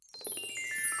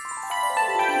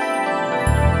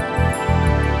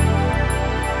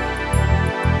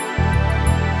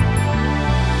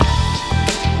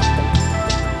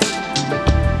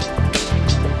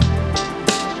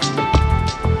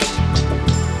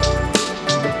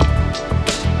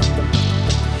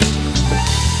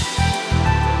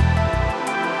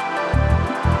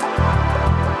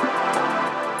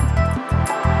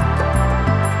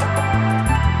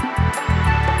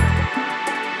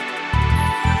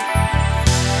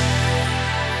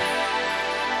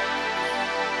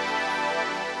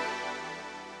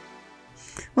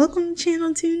Welcome to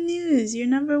Channel 2 News, your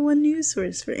number one news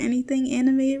source for anything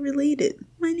anime related.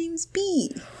 My name's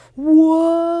B.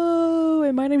 Whoa!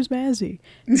 And my name's Mazzy.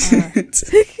 This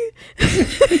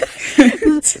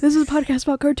is a podcast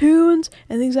about cartoons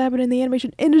and things that happen in the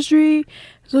animation industry.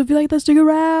 So if you like that, stick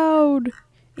around.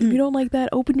 If you don't like that,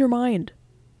 open your mind.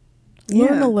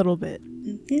 Learn a little bit.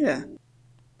 Yeah.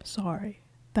 Sorry.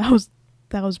 That was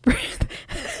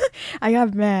I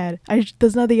got mad.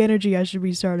 That's not the energy I should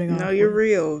be starting off. No, you're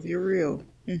real. You're real.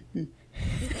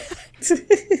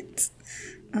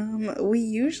 We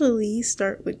usually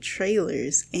start with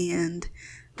trailers, and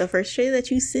the first trailer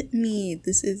that you sent me,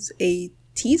 this is a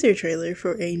teaser trailer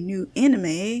for a new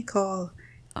anime called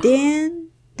Dan.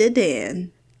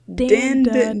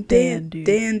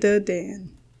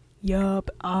 Yup.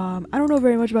 I don't know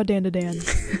very much about Dan. I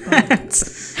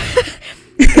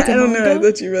don't know. I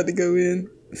thought you were about to go in.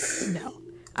 No,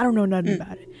 I don't know nothing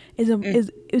about it.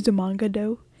 It's a manga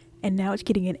though, and now it's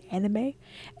getting an anime,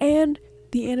 and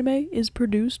the anime is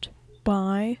produced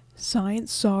by Science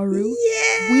Saru.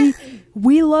 Yeah,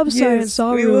 we love Science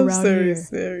Saru around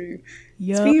here.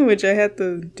 Yep. Speaking of which, I have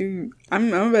to do.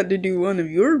 I'm about to do one of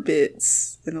your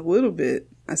bits in a little bit,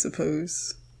 I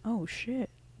suppose. Oh shit.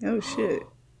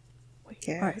 Wait,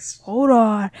 right, hold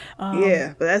on.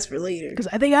 Yeah, but that's for later. Because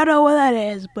I think I know what that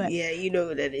is, but yeah, you know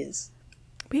what that is.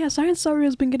 But yeah, Science Saru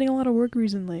has been getting a lot of work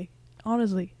recently.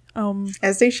 Honestly,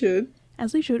 as they should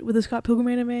with the Scott Pilgrim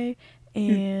anime,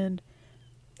 and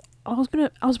I was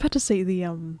about to say the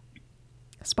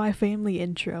Spy Family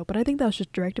intro, but I think that was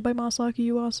just directed by Masaki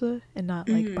Yuasa and not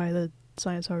like by the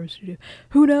Science Saru studio.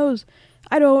 Who knows?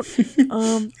 I don't.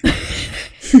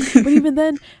 But even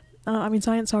then,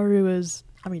 Science Saru is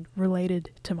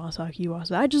related to Masaki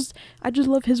Yuasa. I just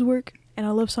love his work, and I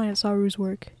love Science Saru's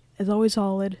work. It's always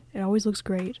solid. It always looks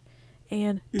great.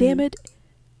 And damn it,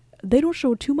 they don't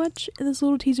show too much in this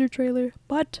little teaser trailer,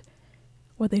 but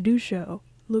what they do show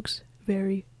looks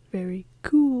very, very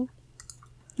cool.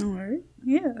 Alright,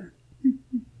 yeah.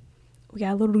 We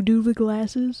got a little dude with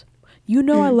glasses. You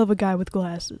know I love a guy with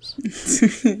glasses.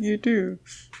 You do.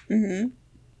 We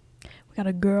got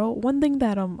a girl. One thing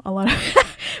that a lot of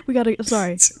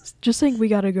just saying we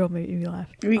got a girl made me laugh.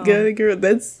 We got a girl.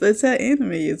 That's how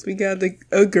anime is. We got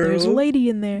a girl. There's a lady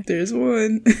in there. There's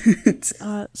one.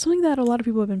 Something that a lot of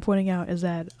people have been pointing out is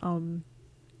that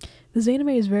this anime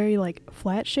is very like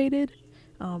flat shaded,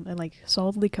 and like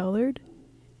solidly colored,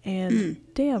 and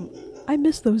damn, I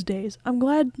miss those days. I'm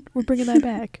glad we're bringing that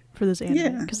back for this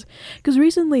anime, because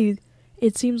recently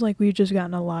it seems like we've just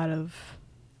gotten a lot of,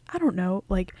 I don't know,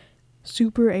 like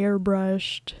super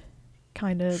airbrushed,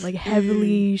 kind of like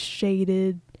heavily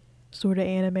shaded sort of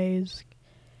animes.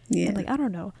 Yeah. And like, I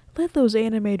don't know, let those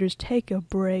animators take a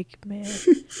break, man.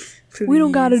 We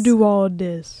don't gotta do all of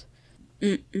this.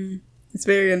 It's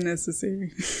very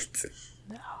unnecessary.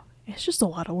 No, it's just a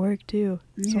lot of work too.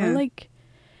 So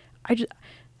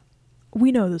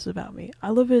we know this about me. I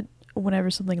love it whenever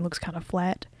something looks kind of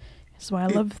flat. So I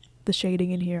love the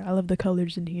shading in here. I love the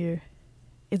colors in here.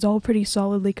 It's all pretty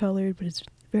solidly colored, but it's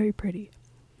very pretty.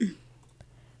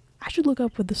 I should look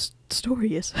up what the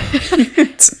story is.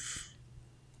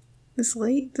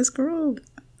 This girl,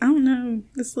 I don't know.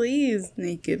 This lady is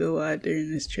naked a lot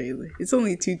during this trailer. It's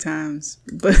only 2 times,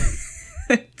 but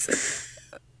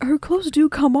her clothes do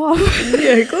come off.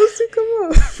 Yeah, her clothes do come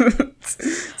off.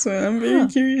 So I'm very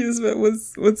curious about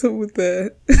what's up with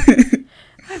that.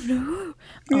 I have no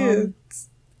clue. Yeah.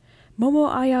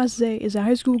 Momo Ayase is a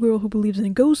high school girl who believes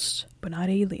in ghosts, but not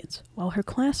aliens, while her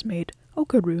classmate,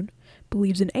 Okarun,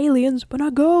 believes in aliens, but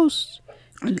not ghosts.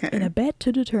 Okay. In a bet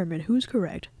to determine who's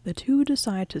correct, the two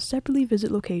decide to separately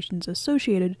visit locations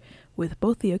associated with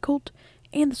both the occult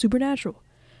and the supernatural.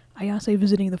 Ayase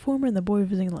visiting the former and the boy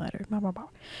visiting the latter.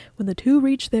 When the two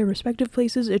reach their respective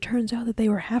places, it turns out that they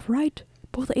were half right.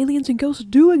 Both aliens and ghosts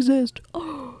do exist.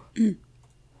 Oh,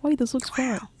 wait, this looks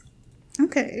fun.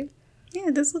 Okay. Yeah,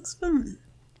 this looks fun.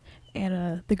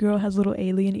 And the girl has little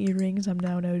alien earrings, I'm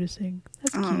now noticing.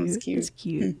 That's cute. It's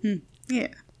cute. Yeah.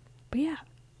 But yeah,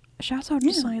 shouts out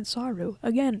to Science Saru.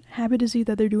 Again, happy to see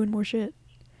that they're doing more shit.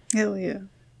 Hell yeah.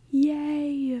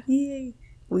 Yay.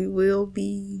 We will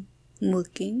be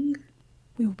looking.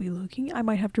 I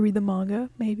might have to read the manga,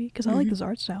 maybe, because I like this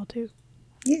art style too.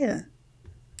 Yeah.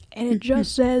 And it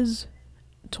just says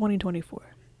 2024.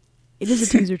 It is a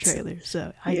teaser trailer,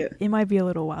 so it might be a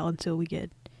little while until we get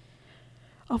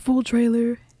a full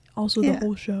trailer, also the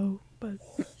whole show. But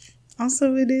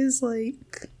also, it is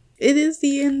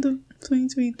the end of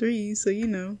 2023, so we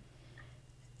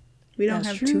don't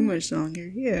have too much longer.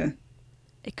 Yeah,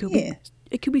 it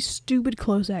could be stupid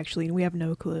close actually, and we have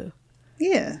no clue.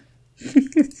 Yeah.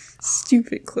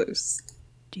 Stupid close.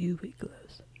 Stupid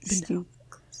close. But Stupid no,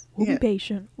 close. we'll Yeah. be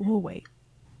patient. We'll wait.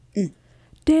 Mm.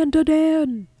 Dan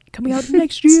coming out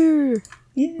next year.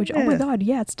 Yeah. Which, oh my god,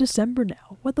 yeah, it's December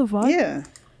now. What the fuck? Yeah.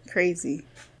 Crazy.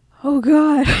 Oh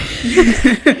god.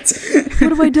 What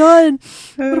have I done?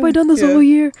 What have I done this whole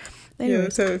year? Anyways. Yeah,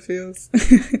 that's how it feels.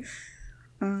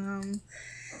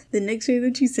 The next show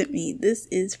that you sent me, this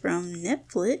is from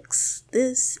Netflix.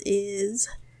 This is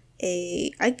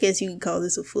I guess you could call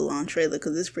this a full-on trailer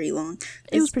because it's pretty long.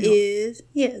 It was pretty long.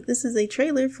 Yeah, this is a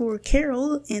trailer for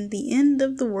Carol and the End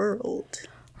of the World.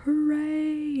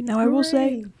 Hooray! Now I will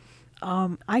say,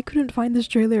 I couldn't find this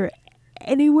trailer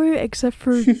anywhere except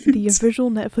for the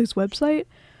official Netflix website,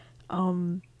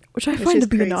 which I find to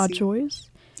be an odd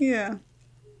choice. Yeah.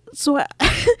 So,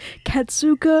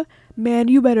 Katsuka, man,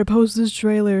 you better post this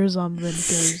trailer or something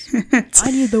because I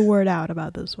need the word out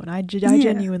about this one. I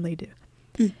genuinely do.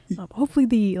 Hopefully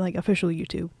the official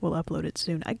YouTube will upload it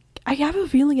soon. I have a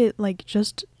feeling it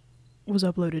just was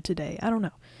uploaded today. I don't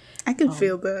know. I can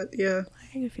feel that, yeah.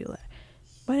 I can feel that.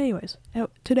 But anyways,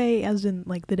 today, as in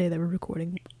the day that we're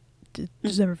recording,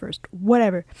 December 1st,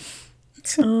 whatever.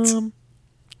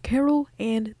 Carol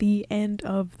and the End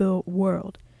of the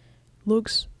World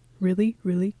looks really,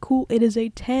 really cool. It is a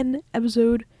 10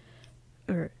 episode,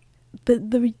 or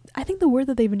I think the word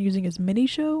that they've been using is mini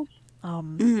show.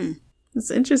 It's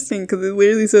interesting because it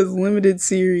literally says limited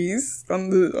series on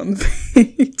the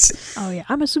page. Oh yeah,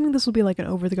 I'm assuming this will be an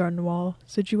over the garden wall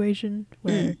situation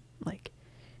where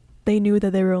they knew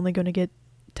that they were only going to get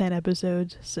 10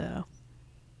 episodes, so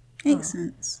makes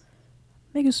sense.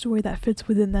 Make a story that fits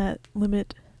within that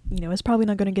limit. It's probably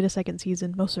not going to get a second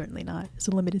season. Most certainly not. It's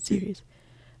a limited series.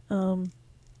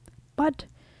 But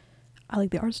I like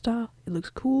the art style. It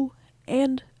looks cool,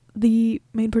 and the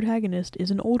main protagonist is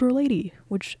an older lady,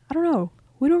 which, I don't know,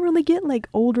 we don't really get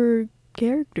older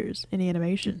characters in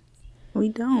animation. We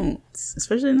don't,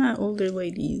 especially not older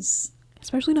ladies.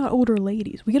 Especially not older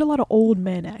ladies. We get a lot of old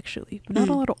men, actually, but not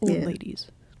a lot of old ladies.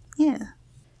 Yeah.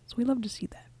 So we love to see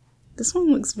that. This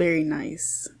one looks very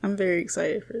nice. I'm very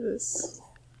excited for this.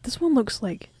 This one looks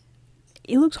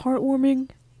it looks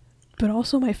heartwarming, but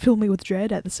also might fill me with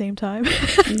dread at the same time.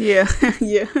 Yeah.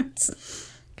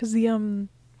 Because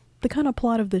the kind of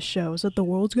plot of this show is that the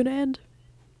world's gonna end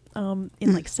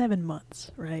in 7 months,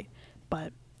 right?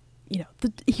 But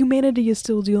the humanity is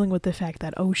still dealing with the fact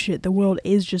that, oh shit, the world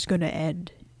is just gonna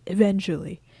end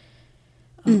eventually.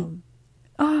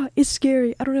 It's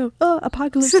scary. I don't know.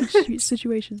 Apocalypse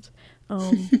situations.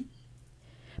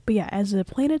 But yeah, as a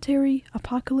planetary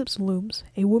apocalypse looms,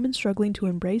 a woman struggling to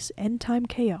embrace end-time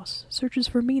chaos searches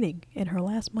for meaning in her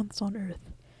last months on Earth.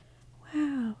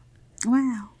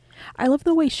 Wow. I love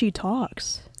the way she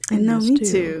talks. I know, me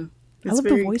too. I love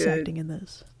the voice acting in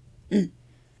this. And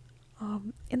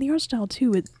the art style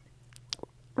too. It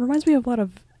reminds me of a lot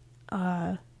of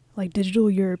digital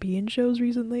European shows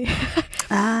recently.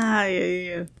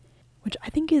 Yeah. Which I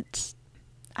think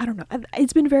I don't know.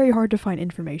 It's been very hard to find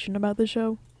information about the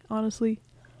show, honestly.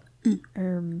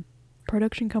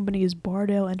 Production company is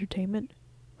Bardale Entertainment,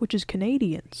 which is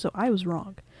Canadian, so I was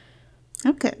wrong.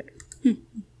 Okay.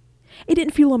 It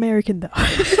didn't feel American, though.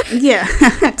 Yeah,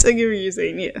 I get what you're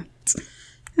saying, yeah.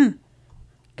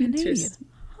 Canadian.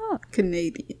 Huh.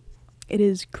 Canadian. It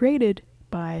is created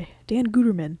by Dan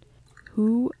Guterman,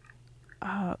 who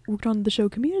worked on the show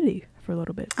Community for a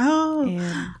little bit. Oh,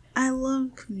 and I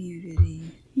love Community.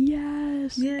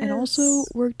 Yes. And also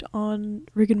worked on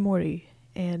Rick and Morty.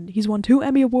 And he's won 2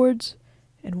 Emmy Awards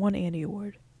and 1 Annie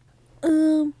Award.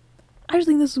 I just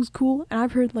think this looks cool, and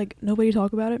I've heard nobody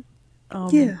talk about it.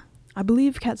 Yeah. I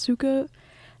believe Katsuka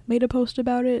made a post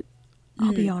about it.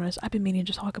 I'll be honest, I've been meaning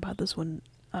to talk about this one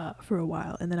for a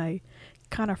while, and then I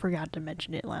kind of forgot to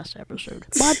mention it last episode.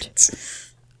 But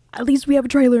at least we have a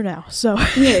trailer now, so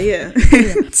yeah.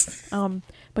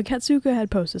 But Katsuka had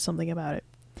posted something about it,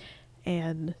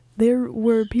 and there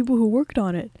were people who worked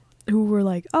on it who were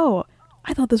like, "Oh,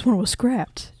 I thought this one was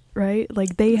scrapped," right?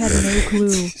 They had no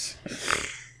clue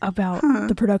about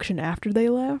the production after they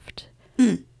left.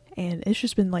 And it's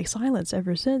just been silence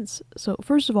ever since. So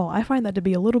first of all, I find that to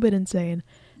be a little bit insane.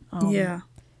 Yeah.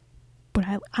 But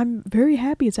I'm very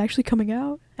happy it's actually coming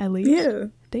out, at least. Yeah.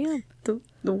 Damn.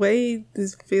 The way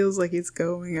this feels like it's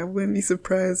going, I wouldn't be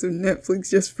surprised if Netflix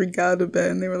just forgot about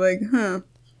it and they were like,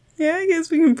 yeah, I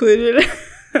guess we can put it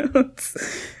out.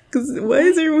 Because why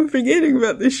is everyone forgetting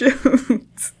about the show?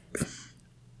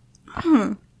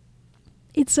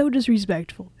 It's so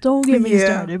disrespectful. Don't get me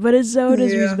started, but it's so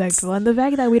disrespectful. And the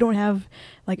fact that we don't have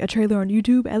a trailer on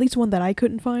YouTube, at least one that I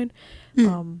couldn't find,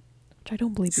 which I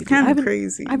don't believe It's we do. kind of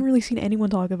crazy. I haven't really seen anyone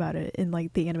talk about it in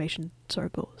like the animation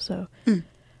circle. So, and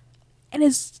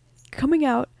it's coming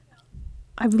out,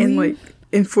 I believe,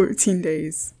 in 14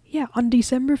 days. Yeah, on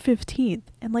December 15th.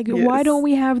 And like, Yes. why don't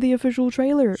we have the official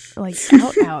trailer like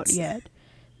out yet?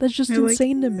 That's just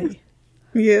insane to me.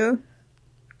 Yeah.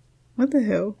 What the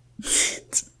hell?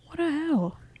 What the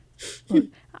hell? Look,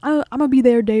 I'm gonna be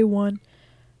there day one.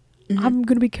 I'm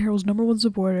gonna be Carol's #1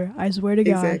 supporter. I swear to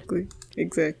God.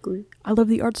 Exactly. I love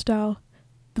the art style.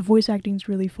 The voice acting's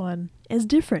really fun. It's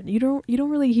different. You don't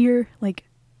really hear like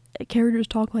characters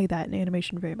talk like that in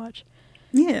animation very much.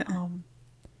 Yeah.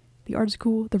 The art's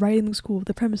cool. The writing looks cool.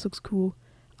 The premise looks cool.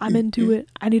 I'm into it.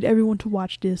 I need everyone to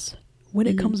watch this when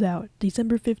it comes out,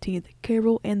 December 15th.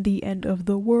 Carol and the End of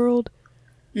the World.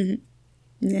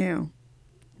 Now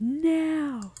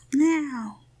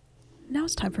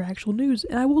it's time for actual news.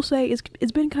 And I will say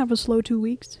it's been kind of a slow 2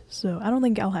 weeks, so I don't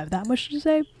think I'll have that much to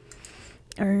say.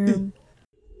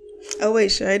 Oh wait,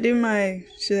 should I do my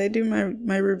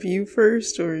review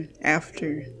first or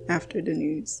after the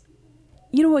news?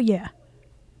 You know what? Yeah,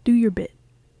 do your bit.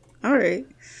 All right.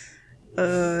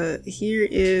 Here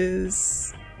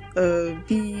is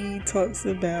B talks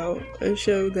about a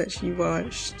show that she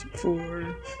watched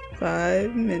for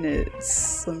 5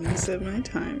 minutes. Let me set my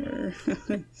timer.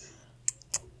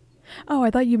 Oh,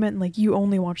 I thought you meant like you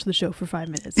only watched the show for 5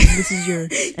 minutes. And this is your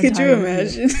Could you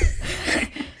imagine?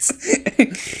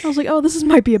 I was like, oh, this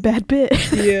might be a bad bit.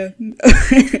 Yeah.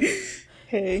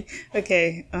 Hey.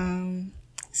 Okay.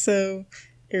 So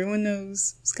everyone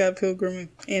knows Scott Pilgrim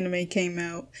anime came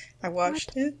out. I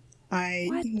watched it.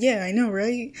 Yeah, I know,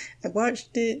 right? I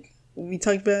watched it. We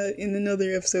talked about it in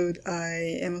another episode.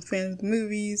 I am a fan of the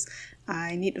movies.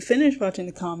 I need to finish watching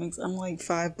the comics. I'm like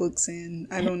 5 books in.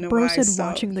 I don't know why I stopped. Bro said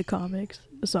watching the comics.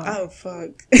 Sorry. Oh,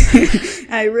 fuck.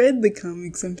 I read the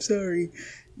comics. I'm sorry.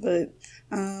 But,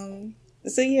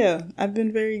 so yeah, I've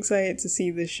been very excited to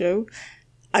see this show.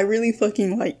 I really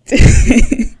fucking liked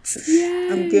it. Yay.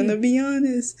 I'm gonna be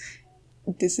honest.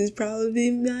 This is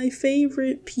probably my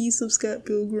favorite piece of Scott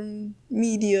Pilgrim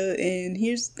media, and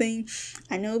here's the thing.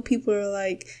 I know people are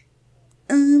like,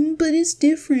 but it's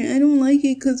different. I don't like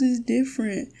it because it's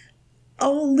different.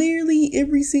 Literally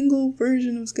every single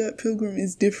version of Scott Pilgrim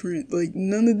is different. Like,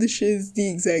 none of the shit is the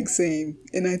exact same.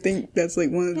 And I think that's,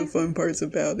 like, one of the fun parts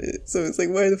about it. So it's like,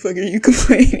 why the fuck are you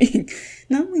complaining?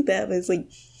 Not only that, but it's like,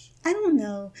 I don't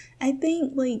know. I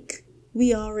think, like,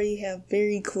 we already have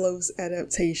very close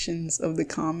adaptations of the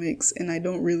comics, and I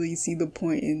don't really see the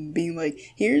point in being like,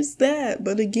 here's that,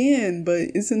 but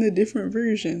it's in a different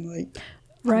version. Like,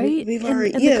 right? We've and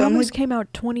already, the comics came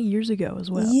out 20 years ago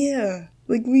as well. Yeah.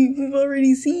 Like, we've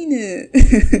already seen it.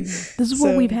 This is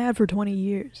what we've had for 20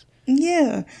 years.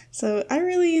 Yeah. So, I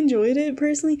really enjoyed it,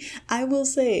 personally. I will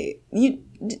say, you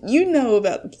know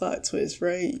about the plot twist,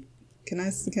 right? Can I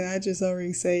just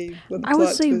already say what the plot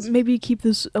twist? I would say maybe keep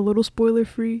this a little spoiler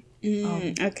free.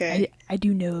 Okay. I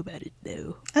do know about it,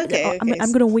 though. Okay,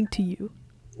 I'm gonna wink to you.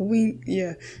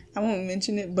 Yeah, I won't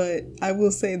mention it, but I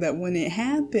will say that when it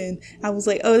happened, I was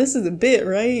like, oh, this is a bit,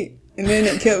 right? And then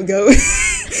it kept going.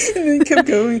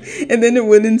 And then it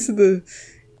went into the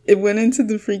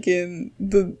freaking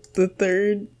the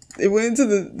third. It went into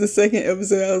the second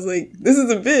episode. I was like, this is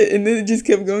a bit, and then it just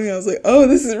kept going. I was like, oh,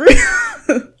 this is real.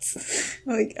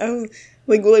 Like, I was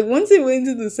like once it went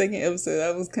into the second episode,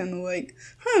 I was kind of like,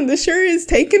 this sure is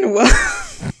taking a while.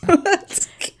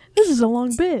 This is a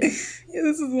long bit. Yeah,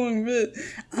 this is a long bit.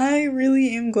 I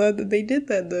really am glad that they did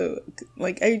that, though.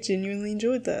 Like, I genuinely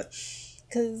enjoyed that.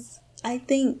 Because I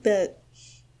think that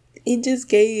it just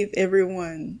gave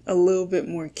everyone a little bit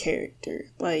more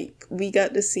character. Like, we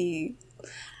got to see...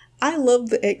 I love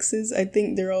the exes. I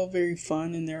think they're all very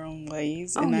fun in their own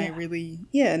ways. And I really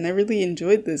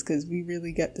enjoyed this because we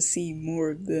really got to see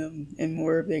more of them and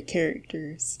more of their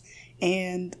characters.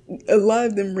 And a lot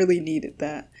of them really needed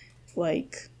that.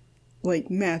 Like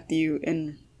Matthew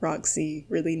and Roxy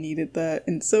really needed that.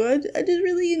 And so I just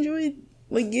really enjoyed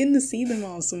like getting to see them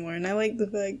all some more. And I like the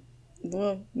fact,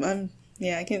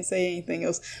 I can't say anything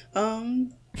else.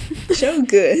 Show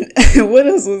good. What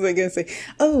else was I gonna say?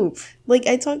 Oh, like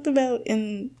I talked about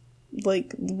in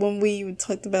like when we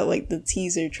talked about like the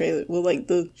teaser trailer, well, like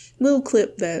the little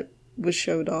clip that was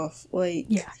showed off. Like,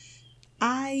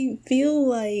 I feel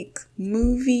like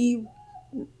movie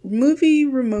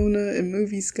Ramona and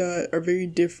movie Scott are very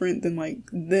different than like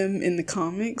them in the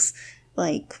comics.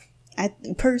 Like, I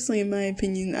personally, in my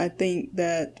opinion, I think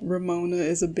that Ramona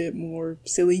is a bit more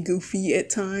silly goofy at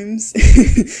times.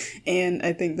 And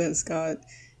I think that Scott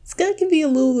Scott can be a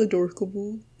little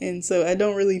adorkable, and so I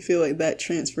don't really feel like that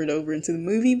transferred over into the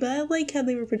movie, but I like how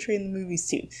they were portraying the movies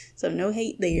too. So no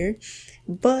hate there.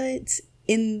 But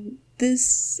in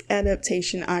this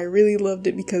adaptation, I really loved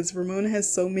it because Ramona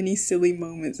has so many silly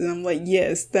moments, and I'm like,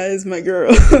 yes, that is my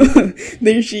girl.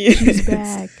 There she is. She's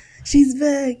back. She's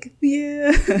back.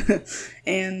 Yeah.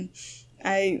 And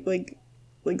I like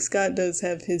Scott does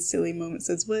have his silly moments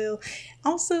as well.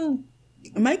 Also,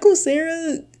 Michael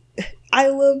Cera, I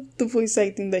love the voice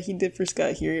acting that he did for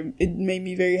Scott here. It made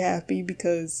me very happy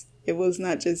because it was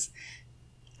not just,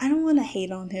 I don't want to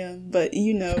hate on him, but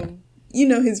you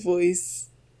know his voice.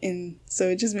 And so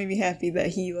it just made me happy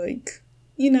that he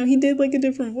he did like a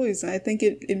different voice. And I think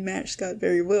it matched Scott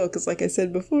very well. Because like I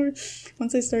said before,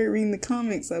 once I started reading the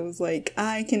comics, I was like,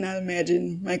 I cannot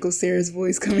imagine Michael Cera's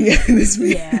voice coming out of this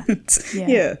man.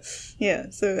 Yeah.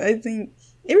 So I think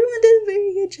everyone did a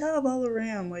very good job all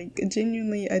around. Like,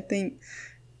 genuinely, I think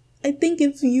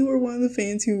if you were one of the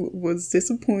fans who was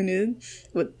disappointed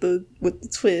with the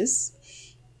twist,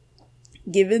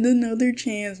 give it another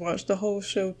chance. Watch the whole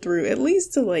show through, at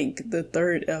least to like the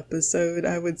third episode.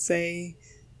 I would say,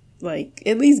 like,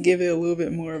 at least give it a little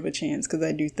bit more of a chance because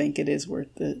I do think it is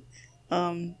worth it.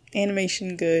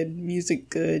 Animation good, music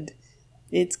good.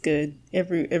 It's good.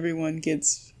 Everyone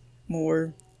gets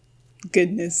more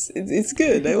goodness. It's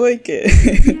good. I like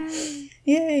it.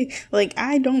 Yay. Like,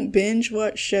 I don't binge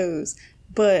watch shows,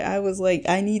 but I was like,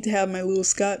 I need to have my little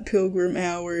Scott Pilgrim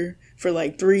hour for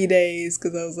like 3 days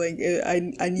because I was like,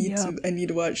 I need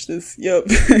to watch this. Yep.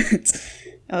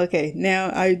 Okay,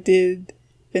 now I did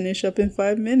finish up in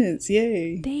 5 minutes.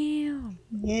 Yay. Damn.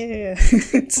 Yeah.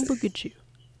 Look at you.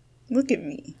 Look at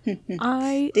me.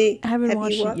 I haven't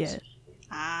watched it yet.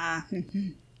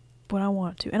 But I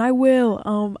want to, and I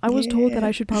will. I was told that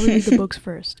I should probably read the books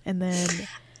first, and then.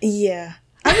 Yeah,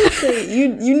 I would say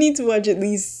you need to watch at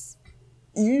least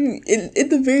at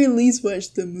the very least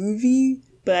watch the movie.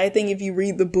 But I think if you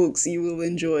read the books, you will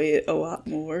enjoy it a lot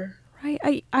more.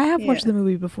 Right, I have watched the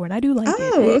movie before, and I do like it.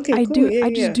 Okay, I cool. do. Yeah,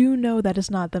 I just do know that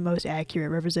it's not the most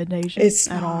accurate representation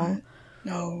at all.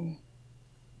 No,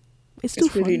 it's still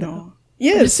pretty fun though. not.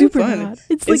 Yeah, it's super fun. Not.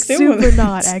 It's like super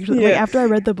not actually. Like after I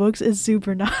read the books, it's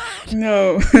super not.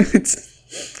 No.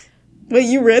 Wait,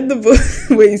 you read the book?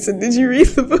 Wait, so did you read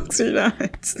the books or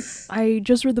not? I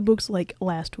just read the books like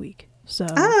last week. So.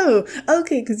 Oh,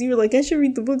 okay, because you were like, I should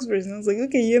read the books first. And I was like,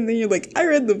 okay, yeah, and then you're like, I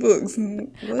read the books.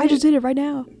 I just did it right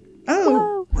now.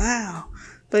 Oh, whoa. Wow.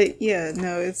 But yeah,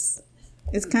 no, it's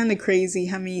kind of crazy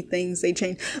how many things they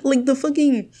change. Like the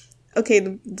fucking... Okay,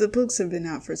 the books have been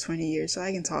out for 20 years, so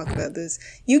I can talk about this.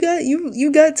 You got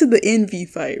to the Envy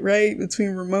fight, right? Between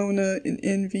Ramona and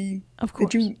Envy. Of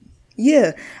course.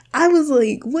 Yeah. I was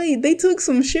like, wait, they took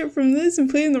some shit from this and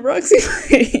put it in the Roxy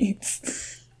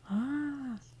fights.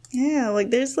 Yeah,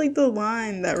 like there's like the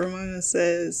line that Ramona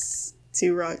says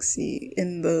to Roxy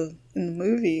in the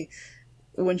movie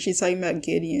when she's talking about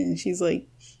Gideon. She's like,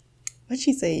 what'd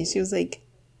she say? She's like,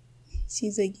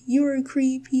 you're a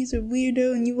creep, he's a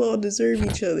weirdo, and you all deserve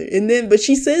each other. And then, but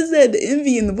she says that to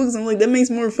Envy in the books. I'm like, that makes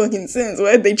more fucking sense.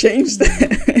 Why'd they change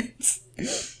that?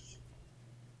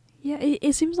 Yeah,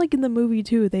 it seems like in the movie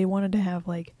too, they wanted to have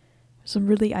like some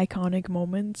really iconic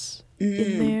moments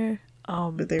in there.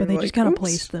 But they like, just kind of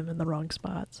placed them in the wrong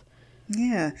spots.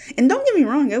 Yeah, and don't get me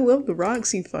wrong, I love the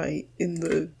Roxy fight in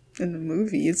the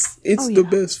movie. It's the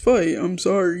best fight. I'm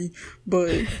sorry,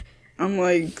 but I'm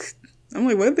like,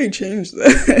 why'd they change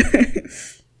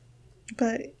that?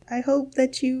 But I hope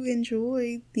that you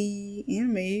enjoy the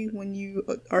anime when you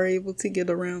are able to get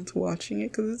around to watching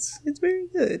it, because it's very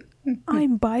good.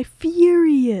 I'm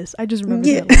bi-furious. I just remember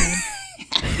that line.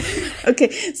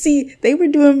 Okay, see, they were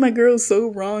doing my girl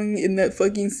so wrong in that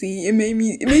fucking scene. It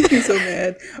makes me so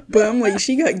mad. But I'm like,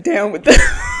 she got down with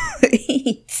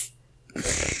that.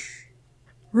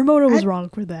 Ramona was wrong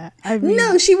for that. I mean,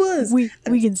 no, she was. We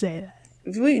can say that.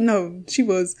 No, she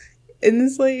was. And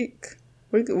it's like,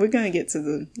 we're gonna get to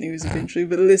the news eventually,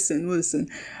 but listen.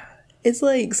 It's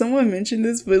like, someone mentioned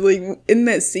this, but like, in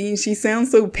that scene, she sounds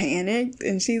so panicked,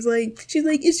 and she's like,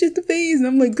 it's just a phase, and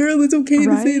I'm like, girl, it's okay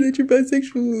to say that you're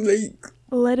bisexual, like,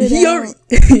 let it out.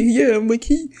 Yeah, I'm like,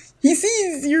 he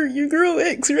sees your girl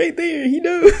X right there, he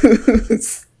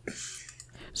knows.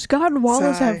 Scott and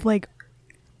Wallace have, like,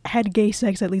 had gay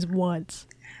sex at least once.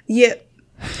 Yeah.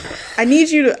 I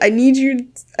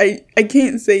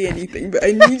can't say anything, but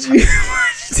I need you to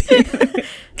watch it.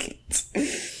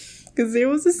 Because there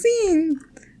was a scene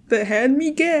that had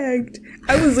me gagged.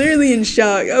 I was literally in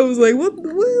shock. I was like, what?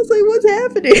 I was like, what's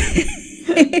happening?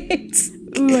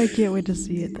 Ooh, I can't wait to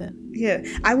see it then. Yeah,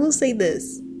 I will say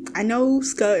this. I know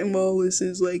Scott and Wallace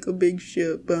is like a big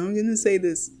ship, but I'm gonna say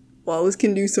this. Wallace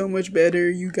can do so much better,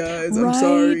 you guys. I'm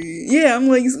sorry. Yeah, I'm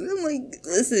like,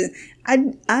 listen,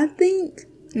 I think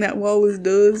that Wallace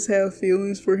does have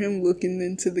feelings for him looking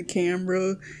into the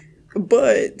camera,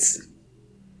 but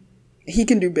he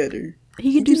can do better.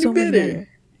 He can do so much better.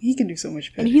 He can do so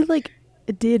much better. And he, like,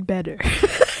 did better.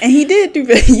 And he did do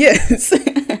better, yes.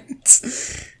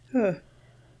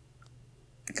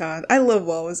 God, I love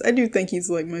Wallace. I do think he's,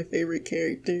 like, my favorite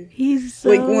character. He's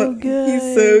so good.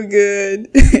 He's so good.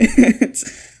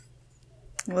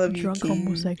 Love you, Drunk King.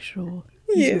 homosexual.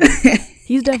 Yeah.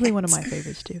 He's definitely one of my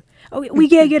favorites, too. Okay, we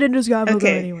can't get into Scott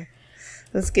Pilgrim anyway.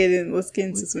 Let's get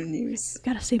into some news.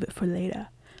 Gotta save it for later.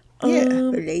 Yeah,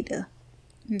 for later.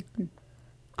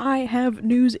 I have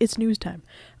news. It's news time.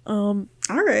 All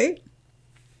right.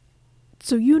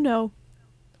 So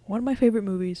one of my favorite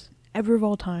movies ever of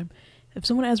all time. If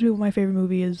someone asks me what my favorite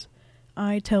movie is,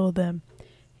 I tell them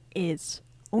it's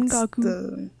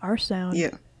Ongaku, Our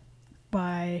Sound,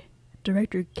 by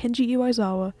director Kenji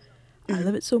Iwaisawa. I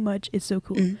love it so much. It's so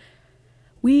cool.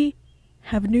 We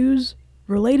have news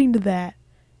relating to that,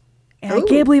 and I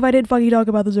can't believe I didn't fucking talk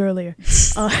about this earlier.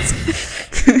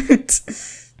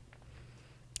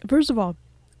 First of all,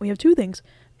 we have two things.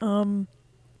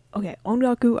 Okay,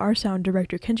 Ongaku, Our Sound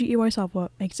director Kenji Iwaisawa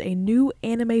makes a new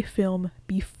anime film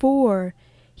before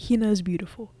Hina is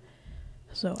Beautiful.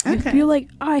 So I feel like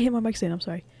I hit my mic stand. I'm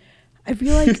sorry. I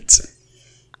feel like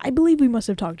I believe we must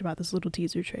have talked about this little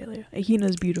teaser trailer. Hina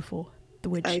is Beautiful,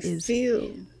 I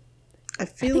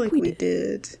feel like we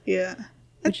did. Yeah,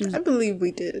 I believe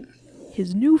we did.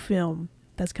 His new film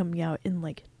that's coming out in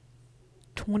like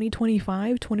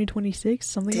 2025, 2026,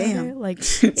 something like that. Like,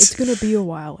 it's gonna be a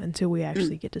while until we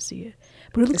actually get to see it.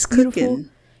 But it looks beautiful.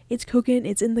 It's cooking.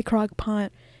 It's in the crock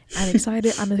pot. I'm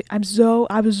excited. I'm so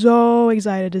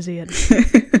excited to see it.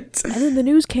 And then the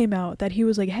news came out that he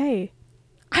was like, "Hey,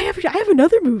 I have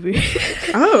another movie."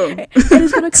 And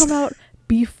it's gonna come out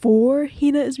before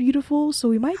Hina is Beautiful, so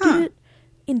we might get it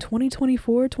in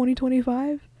 2024,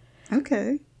 2025.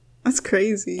 Okay, that's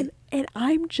crazy. And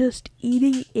I'm just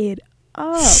eating it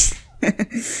up.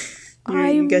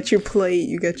 You got your plate.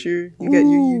 You got your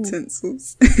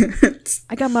utensils.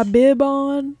 I got my bib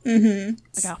on. I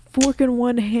got a fork in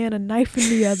one hand, a knife in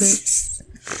the other,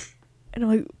 and I'm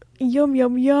like, yum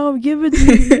yum yum, give it to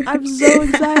me. I'm so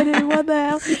excited. What the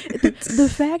hell? The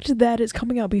fact that it's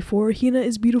coming out before Hina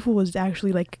is Beautiful is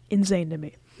actually like insane to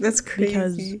me. That's crazy.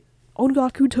 Because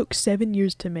Ongaku took 7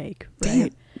 years to make,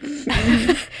 right?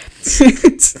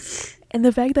 And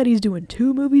the fact that he's doing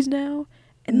 2 movies now,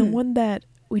 and the one that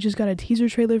we just got a teaser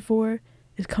trailer for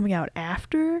is coming out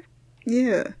after.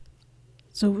 Yeah.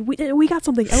 So we got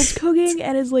something else cooking,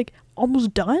 and it's like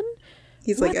almost done.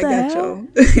 He's what like, I got y'all.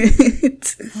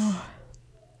 It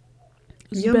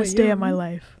was the best day of my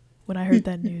life when I heard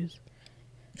that news.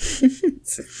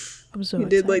 I'm so excited.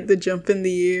 Did like the jump in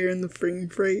the air and the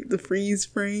freeze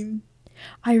frame.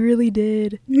 I really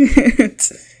did.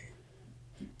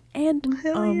 And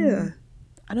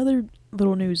another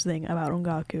little news thing about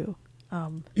Ongaku.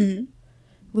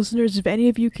 Listeners, if any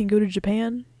of you can go to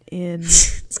Japan in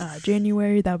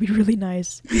January, that would be really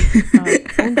nice.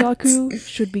 Ongaku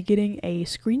should be getting a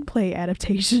screenplay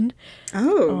adaptation.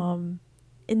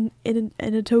 In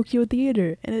a Tokyo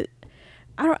theater, and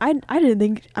I didn't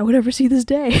think I would ever see this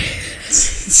day.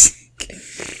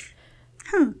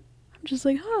 I'm just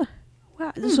like, wow.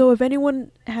 So if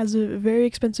anyone has a very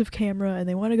expensive camera and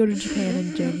they want to go to Japan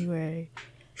in January,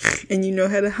 and you know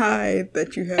how to hide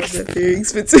that you have that very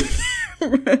expensive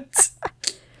camera,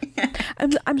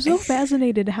 I'm so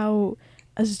fascinated how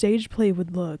a stage play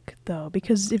would look, though,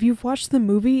 because if you've watched the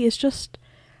movie, it's just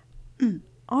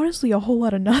honestly a whole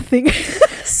lot of nothing.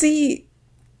 See,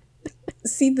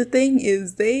 the thing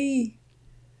is,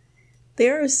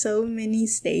 there are so many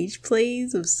stage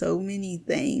plays of so many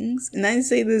things, and I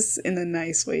say this in a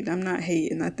nice way. I'm not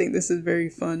hating. I think this is very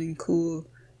fun and cool,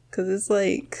 because it's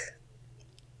like,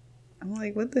 I'm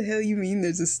like, what the hell you mean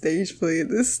there's a stage play of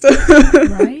this stuff?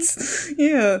 Right?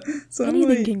 Yeah. So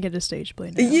anything can get a stage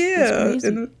play now. Yeah,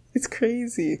 it's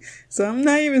crazy. So I'm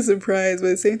not even surprised, but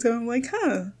at the same time, I'm like,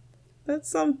 that's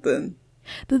something.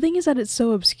 The thing is that it's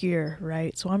so obscure,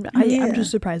 right? So I'm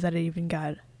just surprised that it even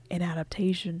got an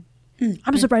adaptation.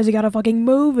 I'm surprised it got a fucking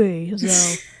movie. So,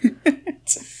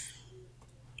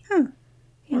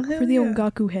 Well, for the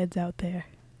Ongaku heads out there,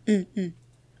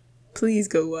 please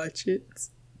go watch it.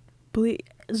 Please,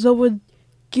 Zoe,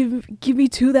 give me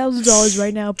 $2,000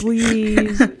 right now,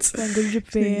 please. So I can go to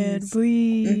Japan,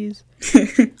 please.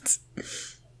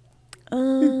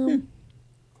 Mm.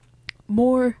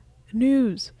 More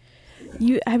news.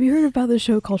 Have you heard about this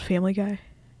show called Family Guy?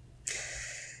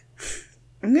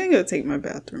 I'm gonna go take my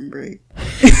bathroom break.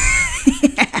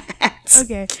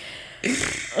 Okay.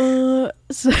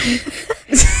 So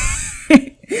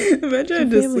Imagine I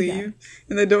just leave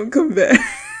and I don't come back.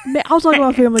 Man, I'll talk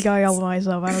about Family Guy all by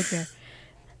myself. I don't care.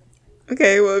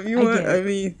 Okay, well, if you want, I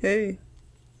mean, hey,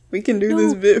 we can do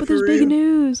this bit but for there's real. big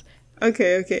news.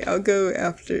 Okay, I'll go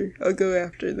after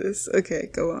this. Okay,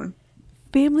 go on.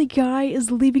 Family Guy is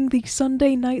leaving the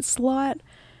Sunday night slot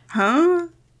Huh?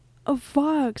 of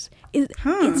Fox.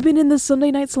 It's been in the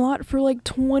Sunday night slot for like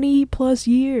 20 plus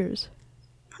years.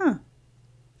 Huh.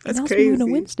 That's and crazy. Moving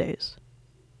to Wednesdays.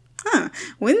 Huh.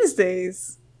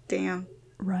 Wednesdays. Damn.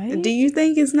 Right? Do you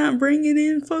think it's not bringing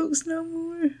in folks no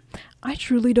more? I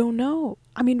truly don't know.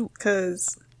 I mean...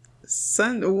 Because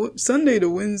Sunday to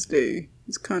Wednesday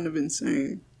is kind of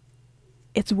insane.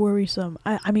 It's worrisome.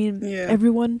 I mean,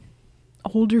 everyone,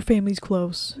 hold your families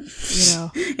close, you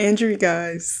know. Andrew,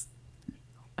 guys.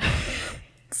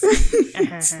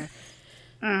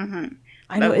 I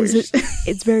know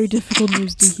it's very difficult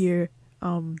news to hear.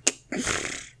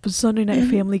 But Sunday Night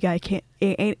Family Guy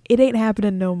it ain't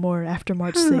happening no more after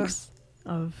March 6th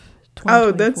of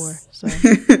 2024. So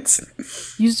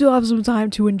you still have some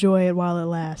time to enjoy it while it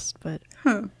lasts. But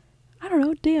I don't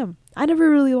know. Damn, I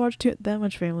never really watched that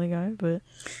much Family Guy, but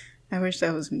I wish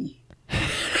that was me.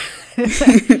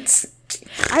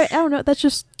 I don't know. That's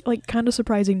just like kind of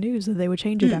surprising news that they would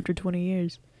change it after 20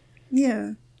 years.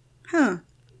 Yeah. Huh.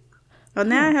 Well,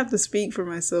 now I have to speak for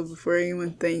myself before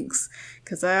anyone thinks.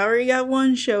 Because I already got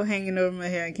one show hanging over my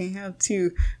head. I can't have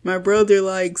two. My brother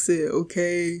likes it,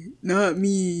 okay? Not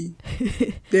me.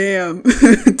 Damn.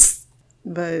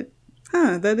 But,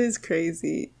 that is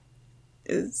crazy.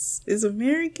 Is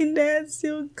American Dad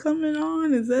still coming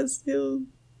on? Is that still...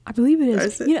 I believe it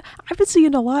is. You know, I've been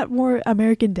seeing a lot more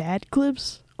American Dad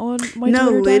clips on my Twitter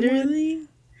timeline. Literally.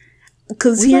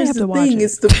 Because here's the thing,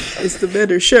 it's the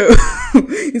better show.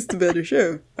 It's the better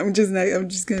show. I'm just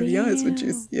gonna be honest with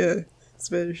you. Yeah, it's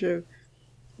a better show.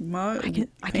 I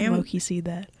can low-key see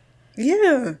that.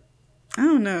 Yeah. I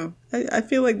don't know. I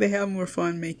feel like they have more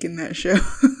fun making that show.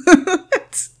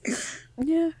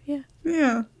 Yeah. Yeah.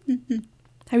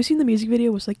 Have you seen the music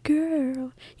video? It was like,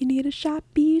 girl, you need a shot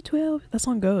B12. That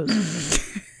song goes.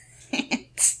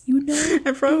 You know?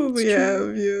 I probably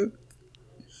have, yeah.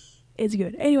 It's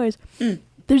good. Anyways,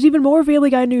 there's even more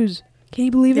Family Guy news. Can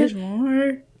you believe There's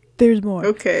more? There's more.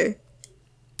 Okay.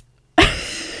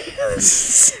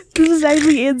 This is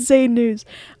actually insane news.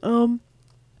 So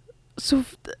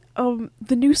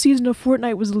the new season of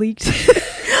Fortnite was leaked.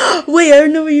 Wait, I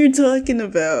know what you're talking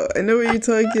about.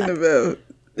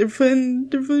 They're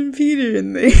putting Peter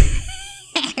in there.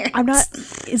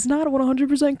 It's not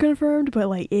 100% confirmed, but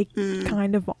like it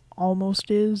kind of almost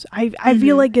is. I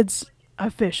feel like it's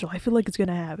official. I feel like it's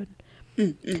gonna happen.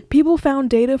 People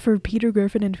found data for Peter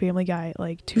Griffin and Family Guy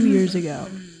like 2 years ago.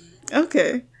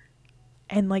 Okay.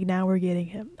 And like now we're getting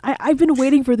him. I've been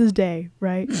waiting for this day,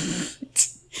 right?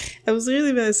 I was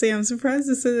really about to say, I'm surprised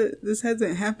this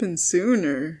hasn't happened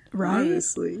sooner. Right?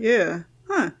 Honestly, yeah.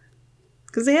 Huh.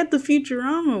 Because they had the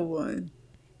Futurama one.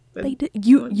 But they did.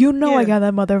 You know, yeah. I got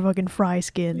that motherfucking fry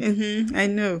skin. I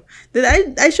know.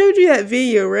 I showed you that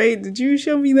video, right? Did you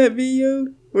show me that video?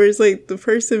 Where it's like the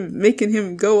person making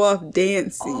him go off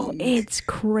dancing. Oh, it's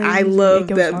crazy. I love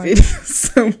that video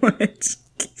so much.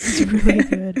 It's really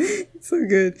good. It's so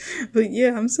good. But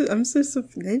yeah, I'm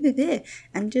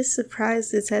just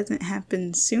surprised this hasn't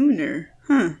happened sooner.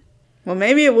 Huh. Well,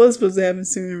 maybe it was supposed to happen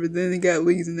sooner, but then it got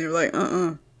leaked and they were like,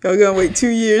 y'all gonna wait 2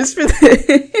 years for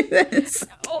this.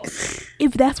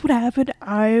 If that's what happened,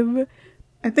 I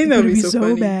think that would be so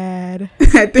funny. Bad.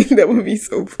 I think that would be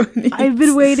so funny. I've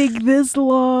been waiting this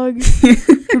long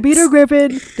for Peter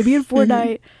Griffin to be in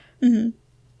Fortnite. And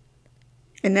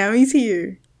now he's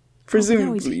here.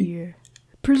 Presumably.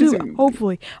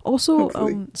 Hopefully. Also,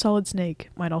 Solid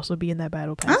Snake might also be in that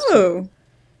battle pass. Oh,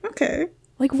 okay.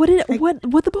 Like what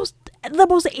the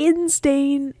most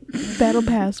insane battle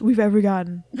pass we've ever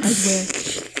gotten. I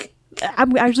swear.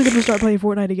 I'm actually gonna start playing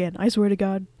Fortnite again. I swear to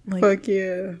God. Like, fuck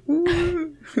yeah.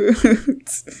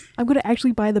 I'm gonna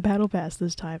actually buy the battle pass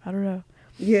this time. I don't know.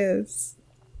 Yes.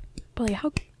 But like,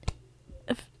 how?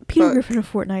 Peter Griffin of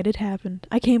Fortnite, it happened.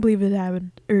 I can't believe it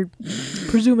happened. Or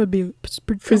presumably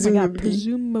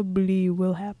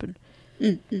will happen.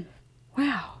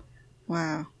 Wow.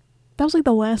 That was like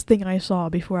the last thing I saw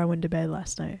before I went to bed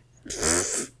last night.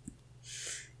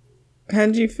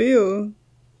 How'd you feel?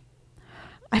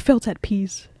 I felt at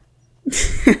peace.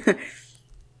 This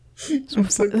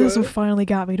one finally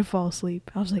got me to fall asleep.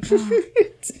 I was like,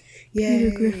 Peter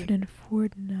Yay. Griffin in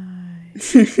Fortnite.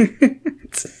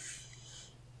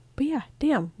 But yeah,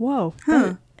 damn, whoa. Huh.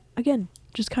 That, again,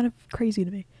 just kind of crazy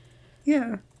to me.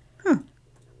 Yeah. Huh.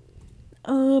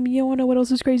 You wanna know what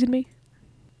else is crazy to me?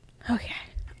 Okay.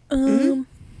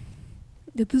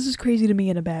 This is crazy to me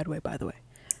in a bad way, by the way.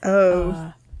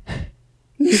 Oh.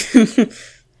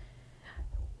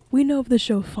 We know of the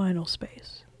show Final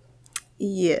Space.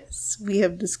 Yes, we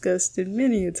have discussed it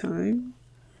many a time.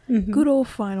 Mm-hmm. Good old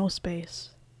Final Space.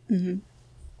 Mm-hmm.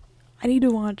 I need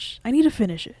to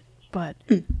finish it, but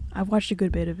I've watched a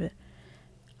good bit of it.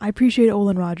 I appreciate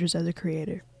Olin Rogers as a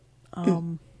creator.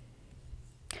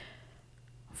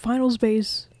 Final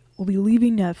Space will be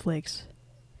leaving Netflix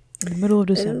in the middle of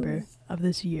December of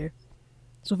this year.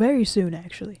 So very soon,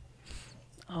 actually.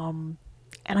 And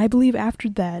I believe after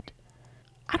that,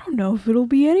 I don't know if it'll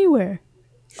be anywhere.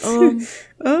 Is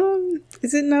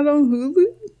it not on Hulu?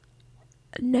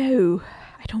 No,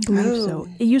 I don't believe so.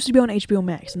 It used to be on HBO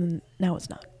Max, and now it's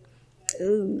not.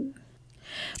 Oh.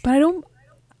 But I don't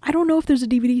know if there's a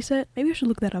DVD set. Maybe I should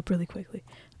look that up really quickly.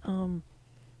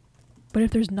 But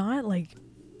if there's not, like,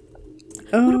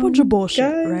 what a bunch of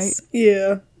bullshit, guys, right?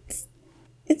 Yeah.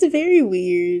 It's very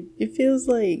weird. It feels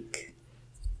like,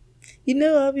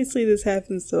 obviously this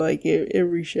happens to like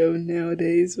every show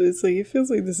nowadays, but it's like, it feels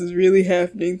like this is really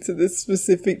happening to this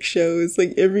specific show. It's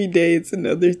like every day it's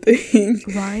another thing.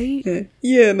 Right?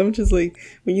 Yeah, and I'm just like,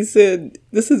 when you said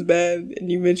this is bad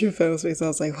and you mentioned Final Space, I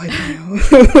was like, what now?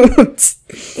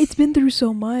 It's been through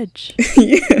so much.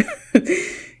 Yeah.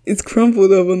 It's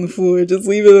crumpled up on the floor. Just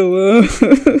leave it alone.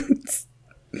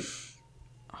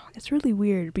 It's really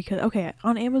weird because, okay,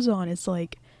 on Amazon it's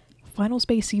like, Final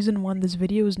Space Season 1, this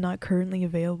video is not currently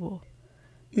available.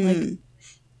 Like,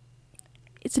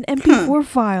 it's an MP4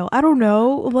 file. I don't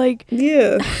know, like...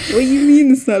 Yeah. What do you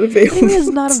mean it's not available? Maybe it's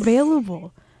not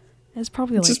available. It's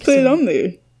probably like... Just put it on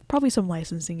there. Probably some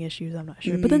licensing issues, I'm not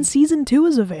sure. But then Season 2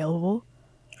 is available.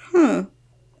 Huh.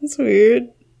 That's weird.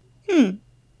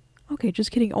 Okay,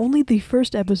 just kidding. Only the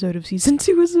first episode of Season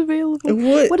 2 is available.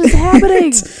 What is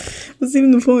happening? What's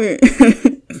even the point?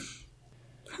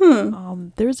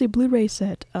 There is a Blu-ray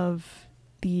set of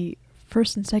the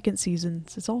first and second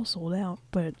seasons. It's all sold out,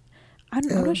 but I'm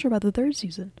not sure about the third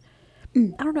season.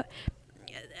 I don't know.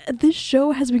 This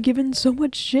show has been given so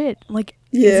much shit, like,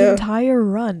 its entire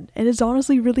run, and it's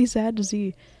honestly really sad to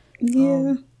see.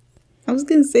 Yeah. I was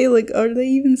gonna say, like, are they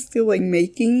even still, like,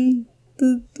 making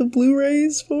the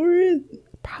Blu-rays for it?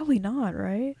 Probably not,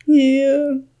 right?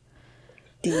 Yeah.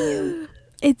 Damn.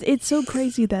 It's so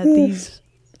crazy that these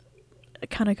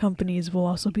kind of companies will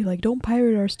also be like, don't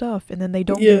pirate our stuff, and then they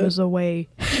don't give us a way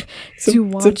to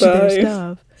watch their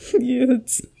stuff. Yeah.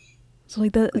 So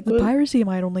like the piracy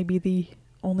might only be the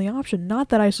only option. Not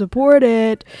that I support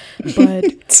it,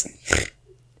 but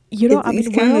I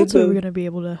mean, where else are we gonna be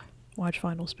able to watch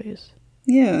Final Space?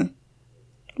 Yeah.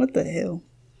 What the hell?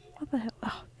 What the hell?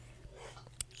 Oh.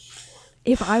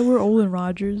 If I were Olin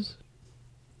Rogers,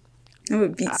 I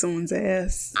would beat someone's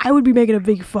ass. I would be making a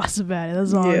big fuss about it.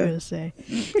 That's all I'm gonna say.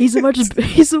 He's a much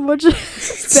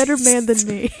better man than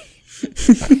me.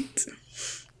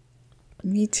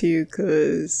 Me too,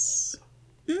 cause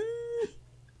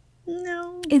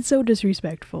no, it's so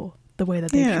disrespectful the way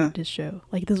that they treat this show,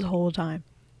 like this whole time.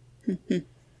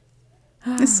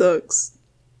 It sucks.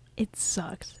 It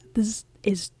sucks. This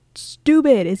is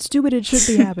stupid. It's stupid. It should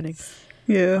be happening.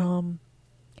 Yeah.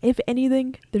 If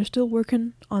anything, they're still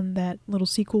working on that little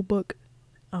sequel book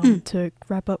to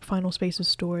wrap up Final Space's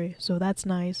story, so that's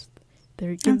nice.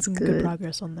 They're getting some good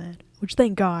progress on that, which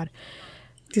thank God.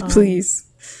 Please.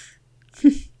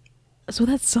 So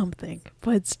that's something,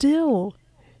 but still,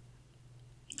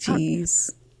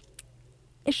 jeez,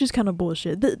 it's just kind of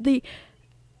bullshit. The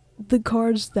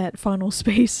cards that Final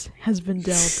Space has been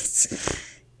dealt,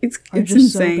 it's just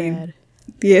insane. So bad.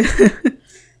 Yeah.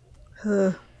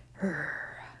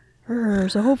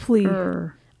 So hopefully,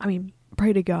 I mean,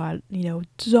 pray to God,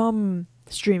 some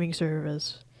streaming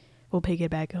service will pick it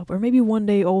back up, or maybe one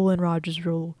day Olin Rogers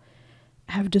will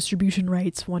have distribution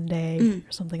rights one day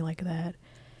or something like that.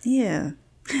 Yeah.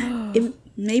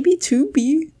 Maybe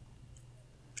Tubi.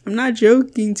 I'm not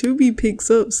joking. Tubi picks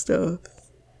up stuff.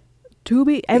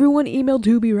 Tubi? Everyone email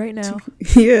Tubi right now.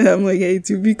 Yeah, I'm like, hey,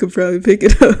 Tubi could probably pick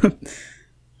it up.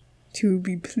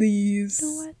 Tubi, please. You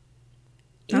know what?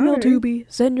 Email Tubi,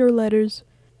 send your letters,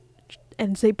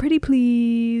 and say pretty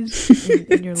please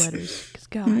in your letters. Because,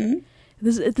 God,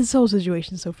 this whole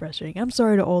situation is so frustrating. I'm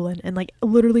sorry to Olin and, like,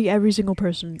 literally every single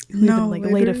person who even, like,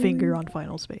 laid a finger on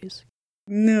Final Space.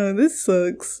 No, this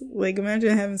sucks. Like,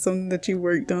 imagine having something that you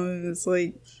worked on and it's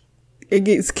like, it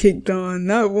gets kicked on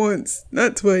not once,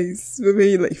 not twice, but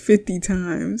maybe like 50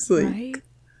 times. Like, right?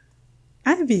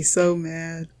 I'd be so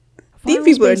mad. Final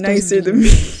These people are Space nicer doesn't than me.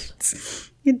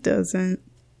 deserve It doesn't.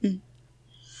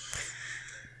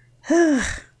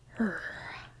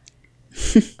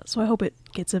 So I hope it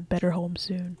gets a better home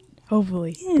soon.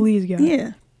 Hopefully. Yeah, Please, God.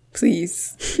 yeah,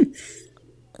 please.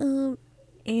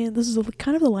 And this is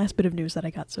kind of the last bit of news that I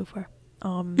got so far.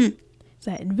 Is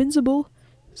that Invincible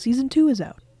Season 2 is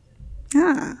out.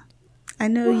 I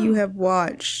know you have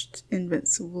watched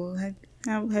Invincible. Have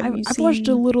you seen? I've watched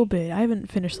a little bit. I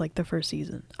haven't finished like the first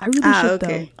season. I really should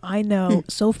though. I know,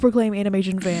 self-proclaimed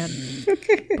animation fan,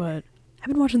 but I've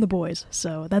been watching The Boys,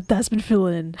 so that's been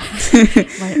filling in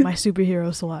my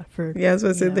superhero slot for. Yeah, I was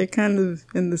about to say they're kind of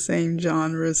in the same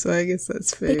genre, so I guess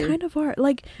that's fair. They kind of are.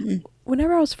 Like,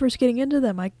 whenever I was first getting into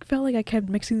them, I felt like I kept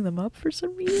mixing them up for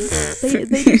some reason.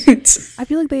 They just, I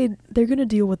feel like they're gonna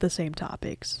deal with the same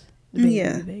topics.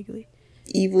 Vaguely.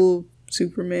 Evil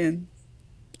Superman.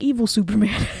 Evil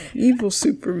Superman. Evil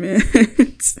Superman.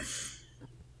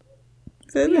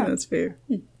 So I think that's fair.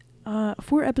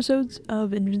 4 episodes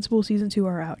of Invincible Season 2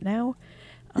 are out now.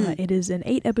 It is an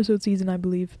 8-episode season, I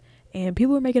believe, and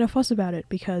people are making a fuss about it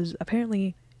because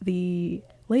apparently the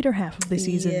later half of the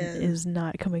season is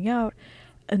not coming out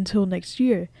until next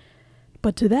year.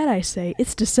 But to that I say,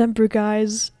 it's December,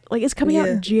 guys. Like, it's coming out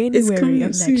in January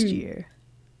of next year.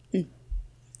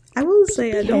 I will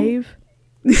say behave.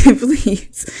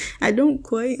 Please. I don't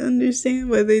quite understand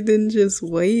why they didn't just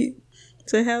wait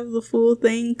to have the full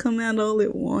thing come out all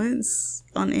at once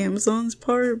on Amazon's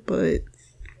part, but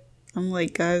I'm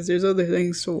like, guys, there's other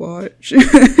things to watch.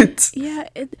 Yeah,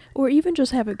 or even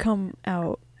just have it come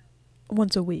out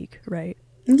once a week, right?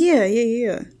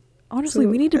 Yeah. Honestly,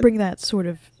 we need to bring that sort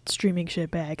of streaming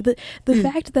shit back. The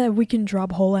fact that we can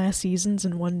drop whole ass seasons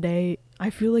in one day, I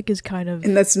feel like is kind of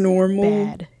and that's normal.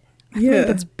 Bad. I feel like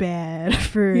it's bad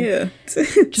for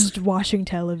just watching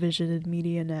television and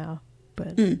media now.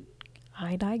 But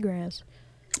I digress.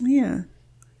 Yeah.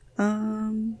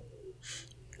 I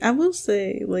will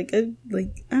say, like I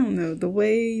don't know, the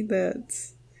way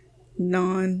that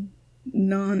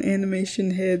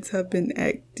non-animation heads have been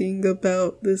acting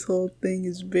about this whole thing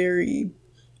is very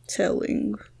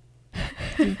telling.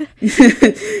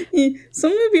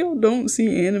 Some of y'all don't see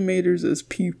animators as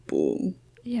people.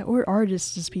 Yeah, or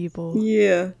artists as people.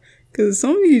 Yeah, because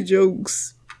some of these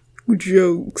jokes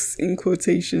in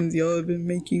quotations y'all have been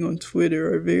making on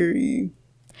Twitter are very...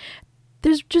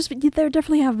 There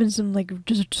definitely have been some, like,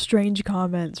 just strange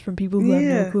comments from people who have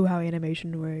no clue how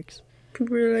animation works.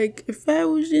 People are like, if I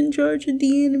was in charge of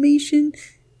the animation,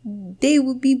 they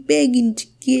would be begging to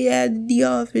get out of the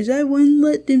office. I wouldn't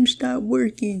let them stop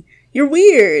working. You're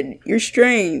weird. You're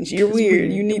strange. You're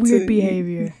weird. You need weird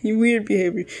behavior. You weird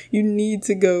behavior. You need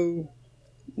to go,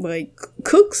 like,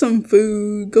 cook some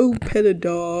food. Go pet a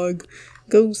dog.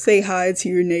 Go say hi to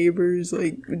your neighbors.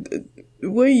 Like,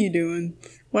 what are you doing?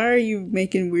 Why are you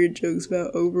making weird jokes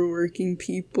about overworking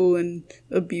people and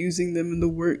abusing them in the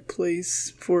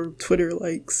workplace for Twitter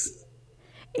likes?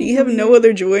 Do you have no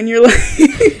other joy in your life?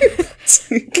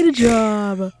 Get a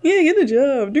job. Yeah, get a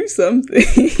job. Do something.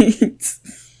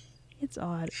 It's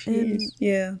odd. And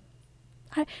yeah.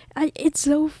 It's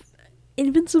so...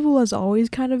 Invincible has always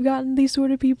kind of gotten these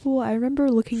sort of people. I remember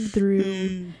looking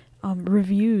through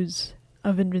reviews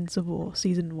of Invincible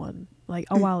Season 1, like,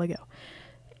 a while ago.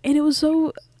 And it was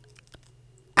so...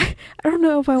 I don't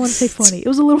know if I want to say funny. It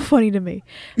was a little funny to me.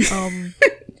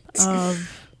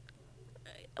 Of...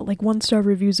 like 1-star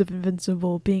reviews of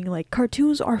Invincible being like,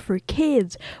 cartoons are for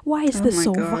kids. Why is this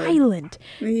so violent?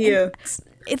 Yeah. And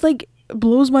it's like...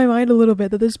 blows my mind a little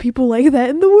bit that there's people like that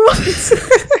in the world.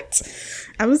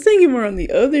 I was thinking more on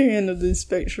the other end of the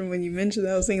spectrum when you mentioned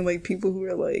that. I was thinking like people who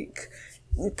are like,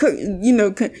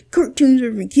 cartoons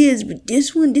are for kids, but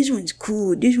this one's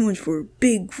cool. This one's for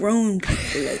big grown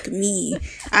people like me.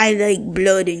 I like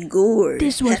blood and gore.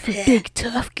 This one's for big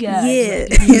tough guys. Yeah,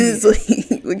 like it's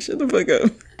like shut the fuck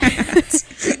up.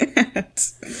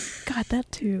 God,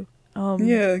 that too.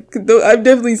 Yeah, I've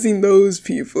definitely seen those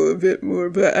people a bit more,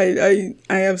 but I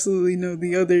absolutely know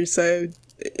the other side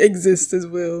exists as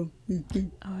well.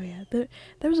 Oh yeah,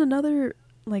 there was another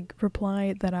like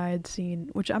reply that I had seen,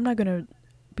 which I'm not gonna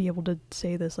be able to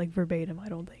say this like verbatim, I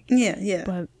don't think. Yeah.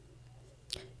 But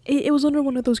it was under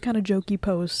one of those kind of jokey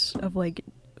posts of like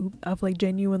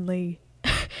genuinely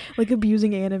like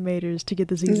abusing animators to get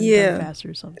the season done faster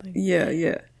or something.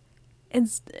 Yeah.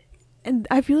 And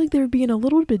I feel like they were being a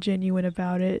little bit genuine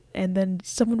about it, and then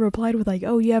someone replied with like,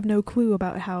 "Oh, you have no clue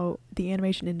about how the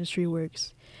animation industry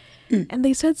works." And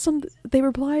they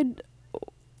replied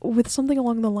with something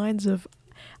along the lines of,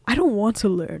 I don't want to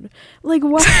learn. Like,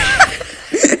 why?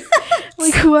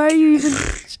 Like, why are you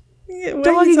even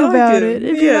talking about it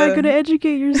if you're not going to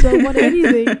educate yourself on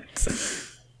anything?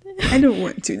 I don't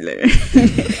want to learn.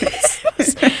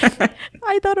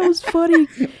 I thought it was funny.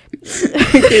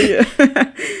 Yeah.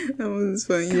 That was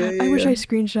funny. God, Yeah, I wish I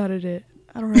screenshotted it.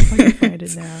 I don't know if I can find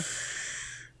it now.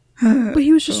 But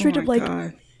he was just straight up like,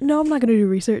 God. no, I'm not going to do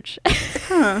research.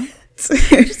 Huh.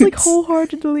 Just like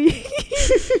wholeheartedly.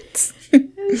 It's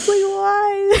like,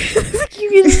 why? You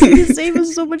can save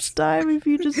us so much time if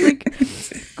you just like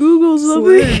Google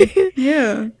something.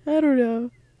 Yeah. I don't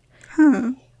know.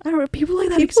 Huh. I don't know. People like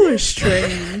that People are exist.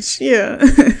 strange. Yeah.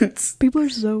 People are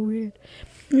so weird.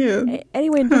 Yeah.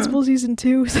 Anyway, Invincible season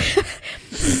 2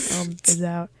 is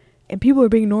out, and people are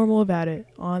being normal about it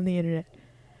on the internet.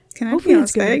 Can I Hopefully be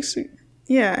it's honest? good.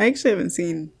 I actually haven't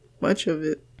seen much of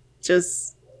it.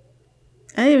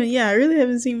 I really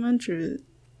haven't seen much of it.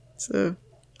 So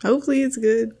hopefully it's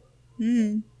good.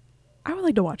 I would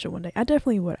like to watch it one day. I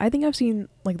definitely would. I think I've seen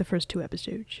like the first 2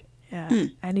 episodes. Yeah,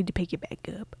 I need to pick it back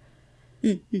up.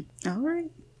 All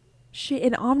right. Shit,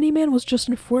 and Omni-Man was just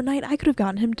in Fortnite. I could have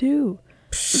gotten him too.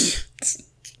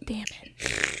 Damn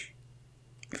it.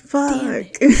 Fuck. Damn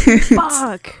it.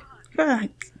 Fuck.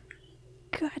 Fuck.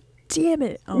 God damn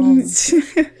it.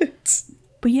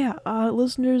 But yeah,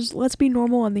 listeners, let's be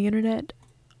normal on the internet.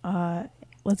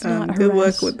 Let's not harass good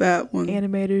luck with that one.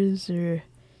 Animators or,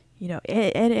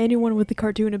 and anyone with the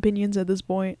cartoon opinions at this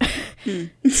point.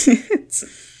 Let's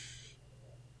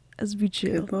be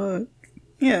chill. Good luck.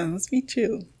 Yeah, let's be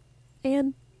chill.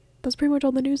 And that's pretty much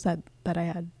all the news that I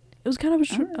had. It was kind of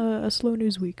a slow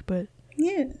news week, but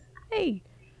yeah. Hey.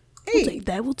 We'll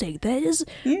take that. It's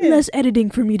Yeah. less editing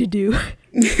for me to do.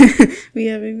 We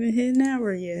haven't even hit an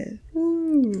hour yet.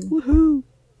 Woo. Woohoo.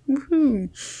 Woohoo.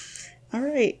 All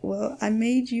right. Well, I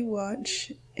made you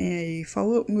watch a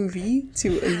follow-up movie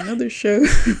to another show.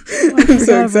 I'm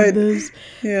so excited.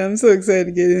 Yeah, I'm so excited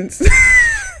to get into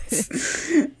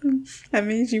I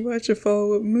made you watch a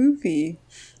follow-up movie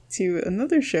to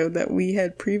another show that we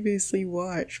had previously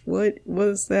watched. What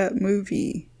was that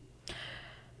movie?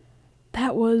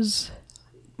 That was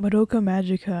Madoka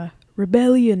Magica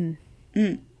Rebellion,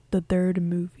 the third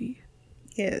movie.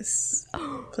 Yes.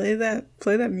 Play that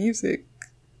music.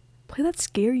 Play that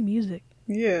scary music.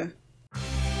 Yeah.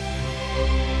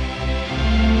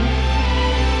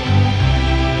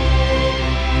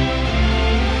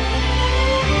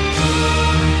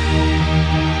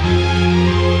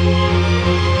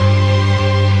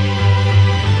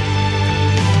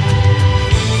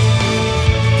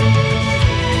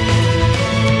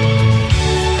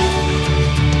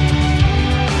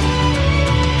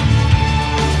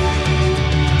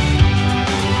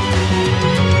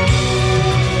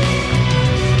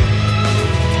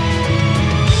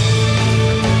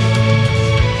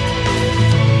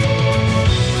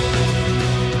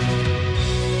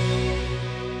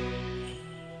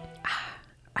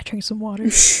 I drank some water.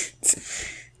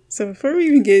 So before we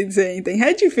even get into anything,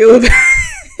 how'd you feel about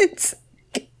it?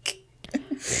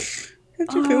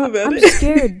 How'd you feel about I'm it?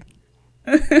 Scared.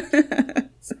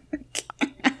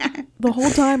 The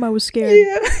whole time I was scared.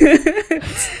 Yeah.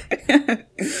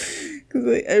 Because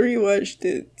I rewatched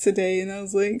it today and I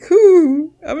was like,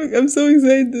 "Whoo!" I'm so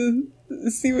excited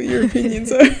to see what your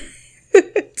opinions are.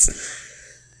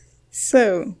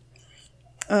 So,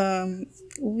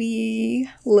 we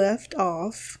left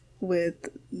off with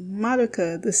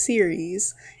Madoka, the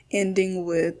series, ending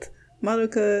with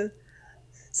Madoka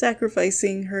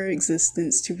sacrificing her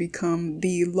existence to become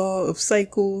the law of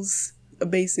cycles,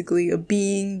 basically a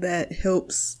being that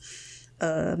helps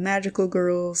magical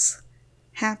girls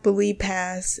happily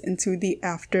pass into the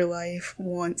afterlife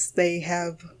once they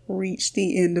have reached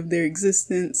the end of their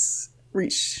existence,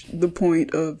 reached the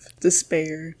point of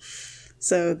despair,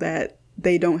 so that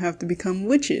they don't have to become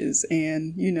witches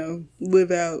and,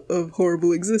 live out a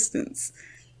horrible existence.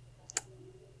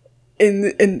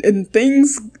 And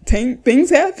things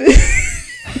happen.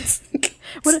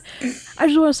 What I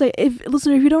just want to say, if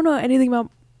you don't know anything about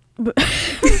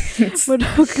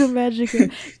Madoka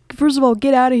Magica, first of all,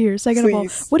 get out of here. Second of all,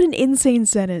 what an insane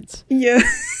sentence. Yeah.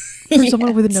 For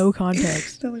someone with no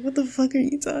context. They're like, what the fuck are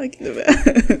you talking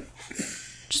about?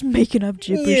 Just making up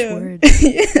gibberish words.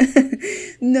 Yeah.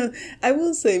 No, I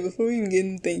will say, before we even get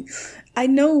into things, I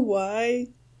know why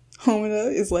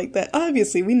Homina is like that.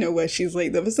 Obviously, we know why she's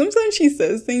like that, but sometimes she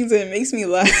says things and it makes me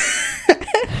laugh.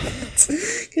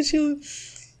 Because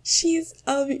she's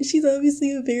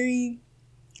obviously a very,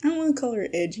 I don't want to call her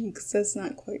edgy, because that's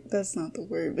not the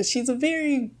word, but she's a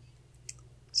very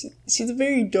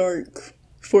dark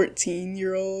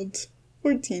 14-year-old.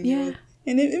 Yeah.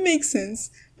 And it makes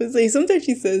sense. But it's like, sometimes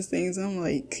she says things, I'm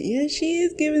like, yeah, she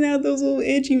is giving out those little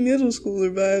edgy middle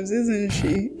schooler vibes, isn't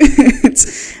she?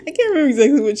 I can't remember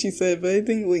exactly what she said, but I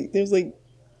think, like, there's, like,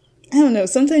 I don't know,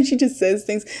 sometimes she just says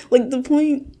things. Like, the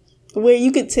point where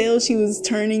you could tell she was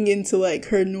turning into, like,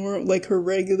 her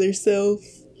regular self,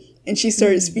 and she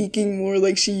started speaking more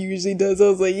like she usually does. I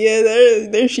was like, yeah,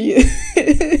 there she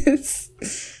is.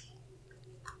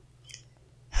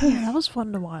 Yeah, that was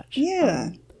fun to watch.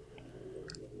 Yeah.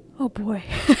 Oh boy.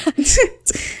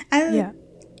 Yeah.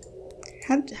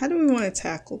 How do we want to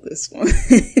tackle this one?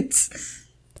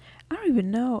 I don't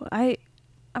even know. I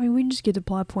mean, we can just get to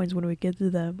plot points when we get to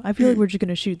them. I feel like we're just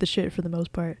gonna shoot the shit for the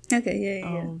most part. Okay,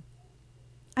 yeah.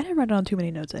 I didn't write down too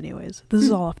many notes, anyways. This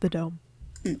is all off the dome.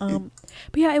 But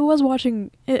yeah, it was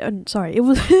watching. It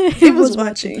was. It was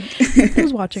watching. It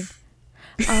was watching.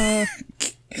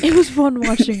 It was fun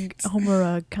watching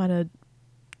Homura kind of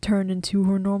turn into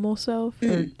her normal self,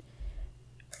 or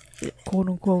quote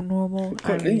unquote normal.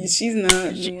 I mean, she's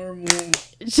not normal.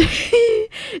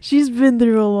 She's been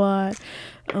through a lot.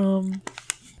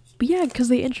 But yeah, because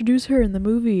they introduced her in the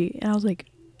movie, and I was like,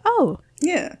 oh,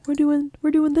 yeah, we're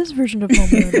doing this version of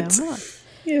Homura now, huh?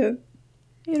 Yeah,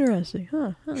 interesting,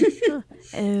 huh?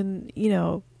 And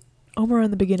Homura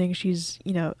in the beginning, she's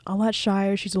a lot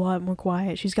shyer. She's a lot more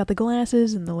quiet. She's got the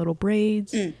glasses and the little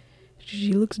braids.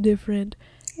 She looks different.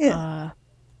 Yeah.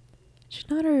 She's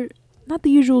not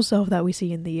the usual self that we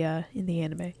see in the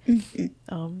anime.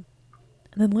 And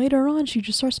then later on, she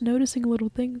just starts noticing little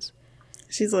things.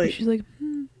 She's like,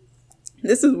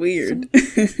 this is weird.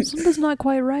 Something's not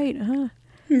quite right, huh?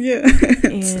 Yeah.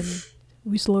 And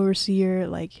we slowly see her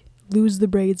like lose the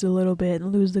braids a little bit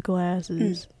and lose the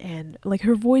glasses, and like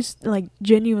her voice like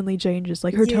genuinely changes,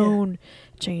 like her tone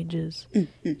changes.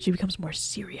 She becomes more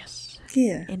serious.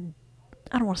 Yeah. And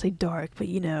I don't want to say dark, but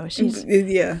she's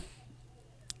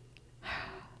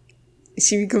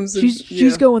she becomes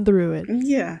she's going through it.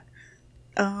 Yeah.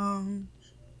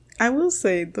 I will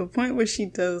say the point where she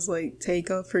does like take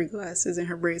off her glasses and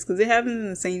her braids, because it happens in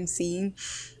the same scene,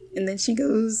 and then she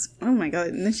goes, oh my god,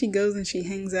 and then she goes and she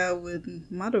hangs out with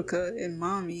Madoka and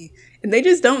Mommy, and they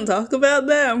just don't talk about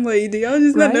that. I'm like, do y'all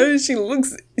just not notice she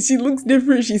looks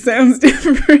different, she sounds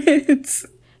different?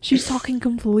 She's talking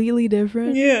completely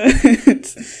different. Yeah.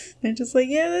 They're just like,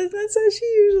 yeah, that's how she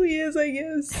usually is, I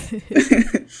guess.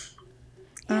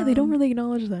 Yeah, they don't really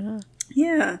acknowledge that, huh?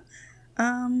 Yeah.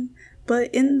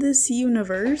 But in this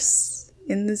universe,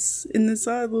 in this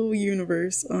odd little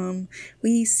universe,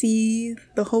 we see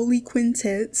the Holy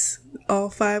Quintet, all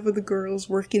 5 of the girls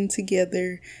working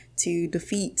together to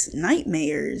defeat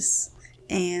nightmares.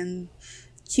 And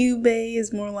Kyubey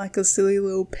is more like a silly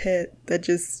little pet that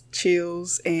just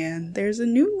chills. And there's a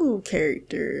new little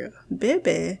character,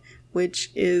 Bebe,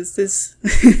 which is this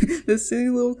this silly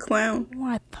little clown.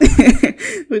 What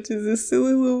the? Which is this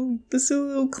silly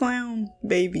little clown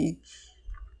baby.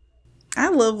 I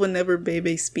love whenever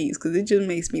Bebe speaks, because it just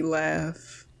makes me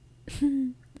laugh.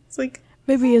 It's like,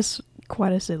 Baby is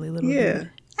quite a silly little dude. Yeah.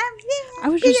 I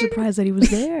was just surprised that he was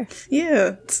there.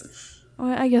 Yeah. Well,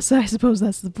 I suppose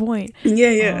that's the point.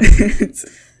 Yeah.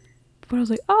 But I was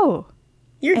like, oh,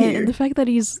 you're here. And the fact that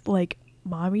he's like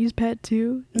Mommy's pet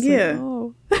too. Yeah. Like,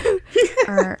 oh.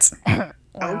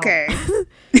 Okay.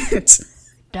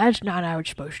 That's not how it's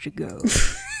supposed to go.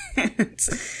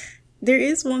 There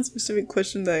is one specific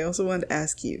question that I also wanted to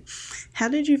ask you. How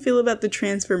did you feel about the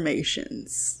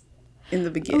transformations in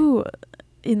the beginning? Oh,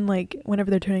 in like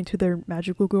whenever they're turning to their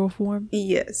magical girl form?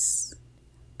 Yes.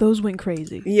 Those went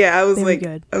crazy. Yeah, I was like,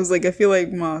 I feel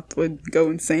like Moth would go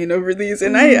insane over these,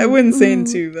 and I went insane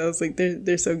too. I was like,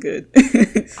 they're so good.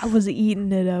 I was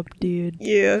eating it up, dude.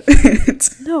 Yeah.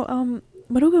 No,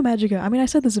 Madoka Magica. I mean, I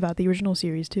said this about the original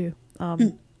series too.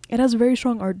 It has a very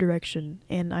strong art direction,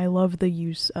 and I love the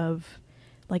use of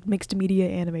like mixed media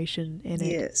animation in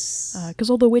it. Yes. Because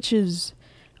all the witches,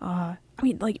 I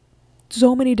mean, like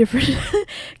so many different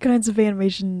kinds of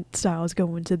animation styles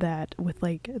go into that, with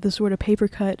like the sort of paper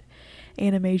cut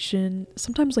animation,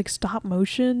 sometimes like stop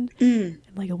motion, and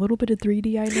like a little bit of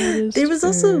 3D. I noticed.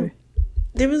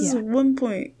 There was one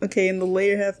point, okay, in the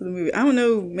later half of the movie, I don't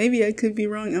know, maybe I could be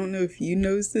wrong, I don't know if you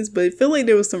noticed this, but I feel like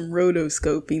there was some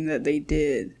rotoscoping that they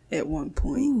did at one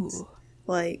point. Ooh.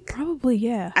 Like, probably,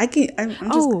 yeah. I'm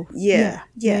just, yeah.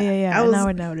 Now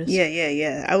I noticed.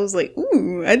 Yeah. I was like,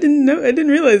 ooh, I didn't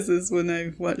realize this when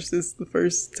I watched this the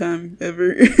first time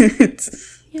ever.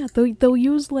 Yeah, they'll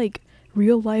use like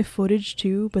real life footage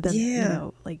too, but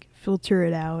then like filter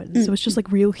it out, and so it's just like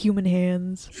real human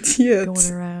hands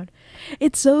going around.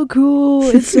 It's so cool.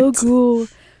 It's so cool.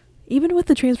 Even with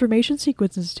the transformation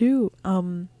sequences too.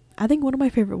 I I think one of my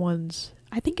favorite ones,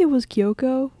 I think it was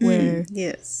Kyoko, where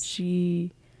yes.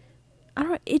 she, I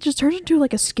don't know, it just turns into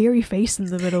like a scary face in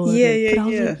the middle of it. Yeah, but I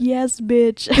was like, yes,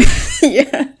 bitch.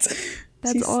 Yeah.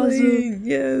 That's She's awesome. slaying,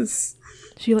 yes.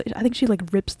 I think she like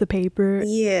rips the paper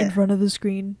Yeah. in front of the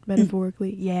screen,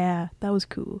 metaphorically. Yeah, that was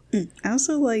cool. I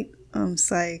also like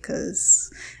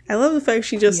Sayaka's. I love the fact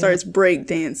she just starts break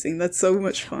dancing. That's so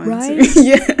much fun. Right?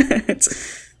 Yeah.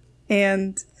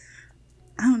 And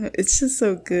I don't know, it's just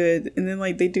so good. And then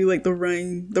like they do like the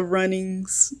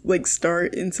runnings like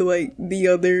start into like the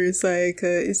other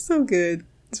Sayaka. It's so good.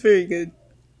 It's very good.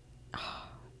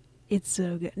 It's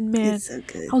so good, man. It's so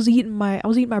good. I was eating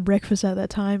my breakfast at that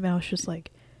time, and I was just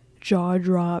like jaw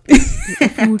dropped,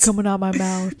 food coming out my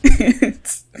mouth.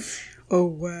 Oh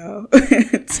wow.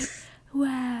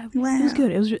 Wow. It was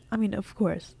good. It was. I mean, of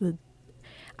course,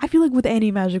 I feel like with any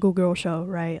magical girl show,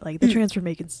 right? Like the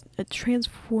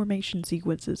transformation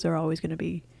sequences are always going to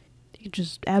be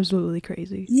just absolutely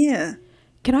crazy. Yeah.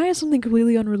 Can I ask something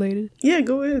completely unrelated? Yeah,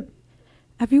 go ahead.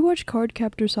 Have you watched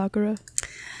Cardcaptor Sakura?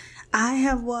 I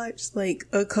have watched like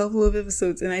a couple of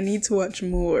episodes, and I need to watch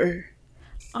more.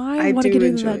 I want to get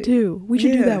into that too. We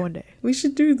should do that one day. We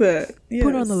should do that. Yes.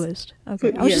 Put it on the list.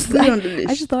 Okay. Put it on the list.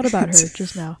 I just thought about her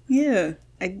just now. Yeah,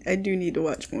 I do need to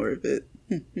watch more of it.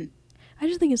 I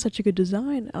just think it's such a good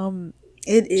design.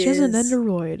 It is. She has an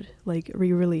Nendoroid like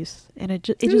re-release, and it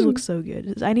just looks so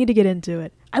good. I need to get into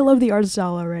it. I love the art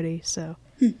style already, so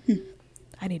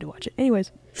I need to watch it.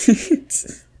 Anyways,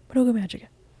 Madoka Magica.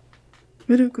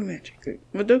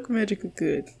 Madoka Magica,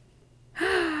 good.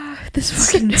 this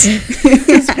fucking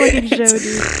show,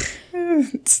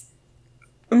 dude.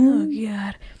 Oh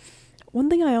god. One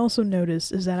thing I also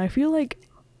noticed is that I feel like,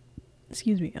 I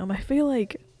feel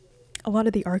like a lot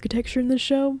of the architecture in this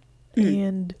show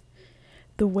and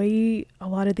the way a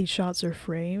lot of these shots are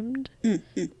framed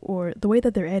or the way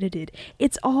that they're edited,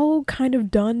 it's all kind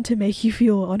of done to make you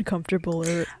feel uncomfortable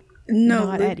or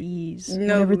not at ease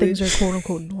whenever things are quote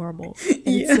unquote normal.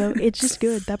 And it's just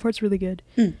good. That part's really good.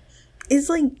 It's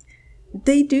like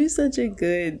they do such a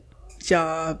good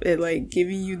job at like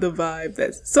giving you the vibe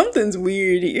that something's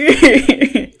weird here.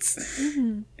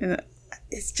 And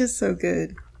it's just so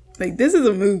good. Like, this is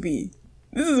a movie.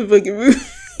 This is a fucking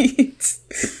movie.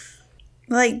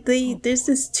 Like, there's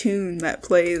this tune that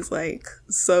plays like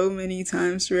so many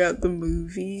times throughout the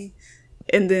movie,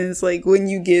 and then it's like when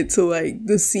you get to like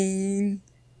the scene,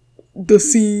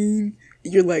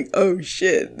 you're like, oh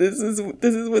shit, this is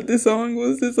what this song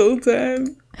was this whole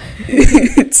time.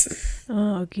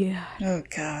 Oh god. Oh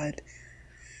god.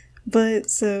 But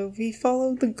so we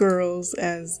follow the girls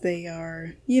as they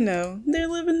are, they're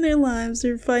living their lives,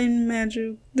 they're fighting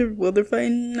magic, they're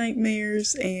fighting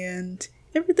nightmares, and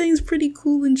everything's pretty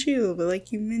cool and chill. But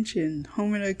like you mentioned,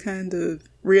 Homura kind of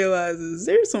realizes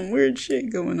there's some weird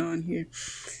shit going on here.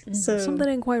 So something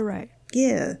ain't quite right.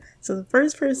 Yeah. So the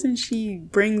first person she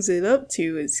brings it up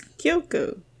to is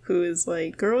Kyoko, who is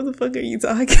like, girl, what the fuck are you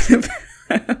talking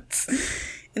about?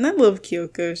 And I love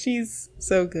Kyoko. She's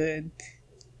so good.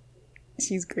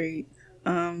 She's great.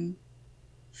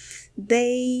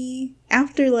 They,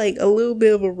 after like a little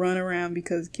bit of a runaround,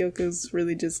 because Kyoko's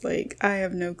really just like, I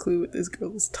have no clue what this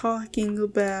girl is talking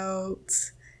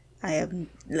about. I have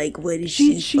like, what is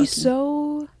she's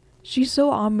so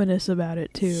ominous about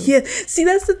it too. Yeah, see,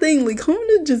 that's the thing. Like,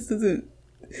 Homura just doesn't.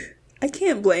 I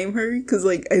can't blame her because,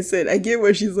 like I said, I get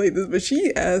why she's like this, but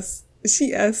she asks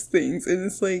things, and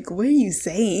it's like, what are you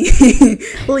saying?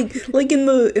 like in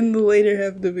the later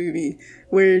half of the movie,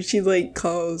 where she like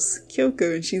calls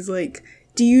Kyoko, and she's like,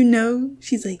 do you know?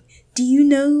 She's like, do you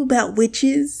know about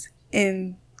witches?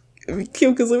 And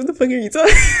Kyoko's like, what the fuck are you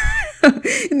talking about?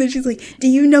 And then she's like, do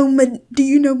you know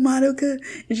Madoka?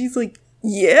 And she's like,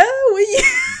 yeah,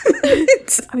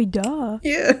 I mean, duh.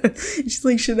 Yeah. And she's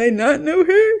like, should I not know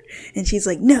her? And she's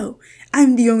like, no,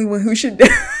 I'm the only one who should know.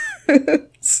 I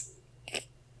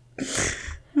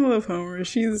love Homura.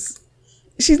 She's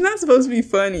not supposed to be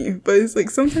funny, but it's like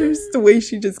sometimes the way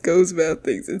she just goes about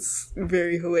things, it's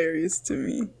very hilarious to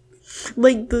me.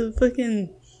 Like the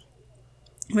fucking,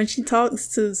 when she talks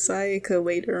to Sayaka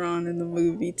later on in the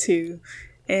movie too,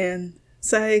 and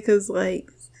Sayaka's like,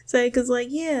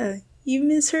 yeah, you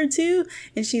miss her too?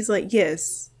 And she's like,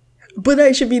 yes, but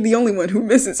I should be the only one who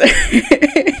misses her.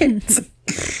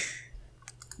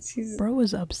 Bro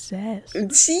was obsessed.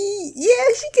 She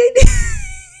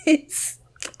gave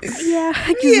yeah,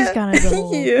 I guess it's kind of the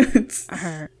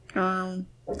whole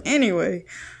anyway,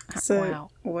 so wow.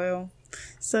 Well,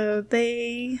 so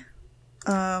they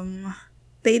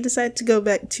decide to go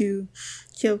back to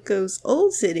Kyoko's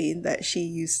old city that she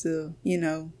used to,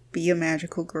 be a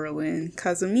magical girl in,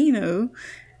 Kazumino,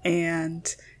 And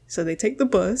so they take the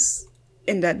bus,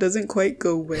 and that doesn't quite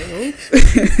go well.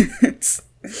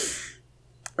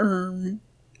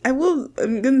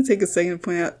 I'm gonna take a second to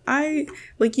point out,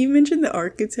 like you mentioned the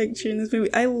architecture in this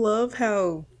movie, I love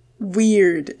how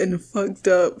weird and fucked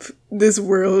up this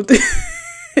world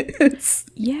is.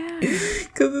 Yeah.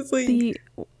 Because it's like...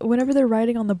 whenever they're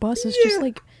riding on the bus, it's just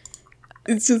like...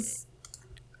 It's just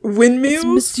windmills? It's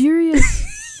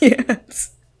mysterious.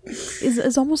 Yes.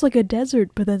 It's almost like a desert,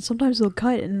 but then sometimes they'll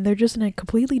cut and they're just in a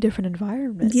completely different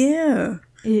environment. Yeah.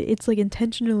 It's like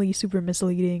intentionally super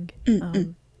misleading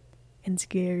and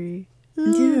scary.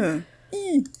 Yeah.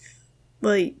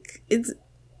 Like, it's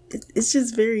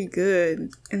just very good.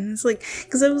 And it's like,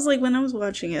 because I was like, when I was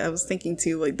watching it, I was thinking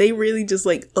too, like, they really just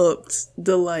like upped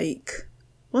the, like,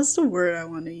 what's the word I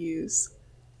want to use?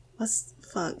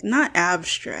 Not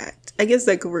abstract. I guess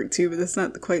that could work too, but that's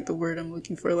not quite the word I'm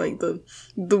looking for. Like the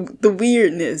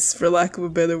weirdness, for lack of a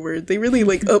better word. They really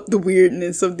like up the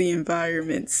weirdness of the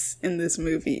environments in this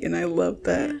movie, and I love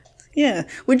that. Yeah,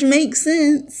 which makes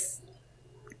sense.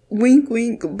 Wink,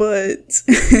 wink, but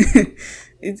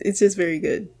it's just very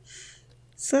good.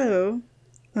 So,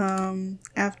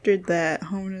 after that,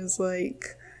 Homer's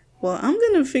like, well, I'm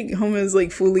gonna figure... Homer's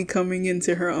like fully coming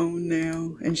into her own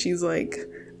now, and she's like,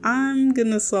 I'm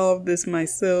gonna solve this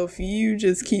myself. You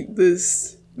just keep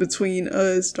this between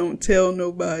us. Don't tell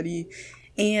nobody.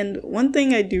 And one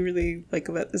thing I do really like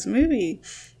about this movie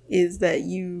is that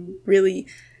you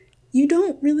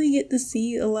don't really get to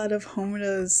see a lot of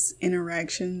Homer's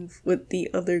interaction with the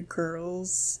other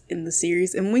girls in the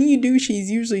series. And when you do, she's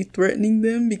usually threatening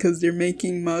them because they're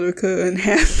making Madoka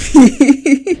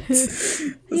unhappy.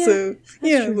 So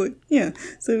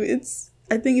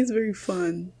I think it's very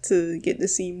fun to get to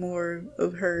see more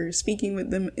of her speaking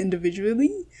with them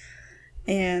individually.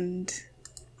 And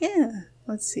yeah,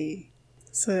 let's see.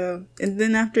 So, and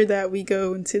then after that, we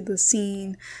go into the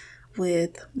scene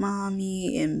with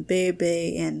Mommy and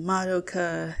Bebe and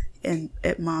Madoka and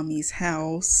at Mommy's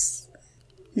house.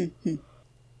 And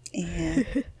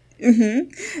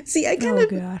see, I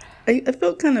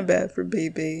felt kind of bad for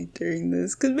Bebe during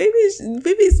this, because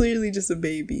Bebe's literally just a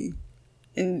baby.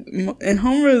 And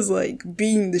Homer is like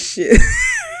being the shit.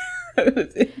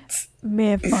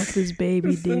 Man, fuck this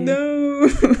baby, dude. No,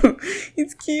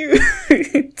 it's cute.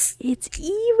 It's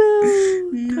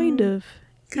evil. No. Kind of.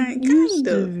 Used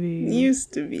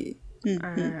to be.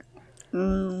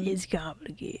 It's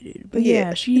complicated. But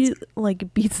yeah, she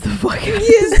like beats the fuck out of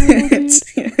this little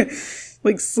dude.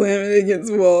 Like slamming it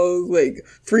against walls, like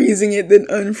freezing it, then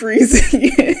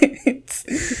unfreezing it.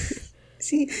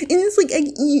 See, and it's like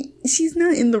she's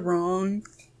not in the wrong,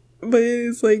 but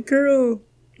it's like, girl,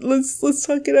 let's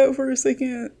talk it out for a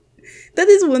second. That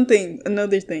is one thing,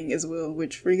 another thing as well,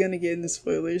 which we're gonna get into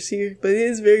spoilers here, but it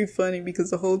is very funny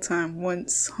because the whole time,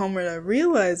 once Homer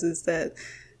realizes that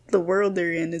the world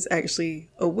they're in is actually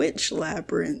a witch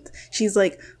labyrinth, she's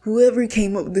like, whoever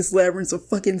came up with this labyrinth's a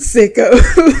fucking sicko.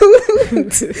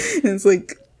 And it's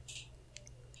like,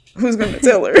 who's gonna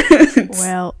tell her?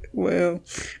 Well,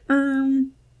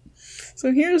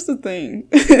 so here's the thing.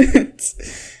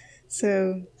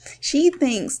 So she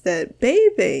thinks that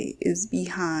Bebe is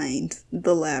behind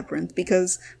the labyrinth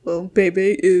because, well,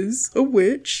 Bebe is a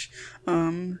witch.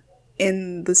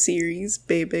 In the series,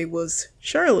 Bebe was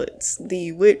Charlotte's,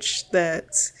 the witch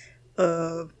that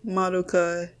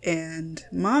Madoka and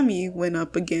Mommy went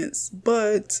up against,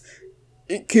 but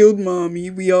it killed Mommy.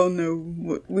 We all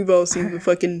know, we've all seen the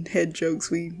fucking head jokes.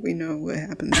 We know what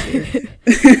happens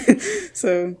there.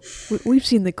 So we've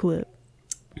seen the clip.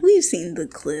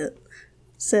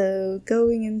 So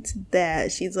going into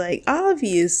that, she's like,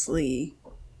 obviously,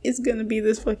 it's gonna be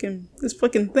this fucking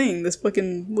thing, this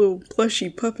fucking little plushy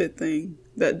puppet thing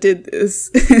that did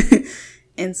this.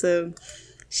 And so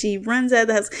she runs out of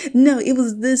the house. No, it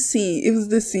was this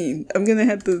scene. I'm gonna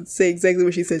have to say exactly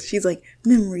what she says. She's like,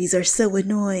 memories are so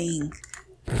annoying.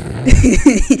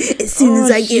 As soon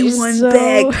as I get one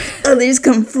back, others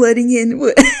come flooding in.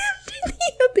 And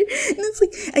it's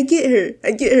like, I get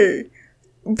her.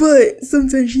 But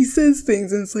sometimes she says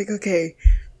things and it's like, okay,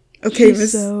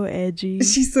 she's so edgy.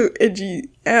 She's so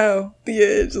edgy. Ow, the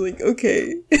edge. Like,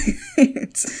 okay.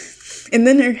 And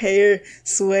then her hair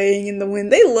swaying in the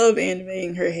wind. They love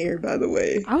animating her hair, by the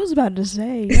way. I was about to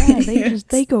say, yeah,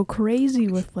 they go crazy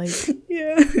with like,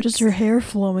 just her hair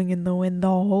flowing in the wind the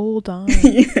whole time.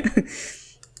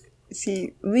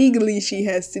 Legally she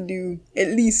has to do at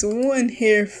least one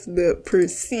hair flip per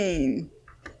scene.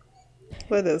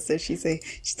 What else does she say?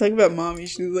 She's talking about Mommy.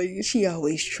 She was like, she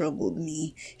always troubled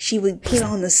me. She would put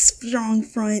on a strong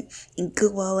front and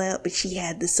go all out, but she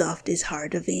had the softest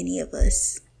heart of any of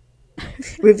us.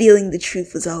 Revealing the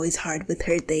truth was always hard with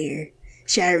her there,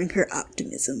 shattering her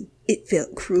optimism. It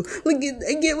felt cruel. Look,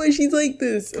 I get why she's like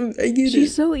this. I get it.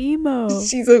 She's so emo.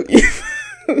 She's so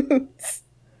emo.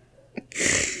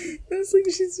 It's like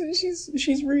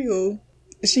she's real.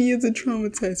 She is a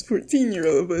traumatized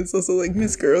 14-year-old, but it's also like,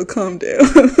 Miss Girl, calm down.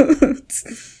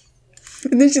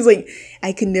 And then she's like,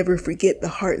 I can never forget the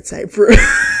hearts I broke.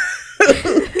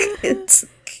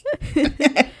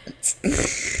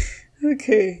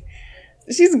 Okay.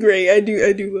 She's great. I do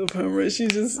love Homura.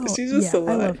 She's just a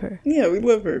lot. I love her. Yeah, we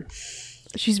love her.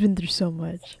 She's been through so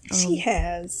much. She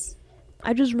has.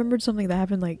 I just remembered something that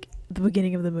happened like at the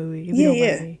beginning of the movie. If Yeah, you don't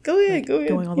yeah. mind me, Go ahead, like, go ahead.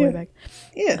 Going all the way back.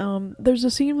 Yeah. There's a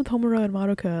scene with Homura and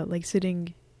Madoka like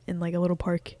sitting in like a little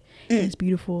park. And it's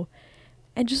beautiful.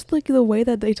 And just like the way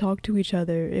that they talk to each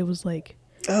other, it was like,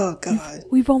 oh God,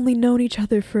 we've only known each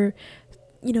other for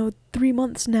 3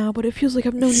 months now, but it feels like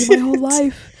I've known you my whole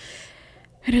life.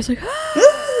 And it's like,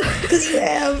 because you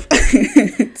have.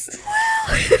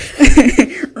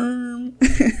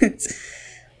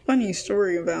 Funny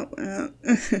story about that.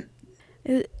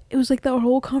 it was like that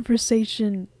whole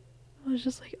conversation. I was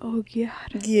just like, oh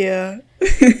God. Yeah.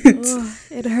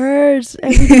 It hurts.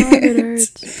 Every time it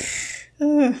hurts.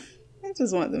 I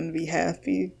just want them to be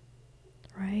happy.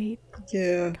 Right?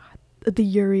 Yeah. God, the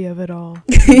Yuri of it all.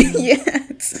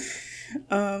 Yes.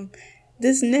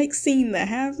 This next scene that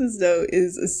happens, though,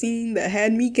 is a scene that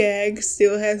had me gagged,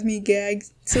 still has me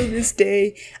gagged till this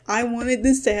day. I wanted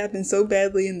this to happen so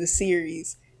badly in the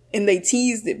series. And they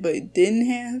teased it, but it didn't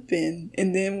happen.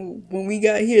 And then when we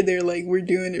got here, they're like, we're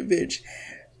doing it, bitch.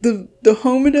 The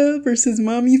Homida versus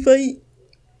Mommy fight.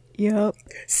 Yep.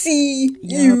 C-U-N-T-Y.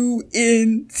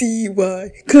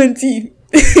 Cunty.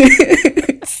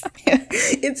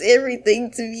 It's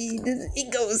everything to me.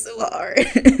 It goes so hard.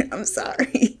 I'm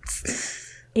sorry.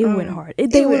 It went hard.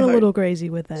 They went a little crazy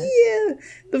with that. Yeah.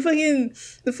 The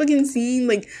fucking scene,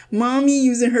 like, Mommy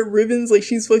using her ribbons like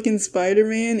she's fucking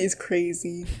Spider-Man is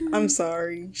crazy. I'm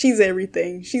sorry. She's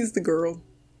everything. She's the girl.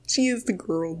 She is the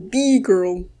girl. The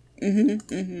girl.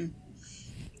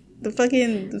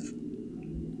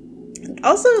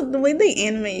 Also, the way they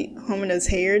animate Homina's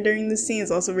hair during the scene is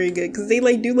also very good, because they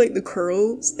like do like the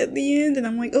curls at the end, and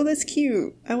I'm like, oh, that's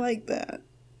cute. I like that.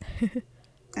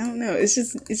 I don't know. It's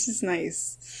just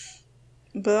nice.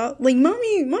 But like,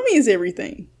 mommy is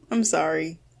everything. I'm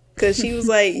sorry, because she was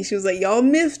like, y'all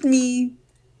miffed me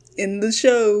in the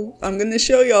show. I'm gonna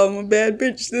show y'all I'm a bad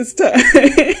bitch this time.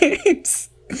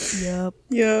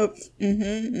 Yep.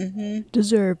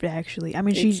 Deserved, actually. I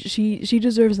mean, she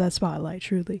deserves that spotlight,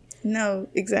 truly. No,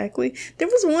 exactly. There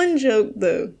was one joke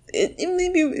though. It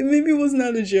maybe was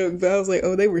not a joke, but I was like,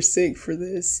 oh, they were sick for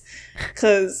this,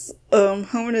 because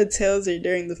Homina tells her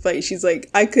during the fight, she's like,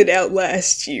 I could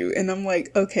outlast you, and I'm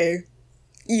like, okay,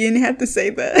 you didn't have to say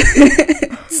that.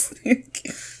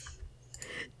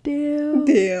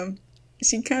 Damn.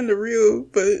 She kind of real,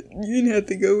 but you didn't have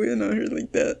to go in on her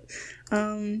like that.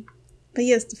 But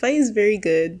yes, the fight is very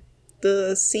good.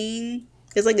 The scene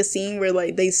is like a scene where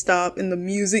like they stop and the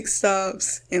music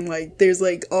stops, and like there's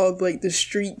like all like the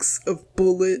streaks of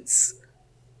bullets,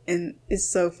 and it's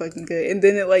so fucking good. And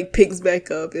then it like picks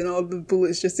back up and all the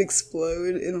bullets just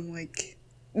explode, and I'm like,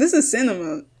 this is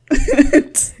cinema.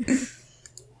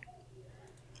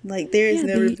 Like there has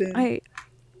never been.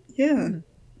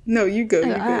 No, you go.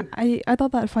 I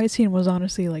thought that fight scene was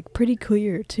honestly like pretty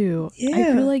clear too. Yeah.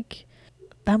 I feel like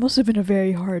that must have been a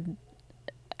very hard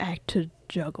act to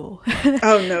juggle.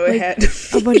 Oh no, it had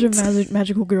a bunch of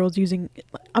magical girls using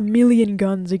a million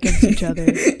guns against each other,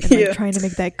 and like trying to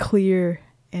make that clear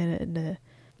and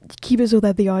keep it so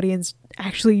that the audience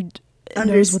actually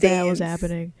knows what the hell is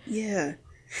happening. Yeah,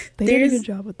 they did a good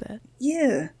job with that.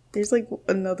 Yeah. There's like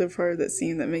another part of that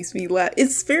scene that makes me laugh.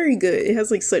 It's very good. It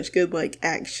has like such good like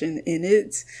action in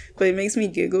it, but it makes me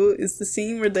giggle. It's the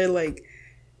scene where they're like,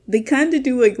 they kind of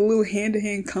do like a little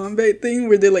hand-to-hand combat thing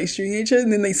where they're like shooting each other,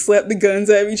 and then they slap the guns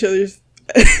out of each other's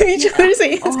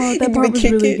hands. Oh, that part was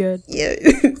really good. Yeah,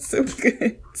 it's so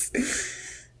good.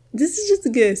 This is just a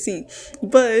good scene,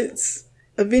 but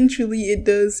eventually it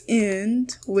does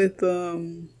end with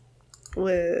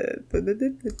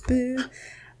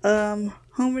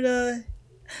Homura,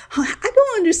 I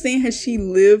don't understand how she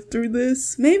lived through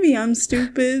this. Maybe I'm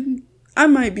stupid. I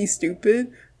might be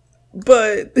stupid.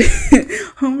 But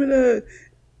Homura,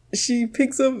 she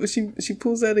picks up, she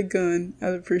pulls out a gun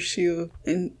out of her shield,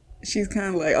 and she's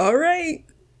kind of like, all right.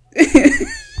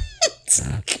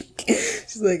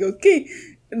 She's like, okay.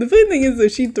 And the funny thing is, though,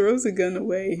 she throws a gun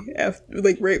away after,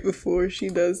 like, right before she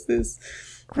does this.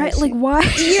 Right, like, why?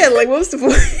 Yeah, like, what's the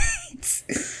point?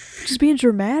 Just being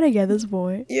dramatic at this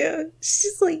point. Yeah,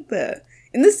 she's like that.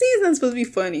 And this scene is not supposed to be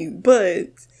funny,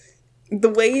 but the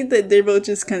way that they're both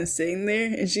just kind of sitting there,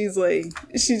 and she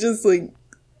just like,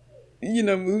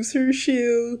 moves her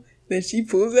shield, then she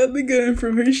pulls out the gun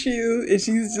from her shield, and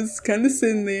she's just kind of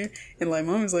sitting there, and like,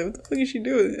 mom is like, what the fuck is she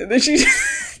doing? And then she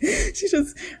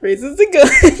just raises the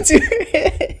gun to her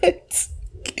head.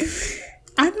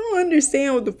 I don't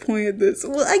understand what the point of this.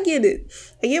 Well, I get it.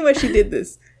 I get why she did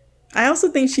this. I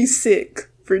also think she's sick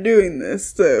for doing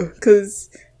this, though, because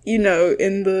in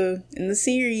the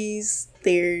series,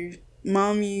 their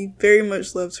mommy very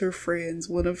much loves her friends.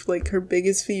 One of like her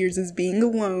biggest fears is being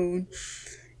alone,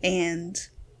 and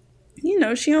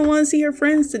she don't want to see her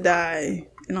friends to die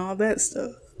and all that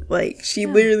stuff. Like, she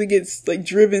literally gets like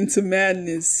driven to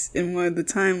madness in one of the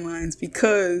timelines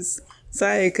because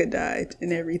Sayaka died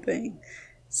and everything.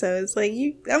 So it's like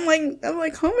I'm like,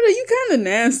 Homoda, you kind of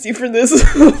nasty for this.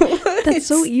 That's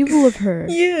so evil of her.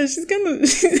 Yeah, she's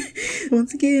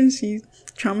once again, she's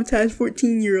traumatized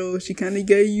 14-year-old. She kind of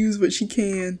gotta use what she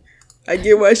can. I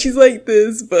get why she's like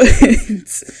this, but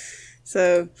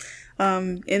so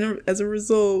as a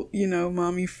result,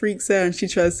 mommy freaks out and she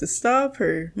tries to stop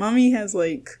her. Mommy has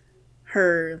like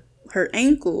her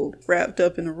ankle wrapped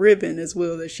up in a ribbon as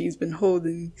well that she's been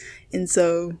holding, and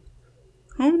so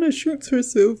Homina shoots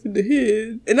herself in the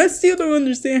head. And I still don't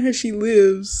understand how she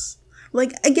lives.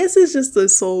 Like, I guess it's just a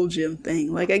soul gem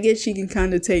thing. Like, I guess she can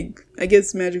kind of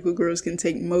magical girls can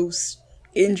take most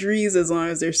injuries as long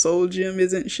as their soul gem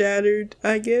isn't shattered,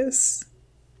 I guess.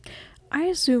 I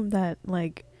assume that,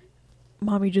 like,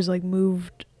 mommy just, like,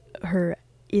 moved her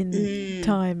in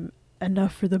time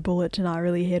enough for the bullet to not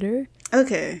really hit her.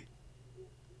 Okay.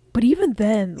 But even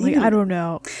then, like, I don't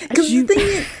know. Because the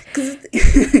thing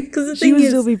she would is,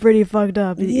 still be pretty fucked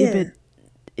up if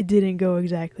it didn't go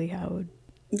exactly how it would.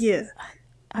 Yeah.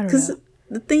 I don't know.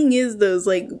 The thing is, though, is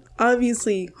like,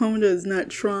 obviously, Homida is not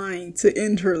trying to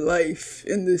end her life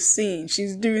in this scene.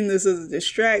 She's doing this as a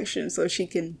distraction so she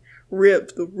can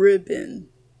rip the ribbon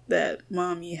that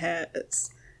mommy has.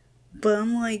 But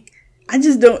I'm like, I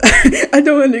just don't, I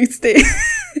don't understand.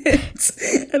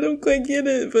 I don't quite get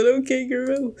it, but okay,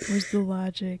 girl. Where's the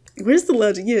logic?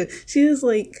 Yeah, she's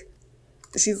like,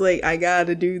 I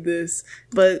gotta do this.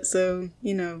 But so,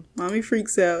 mommy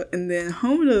freaks out, and then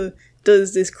Homina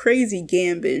does this crazy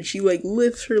gambit. She like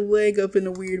lifts her leg up in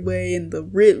a weird way, and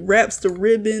wraps the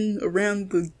ribbon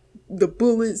around the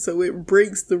bullet so it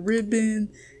breaks the ribbon.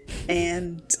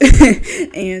 And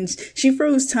and she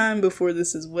froze time before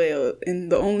this as well. And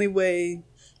the only way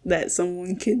that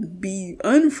someone can be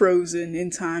unfrozen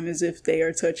in time is if they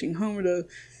are touching Homura,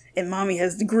 and mommy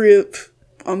has the grip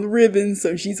on the ribbon,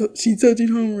 so she's touching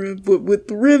Homura, but with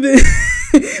the ribbon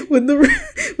with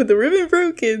the ribbon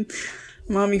broken,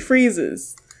 mommy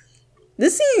freezes.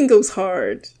 This scene goes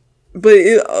hard, but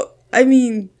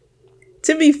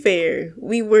to be fair,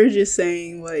 we were just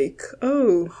saying like,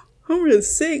 oh,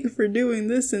 Homura's sick for doing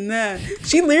this and that.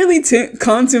 She literally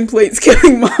contemplates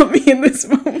killing mommy in this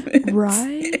moment.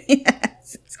 Right?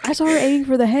 Yes. I saw her aiming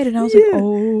for the head and I was like,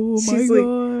 oh my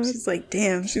god. She's like,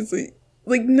 damn. She's like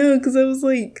no, because I was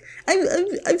like,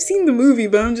 I've seen the movie,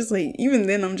 but I'm just like, even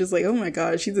then I'm just like, oh my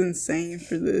god, she's insane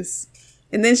for this.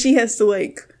 And then she has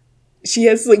to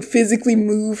physically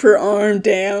move her arm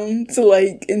down to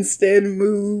like instead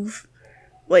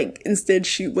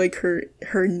shoot like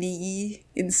her knee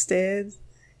instead.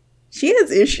 She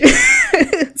has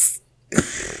issues.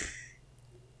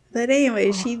 But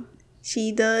anyway, she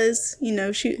does, she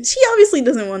obviously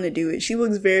doesn't want to do it. She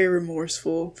looks very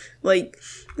remorseful. Like,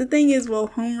 the thing is, while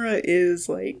Homura is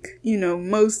like,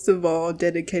 most of all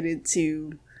dedicated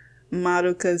to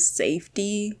Madoka's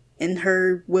safety and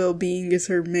her well-being is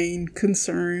her main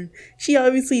concern, she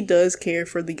obviously does care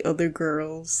for the other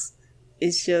girls.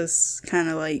 It's just kind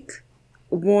of like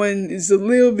one is a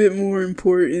little bit more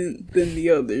important than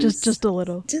the others. Just a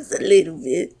little. Just a little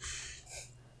bit.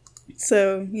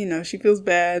 So, she feels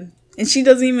bad. And she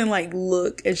doesn't even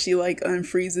look as she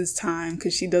unfreezes time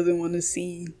because she doesn't want to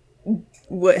see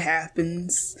what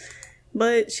happens.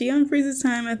 But she unfreezes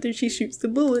time after she shoots the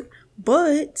bullet.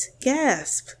 But,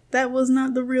 gasp, that was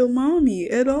not the real mommy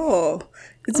at all.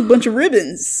 It's a bunch of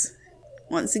ribbons.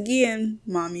 Once again,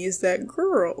 mommy is that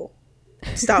girl.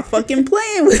 Stop fucking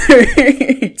playing with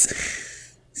her.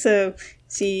 So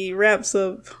she wraps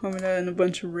up Homina in a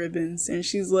bunch of ribbons, and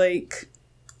she's like,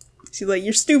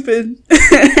 you're stupid.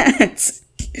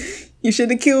 You should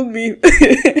have killed me.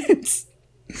 I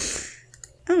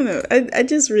don't know. I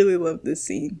just really love this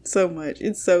scene so much.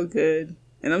 It's so good,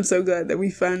 and I'm so glad that we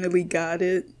finally got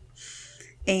it.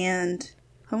 And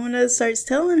Homina starts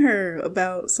telling her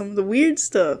about some of the weird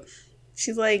stuff.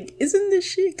 she's like, isn't this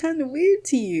shit kind of weird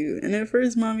to you? And at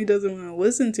first, mommy doesn't want to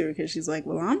listen to her because she's like,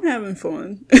 well, I'm having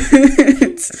fun.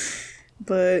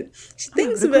 But she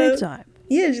thinks about, great time.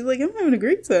 Yeah, she's like, I'm having a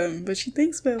great time. But she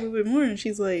thinks about it a little bit more, and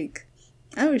she's like,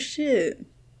 oh shit,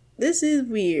 this is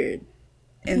weird.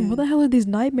 And what the hell are these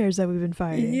nightmares that we've been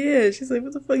fighting? Yeah, she's like,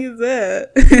 what the fuck is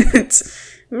that?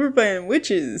 We were fighting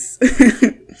witches.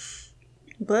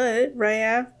 But right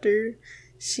after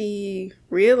she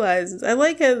realizes, I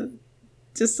like how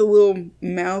just a little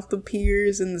mouth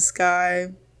appears in the sky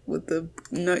with the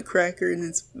nutcracker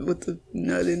and with the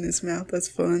nut in its mouth. That's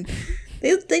fun.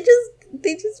 They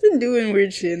just been doing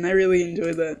weird shit, and I really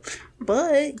enjoy that.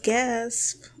 But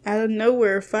gasp! Out of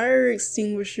nowhere, a fire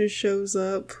extinguisher shows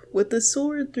up with a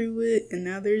sword through it, and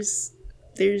now there's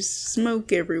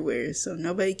smoke everywhere, so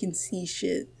nobody can see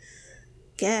shit.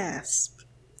 Gasp!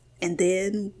 And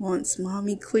then once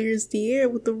mommy clears the air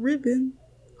with the ribbon,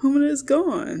 Homina's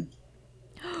gone.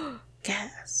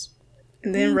 Gasp!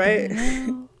 And then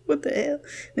what the hell?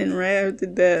 Then right after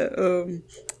that,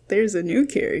 there's a new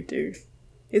character.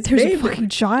 There's a fucking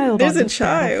child. There's a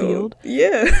child.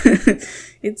 Yeah.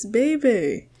 It's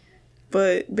Bebe.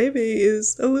 But Bebe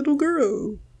is a little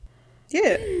girl.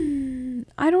 Yeah.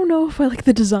 I don't know if I like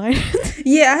the design.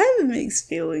 Yeah, I have mixed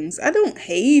feelings. I don't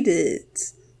hate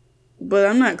it, but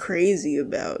I'm not crazy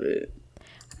about it.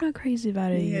 I'm not crazy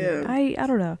about it either. Yeah. I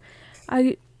don't know.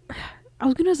 I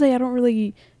was gonna say I don't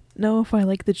really know if I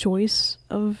like the choice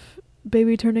of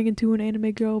Baby turning into an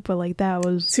anime girl, but like that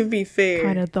was, to be fair,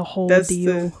 kind of the whole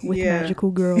deal with magical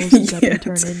girls that they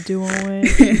turn into one.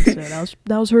 So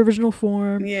that was her original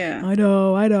form. Yeah, I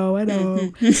know. But,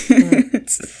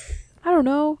 I don't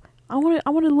know. I want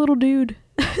a little dude.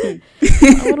 I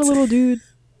want a little dude.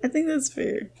 I think that's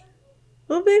fair.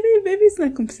 Well, baby's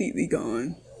not completely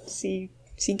gone. She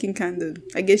can kind of,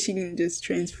 I guess she can just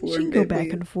transform. She can go back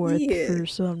and forth for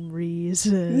some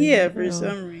reason. Yeah, for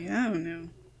some reason. I don't know.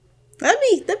 That'd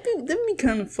be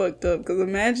kind of fucked up, because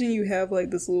imagine you have like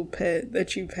this little pet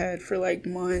that you've had for like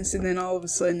months, and then all of a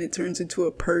sudden it turns into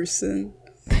a person.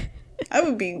 I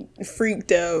would be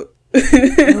freaked out.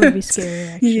 That would be scary,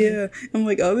 actually. Yeah, I'm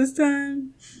like, all this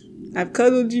time I've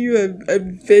cuddled you,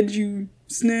 I've fed you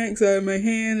snacks out of my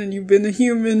hand, and you've been a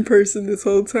human person this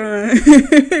whole time.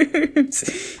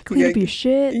 Clean up your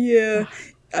shit. Yeah,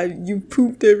 you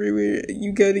pooped everywhere.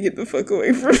 You gotta get the fuck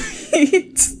away from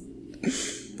me.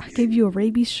 I gave you a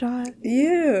rabies shot.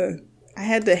 Yeah, I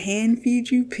had to hand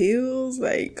feed you pills.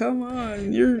 Like, come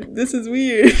on, this is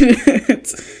weird.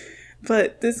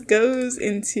 But this goes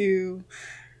into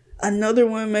another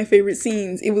one of my favorite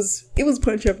scenes. It was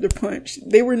punch after punch.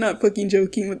 They were not fucking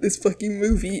joking with this fucking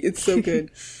movie. It's so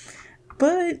good.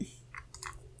 But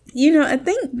I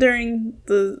think during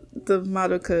the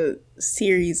Madoka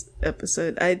series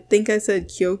episode, I think I said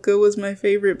Kyoko was my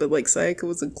favorite, but like Sayaka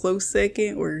was a close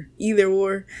second, or either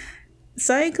or.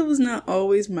 Sayaka was not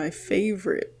always my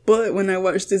favorite, but when I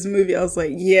watched this movie, I was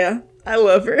like, yeah, I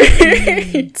love her.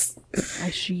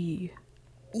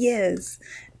 Yes,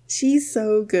 she's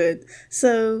so good.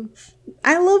 So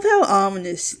I love how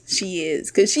ominous she is,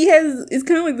 because it's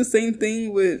kind of like the same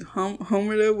thing with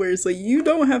Homura, where it's like, you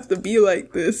don't have to be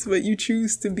like this, but you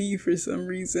choose to be for some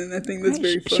reason. I think that's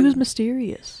very fun. She was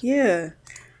mysterious. Yeah.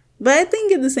 But I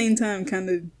think at the same time, kind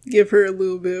of give her a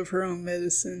little bit of her own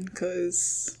medicine,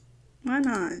 because why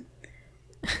not?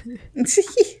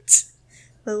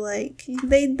 But like,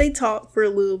 they talk for a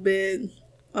little bit.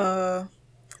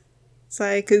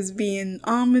 Sayaka's being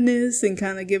ominous and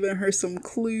kind of giving her some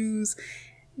clues.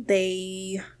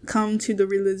 They come to the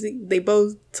realization, they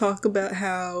both talk about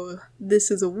how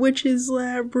this is a witch's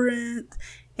labyrinth,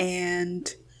 and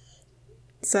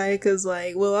Sayaka's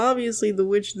like, well, obviously the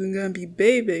witch isn't gonna be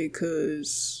Bebe,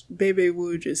 because Bebe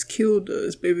would have just killed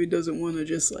us. Bebe doesn't want to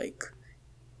just like,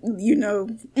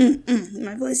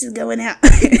 my voice is going out.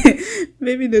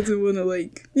 Bebe doesn't want to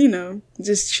like,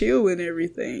 just chill and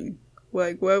everything.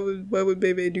 Like, why would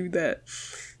Bebe do that?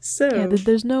 So yeah,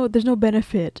 there's no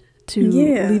benefit to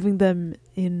leaving them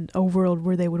in a world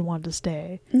where they would want to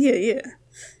stay. Yeah.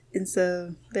 And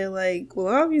so they're like, well,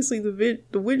 obviously the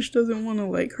witch doesn't want to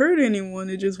like hurt anyone.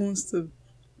 It just wants to,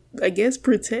 I guess,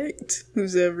 protect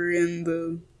who's ever in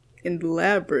the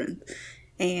labyrinth.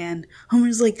 And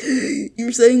Homer's like,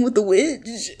 you're staying with the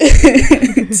witch?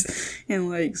 And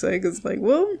like Sayaka's like,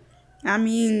 well, I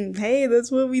mean, hey, that's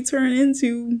what we turn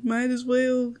into. Might as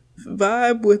well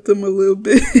vibe with them a little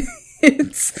bit.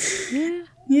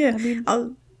 Yeah. I mean,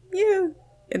 yeah.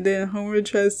 And then Homer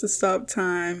tries to stop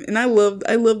time, and I love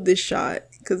this shot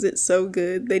because it's so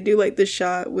good. They do like the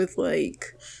shot with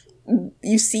like,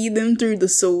 you see them through the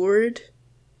sword,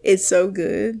 It's so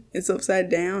good. It's upside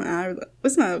down.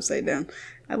 It's not upside down.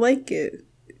 I like it.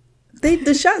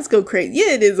 The shots go crazy.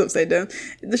 Yeah, it is upside down.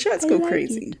 The shots go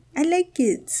crazy. I like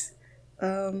it.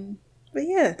 But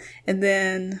yeah, and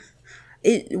then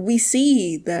we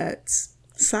see that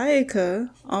Sayaka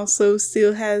also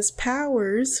still has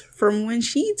powers from when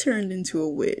she turned into a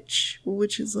witch,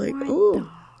 which is like,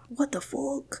 what the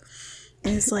fuck?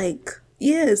 And it's like,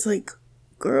 yeah, it's like,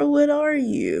 girl, what are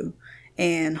you?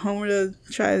 And Homura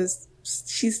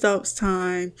she stops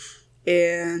time,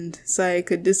 and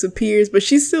Sayaka disappears, but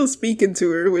she's still speaking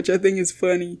to her, which I think is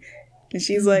funny. And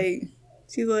she's like,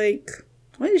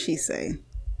 what did she say?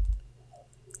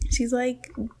 She's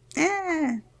like,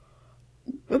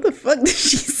 what the fuck did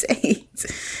she say?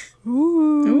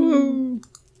 Ooh.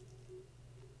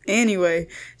 Anyway,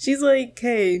 she's like,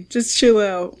 hey, just chill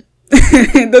out.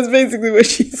 That's basically what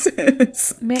she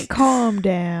says. Man, calm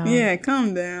down. Yeah,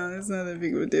 calm down. It's not that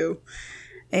big of a deal.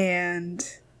 And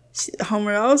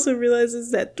Homer also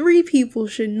realizes that 3 people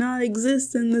should not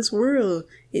exist in this world.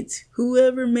 It's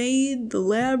whoever made the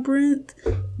labyrinth,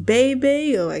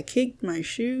 Bebe, I kicked my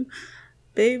shoe,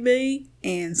 Bebe,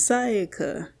 and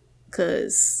Sayaka.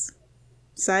 Because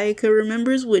Sayaka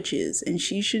remembers witches, and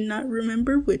she should not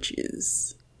remember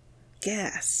witches.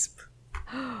 Gasp.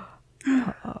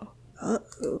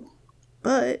 Uh-oh.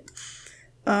 But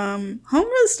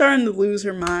Homura's starting to lose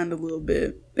her mind a little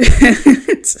bit.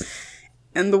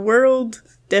 And the world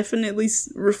definitely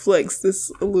reflects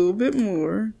this a little bit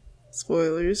more.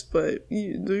 Spoilers, but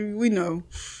we know.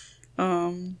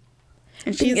 And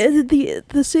she's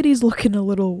the city's looking a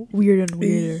little weird and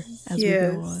weirder as we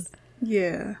go on.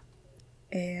 Yeah.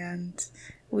 And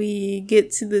we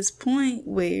get to this point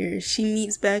where she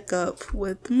meets back up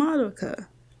with Madoka.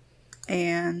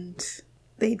 And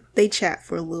they chat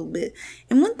for a little bit.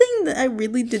 And one thing that I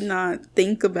really did not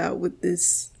think about with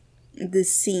this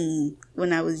scene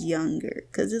when I was younger,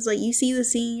 because it's like, you see the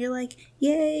scene, you're like,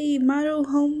 yay, Mado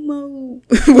homo.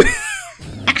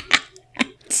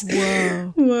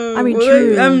 Whoa. I mean,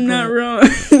 true. I'm not wrong.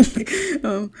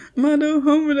 Mado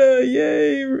homoda,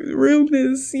 yay,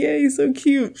 realness, yay, so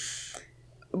cute.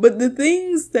 But the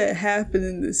things that happen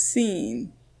in the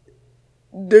scene,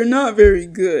 they're not very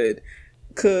good,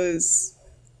 because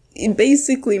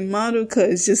basically Madoka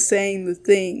is just saying the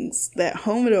things that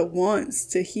Homoda wants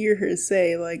to hear her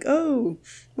say, like, oh,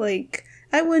 like,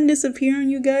 I wouldn't disappear on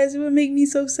you guys, it would make me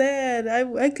so sad,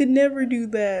 I could never do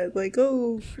that, like,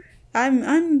 oh,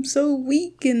 I'm so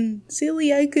weak and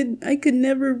silly, I could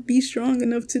never be strong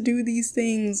enough to do these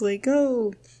things, like,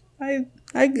 oh, I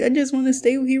just want to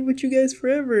stay here with you guys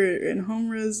forever. And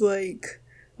Homura's like,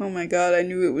 oh my god, I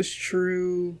knew it was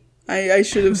true. I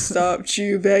should have stopped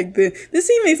you back then. This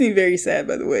scene makes me very sad,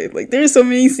 by the way. Like, there's so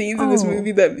many scenes in this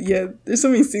movie there's so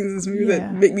many scenes in this movie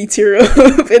that make me tear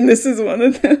up, and this is one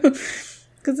of them.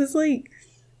 Because it's like,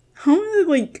 Homura,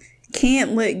 like,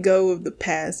 can't let go of the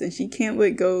past, and she can't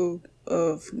let go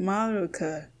of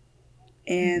Madoka.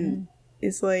 And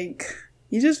it's like,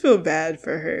 you just feel bad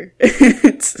for her.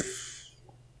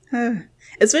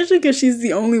 Especially because she's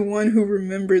the only one who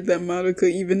remembered that Madoka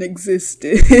even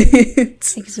existed.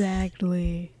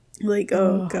 Exactly. Like,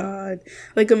 oh god.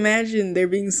 Like, imagine there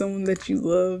being someone that you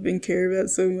love and care about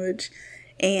so much,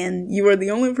 and you are the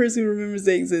only person who remembers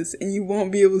they exist, and you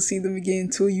won't be able to see them again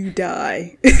until you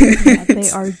die. Yeah, they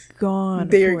are gone.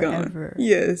 They are gone.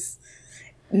 Yes.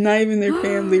 Not even their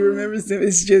family remembers them.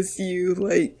 It's just you.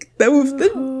 Like, that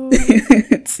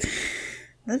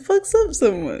fucks up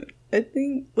someone. I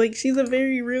think, like, she's a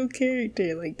very real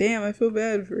character. Like, damn, I feel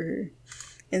bad for her.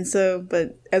 And so,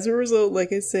 but as a result,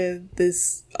 like I said,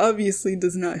 this obviously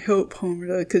does not help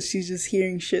Homura, because she's just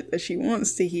hearing shit that she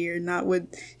wants to hear, not what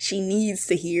she needs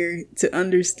to hear to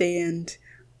understand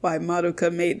why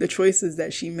Madoka made the choices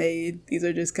that she made. These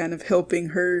are just kind of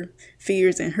helping her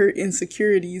fears and her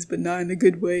insecurities, but not in a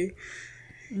good way.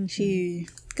 Mm-hmm. She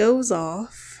goes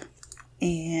off,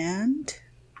 and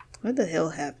what the hell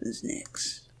happens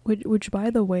next? Which,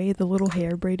 by the way, the little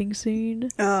hair braiding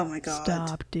scene. Oh my god!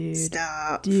 Stop, dude!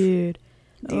 Stop, dude!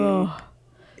 Oh.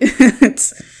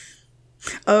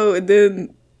 Oh, and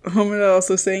then Homura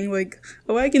also saying, like,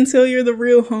 "Oh, I can tell you're the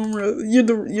real Homura.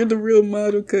 You're the real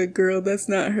Madoka girl. That's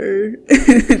not her.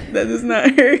 That is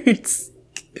not hers."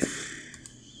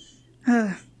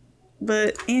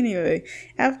 But anyway,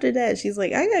 after that, she's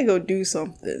like, "I gotta go do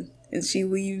something," and she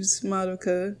leaves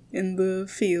Madoka in the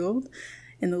field.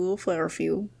 In the little flower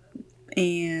field.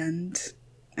 And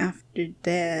after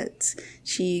that,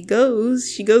 she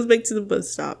goes back to the bus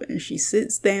stop, and she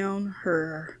sits down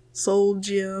her soul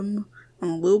gem on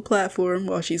a little platform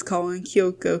while she's calling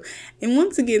Kyoko. And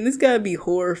once again, this gotta be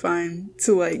horrifying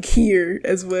to like hear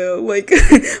as well. Like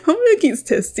Homura keeps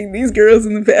testing these girls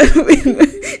in the bad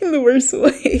in the worst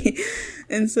way.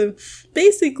 And so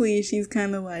basically she's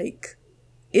kind of like,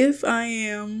 if I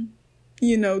am,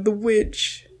 the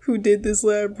witch who did this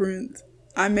labyrinth,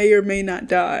 I may or may not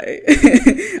die.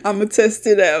 I'm gonna test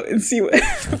it out and see what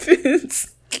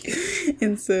happens.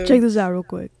 And so check this out real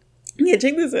quick. Yeah,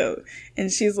 check this out. And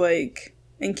she's like,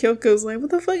 and Kyoko's like, what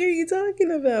the fuck are you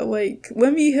talking about? Like,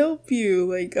 let me help you.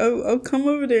 Like, I'll come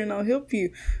over there and I'll help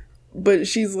you. But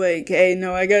she's like, hey,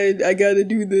 no, I gotta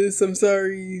do this. I'm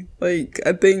sorry. Like,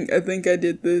 I think I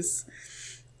did this.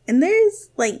 And there's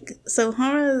like, so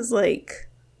Hana's like,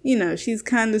 she's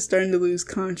kind of starting to lose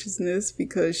consciousness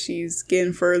because she's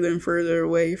getting further and further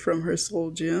away from her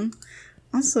soul gem.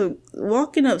 Also,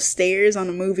 walking upstairs on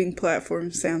a moving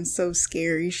platform sounds so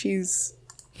scary. She's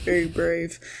very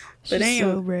brave. But She's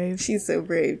so brave. She's so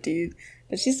brave, dude.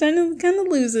 But she's starting to kind of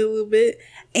lose it a little bit.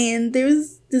 And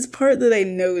there's this part that I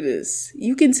noticed.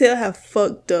 You can tell how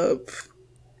fucked up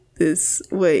this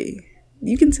way.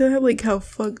 You can tell how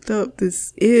fucked up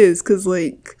this is. Because,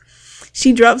 like,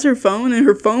 she drops her phone and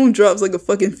her phone drops like a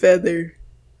fucking feather.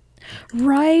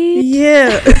 Right?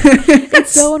 Yeah.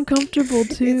 It's so uncomfortable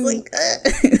too. It's like,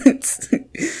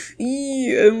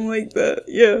 yeah, I'm like that.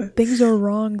 Yeah. Things are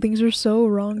wrong. Things are so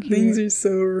wrong here. Things are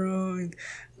so wrong.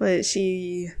 But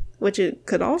which it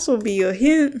could also be a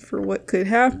hint for what could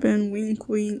happen. Wink,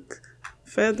 wink,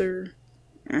 feather.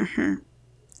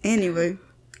 Anyway.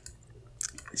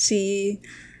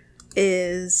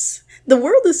 The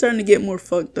world is starting to get more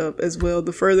fucked up as well.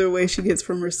 The further away she gets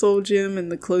from her soul gem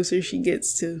and the closer she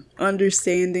gets to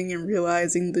understanding and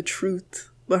realizing the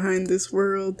truth behind this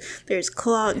world. There's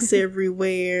clocks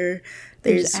everywhere.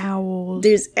 There's owls.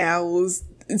 There's owls.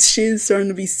 Shit's starting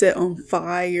to be set on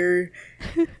fire.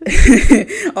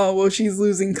 Oh, well, she's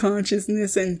losing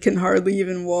consciousness and can hardly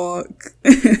even walk.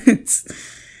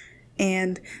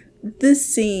 And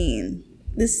this scene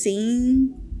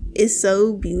is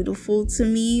so beautiful to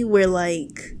me, where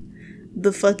like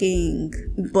the fucking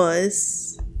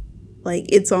bus, like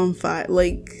it's on fire,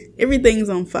 like everything's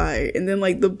on fire, and then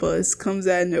like the bus comes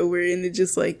out of nowhere and it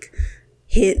just like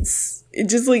hits, it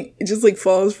just like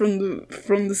falls from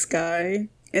the sky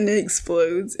and it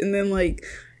explodes, and then like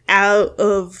out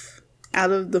of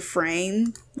the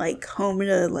frame, like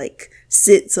Homura like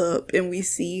sits up and we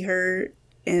see her,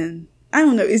 and I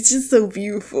don't know, it's just so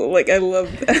beautiful. Like, I love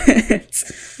that.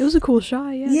 It was a cool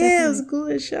shot, yeah. Yeah, definitely. It was a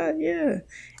cool shot, yeah.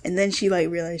 And then she like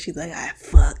realized, she's like,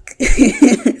 fuck.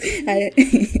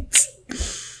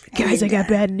 Guys, I got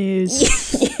bad news.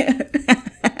 Yeah.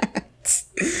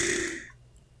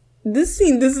 This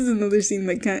is another scene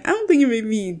that I don't think it made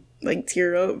me like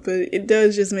tear up, but it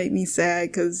does just make me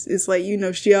sad because it's like,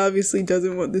 she obviously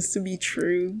doesn't want this to be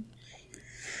true.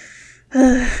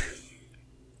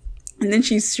 And then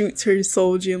she shoots her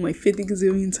soul gem like 50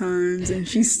 gazillion times, and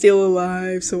she's still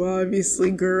alive, so obviously,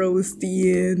 girl, it's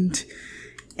the end.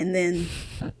 And then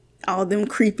all them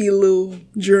creepy little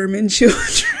German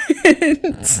children.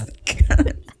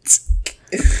 God.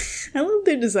 I love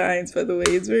their designs, by the way.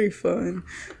 It's very fun.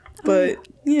 But,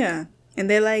 yeah. And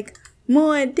they're like,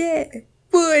 more dead.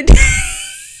 More dead.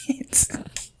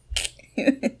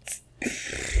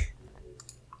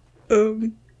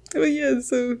 But yeah,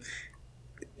 so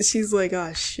she's like,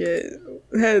 oh shit,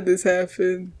 how did this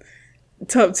happen?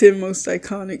 Top 10 most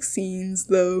iconic scenes,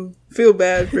 though. Feel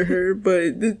bad for her,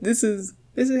 but this is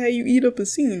how you eat up a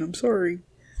scene. I'm sorry.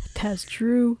 That's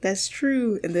true. That's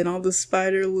true. And then all the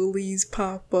spider lilies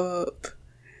pop up,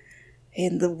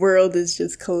 and the world is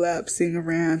just collapsing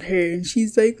around her, and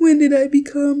she's like, when did I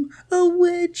become a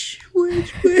witch?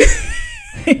 Witch.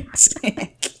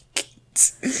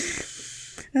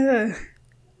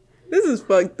 This is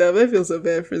fucked up. I feel so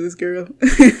bad for this girl.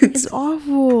 It's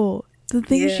awful. The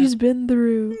things she's been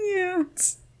through.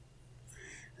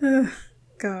 Yeah.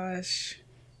 Gosh.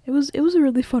 It was a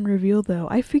really fun reveal, though.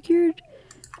 I figured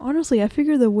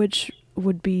the witch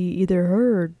would be either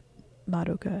her or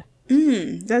Madoka.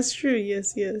 That's true.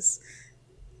 Yes.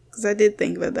 Because I did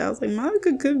think about that. I was like,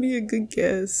 Madoka could be a good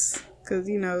guess. Because,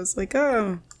 it's like,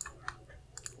 oh.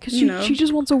 Because she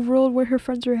just wants a world where her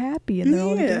friends are happy and they're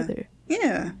all together.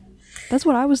 Yeah. That's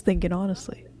what I was thinking,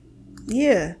 honestly.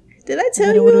 Yeah. Did I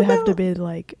tell you about... It would have to be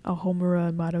like a Homura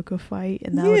and Madoka fight,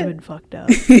 and that would have been fucked up.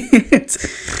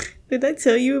 Did I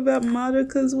tell you about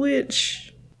Madoka's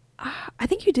witch? I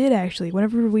think you did actually.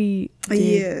 Whenever we did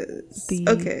Yes. the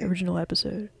Okay. original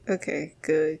episode. Okay,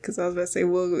 good. Because I was about to say,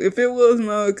 well, if it was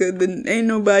Madoka, then ain't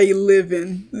nobody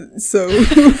living. So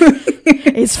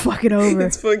It's fucking over.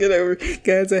 It's fucking over,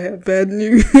 guys. I have bad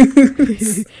news,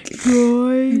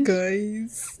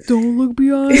 guys. Don't look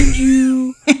behind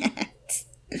you.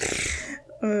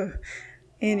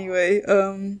 Anyway,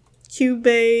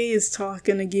 Kyubey is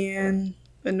talking again.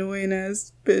 Annoying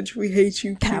ass bitch. We hate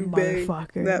you, That Kyubey.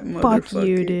 motherfucker. That motherfucker. Fuck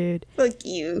you, dude. Fuck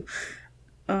you.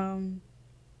 And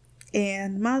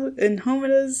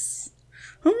Homeru's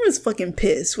fucking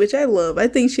pissed, which I love. I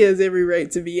think she has every right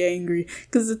to be angry.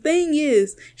 Because the thing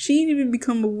is, she didn't even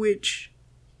become a witch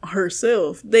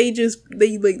herself. They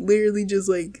like literally just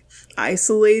like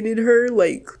isolated her,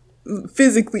 like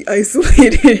physically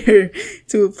isolated her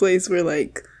to a place where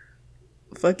like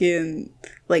fucking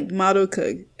like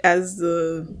Madoka as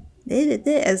the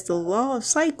law of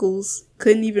cycles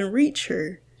couldn't even reach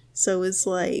her. So it's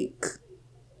like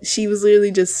she was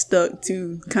literally just stuck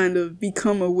to kind of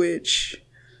become a witch.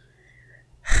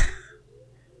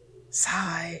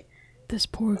 Sigh. This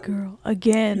poor girl.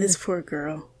 Again. This poor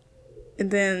girl.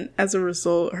 And then, as a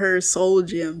result, her soul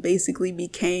gem basically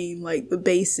became, like, the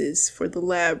basis for the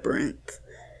labyrinth.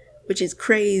 Which is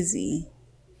crazy.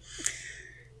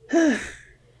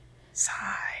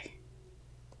 Sigh.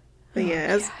 But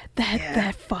yeah,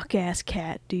 that fuck-ass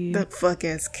cat, dude. That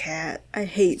fuck-ass cat. I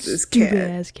hate this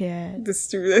Stupid-ass cat. The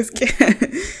stupid-ass cat.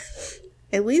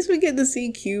 At least we get to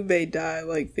see Kyubey die,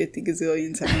 like, 50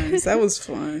 gazillion times. That was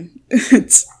fun.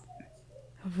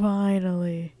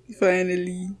 Finally.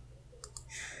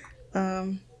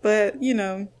 But, you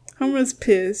know, Homer's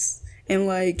pissed. And,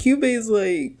 like, Kyubey's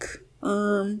like,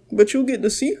 but you'll get to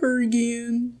see her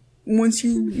again once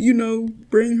you know,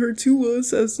 bring her to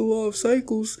us as the law of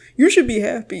cycles. You should be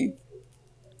happy.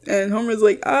 And Homer's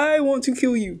like, I want to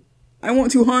kill you. I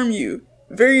want to harm you.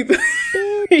 Very bitch.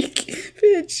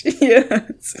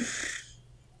 Yes.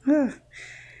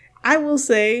 I will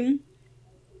say,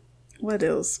 what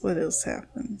else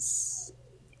happens?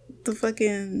 The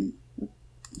fucking...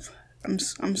 I'm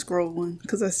scrolling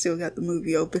because I still got the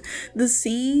movie open. The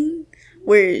scene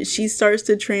where she starts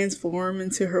to transform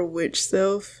into her witch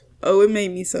self. Oh, it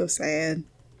made me so sad.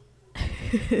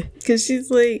 Because she's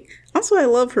like... Also, I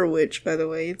love her witch, by the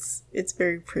way. It's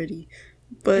very pretty.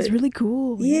 But it's really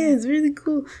cool. Yeah, it's really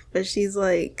cool. But she's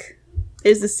like...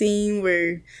 There's a scene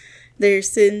where they're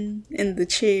sitting in the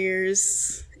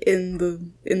chairs in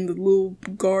the little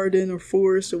garden or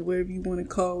forest or whatever you want to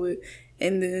call it.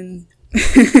 And then...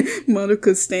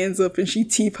 Madoka stands up and she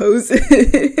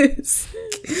T-poses.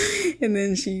 And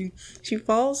then she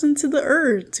falls into the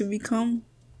earth to become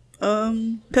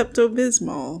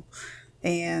Pepto-Bismol.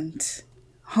 And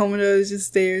Homura is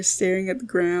just there staring at the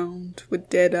ground with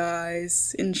dead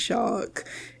eyes in shock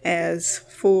as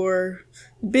 4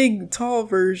 big tall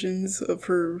versions of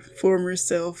her former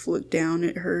self look down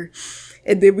at her.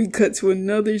 And then we cut to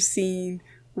another scene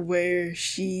where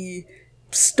she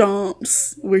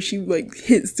stomps, where she like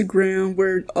hits the ground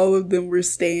where all of them were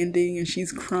standing, and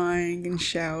she's crying and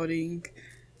shouting.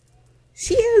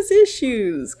 She has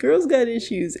issues. Girl's got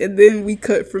issues. And then we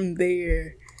cut from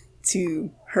there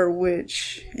to her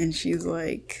witch, and she's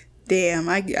like, damn,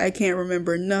 I can't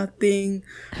remember nothing.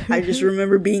 I just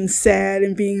remember being sad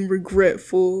and being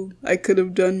regretful. I could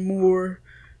have done more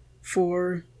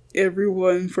for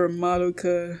everyone, for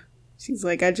Madoka. She's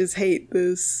like, I just hate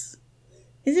this.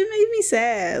 It just made me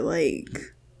sad. Like,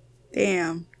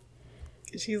 damn.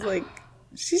 She's like,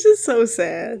 she's just so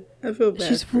sad. I feel bad.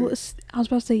 She's full. I was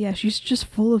about to say, yeah, she's just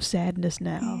full of sadness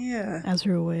now. Yeah. As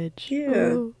her witch. Yeah.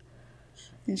 Oh.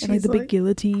 And like the big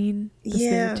guillotine.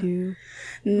 Yeah. There too.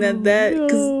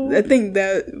 Because I think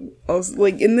that also,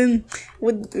 like, and then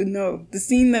the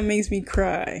scene that makes me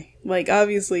cry. Like,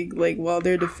 obviously, like, while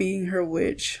they're defeating her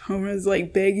witch, Homer's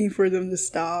like begging for them to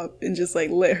stop and just like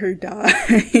let her die.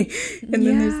 And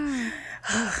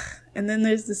then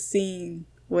there's the scene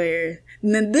where,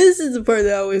 and then this is the part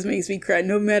that always makes me cry.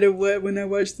 No matter what, when I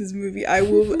watch this movie, I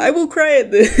will cry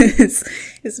at this.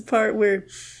 It's the part where,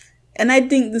 and I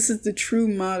think this is the true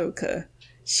Madoka.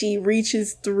 She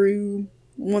reaches through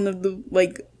one of the,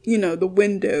 like, you know, the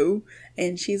window,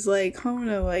 and she's like,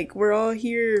 Homura, like, we're all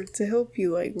here to help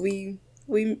you. Like, we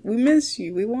miss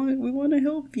you. We want to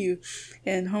help you.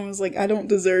 And Homura's like, I don't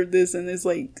deserve this. And it's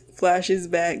like flashes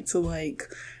back to like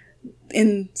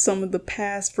in some of the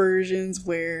past versions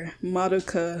where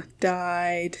Madoka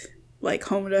died. Like,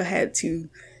 Homura had to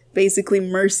basically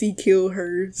mercy kill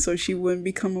her so she wouldn't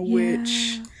become a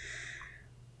witch.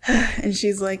 And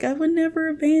she's like, I would never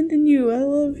abandon you. I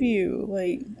love you.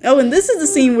 Like, oh, and this is the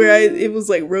scene where it was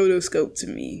like rotoscoped to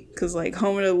me. Because like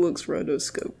Homura looks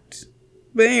rotoscoped.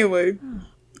 But anyway,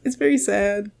 it's very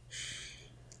sad.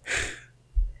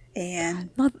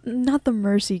 And not the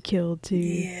mercy kill too.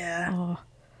 Yeah. Oh,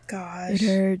 gosh. it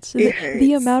hurts. It hurts.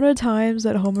 The amount of times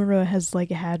that Homura has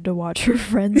like had to watch her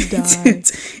friends die.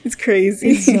 It's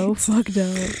crazy. It's so fucked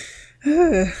up.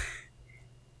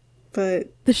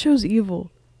 But the show's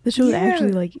evil. The show's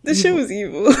actually like the evil. show is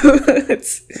evil.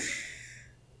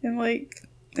 And like,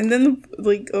 and then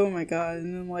like, oh my god,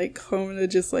 and then like Homura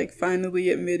just like finally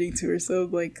admitting to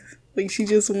herself like she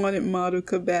just wanted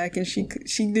Madoka back, and she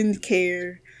didn't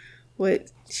care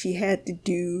what she had to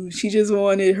do. She just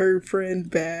wanted her friend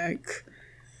back.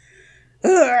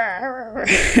 And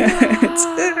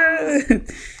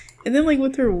then like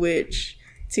with her witch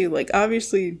too, like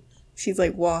obviously she's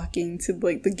like walking to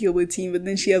like the guillotine, but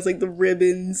then she has like the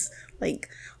ribbons like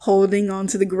holding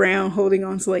onto the ground, holding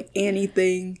on to like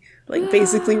anything, like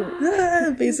basically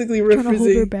referencing trying to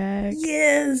hold her back.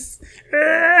 Yes.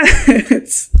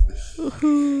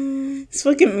 It's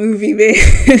fucking movie, man.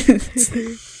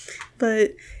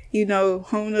 But you know,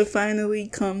 Hona finally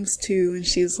comes to, and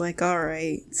she's like, all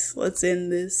right, let's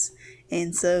end this.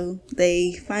 And so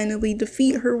they finally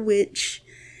defeat her witch,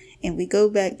 and we go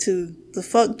back to the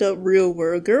fucked up real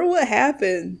world. Girl, what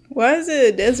happened? Why is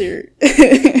it a desert?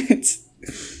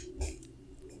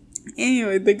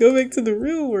 Anyway, they go back to the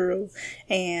real world,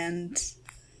 and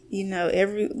you know,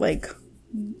 every like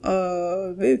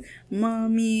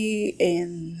mommy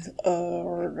and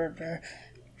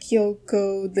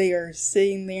Kyoko, they are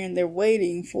sitting there and they're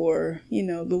waiting for, you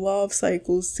know, the law of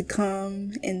cycles to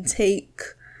come and take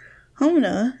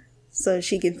Hona so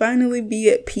she can finally be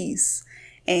at peace.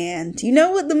 And you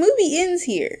know what? The movie ends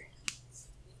here.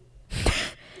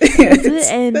 That's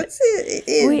it. And that's it. It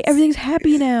ends. wait, everything's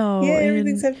happy now. Yeah,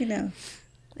 everything's happy now.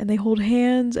 And they hold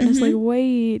hands, and it's like,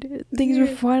 wait, things are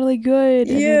finally good.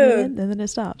 And then it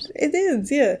stops. It ends,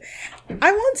 yeah.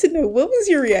 I want to know, what was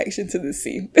your reaction to this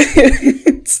scene?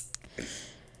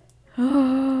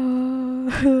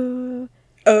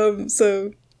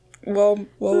 So while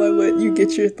I let you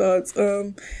get your thoughts,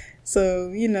 so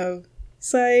you know,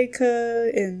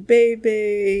 Sayaka and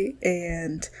Bebe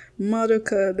and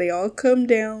Madoka, they all come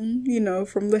down, you know,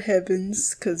 from the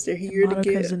heavens because they're here to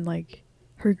get. Madoka's in like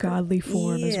her godly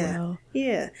form as well.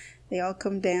 Yeah, they all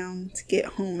come down to get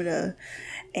Homura,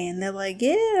 and they're like,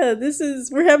 yeah,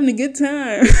 we're having a good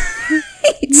time.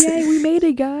 Yay, we made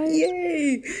it, guys.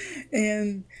 Yay.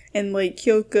 And like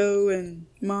Kyoko and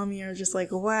Mommy are just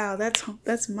like, wow, that's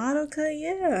Madoka.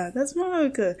 Yeah, that's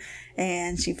Madoka.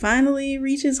 And she finally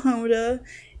reaches Homura,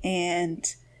 and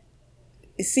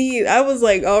see, I was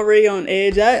like already on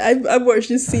edge. I watched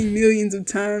this scene millions of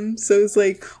times, so it's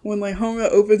like when like Homura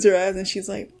opens her eyes and she's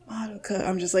like, Madoka,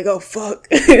 I'm just like, oh fuck.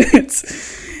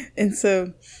 And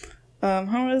so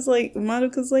Madoka's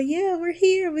like, yeah, we're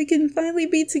here. We can finally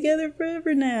be together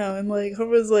forever now. And like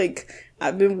Homura's like,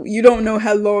 you don't know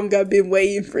how long I've been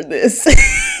waiting for this.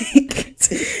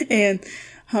 And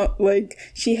like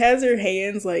she has her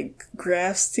hands like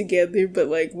grasped together, but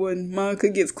like when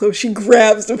Madoka gets close, she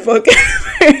grabs the fuck out of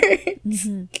her.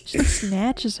 She like,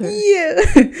 snatches her.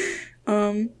 Yeah.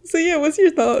 So yeah, what's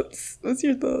your thoughts?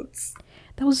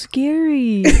 That was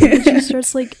scary. And she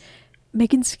starts like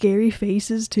making scary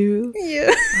faces too.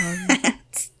 Yeah.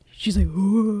 She's like,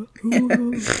 ooh,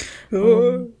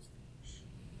 ooh.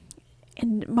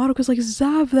 And Madoka's like,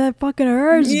 stop, that fucking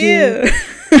hurts, dude.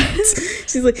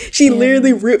 She's like, she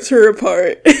literally rips her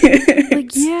apart.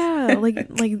 Like, yeah, like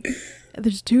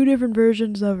there's two different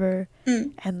versions of her,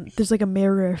 and there's like a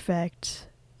mirror effect,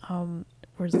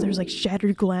 where there's like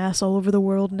shattered glass all over the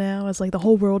world now. It's like the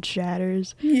whole world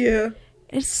shatters. Yeah.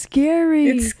 It's scary.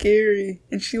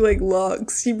 And she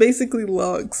basically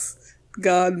locks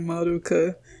God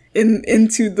Madoka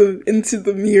into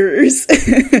the mirrors.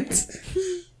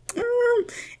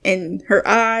 And her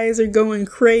eyes are going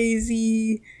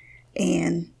crazy,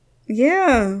 and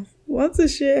yeah, lots of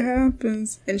shit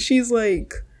happens. And she's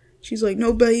like,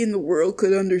 nobody in the world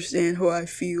could understand how I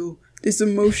feel. This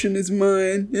emotion is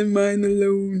mine and mine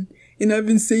alone, and I've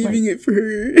been saving it for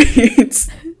her. It's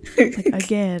like,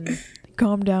 again,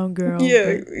 calm down, girl.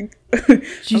 Yeah,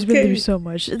 she's been through so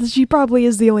much. She probably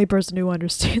is the only person who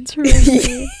understands her.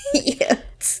 Right. Yeah.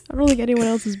 I don't think anyone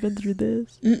else has been through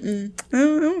this. I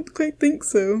don't quite think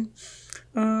so.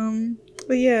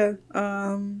 But yeah,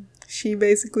 she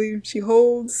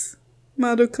holds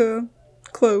Madoka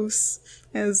close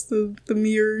as the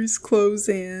mirrors close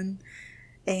in,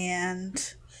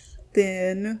 and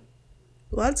then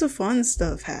lots of fun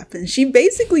stuff happens. She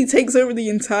basically takes over the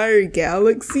entire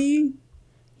galaxy,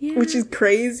 which is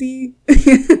crazy.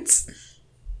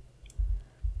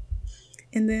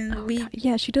 And then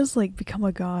God. She does like become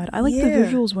a god. I like the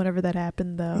visuals whenever that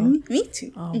happened, though. Me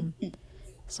too.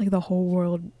 It's like the whole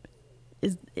world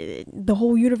is the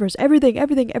whole universe, everything,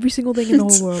 every single thing in the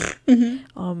whole world,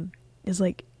 is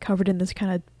like covered in this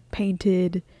kind of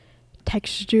painted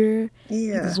texture.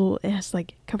 It's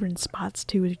like covered in spots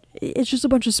too. It's just a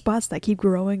bunch of spots that keep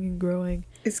growing and growing.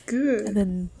 It's good. And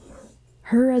then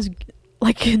her as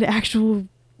like an actual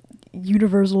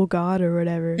universal god or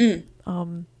whatever.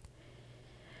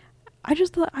 I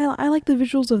just thought I like the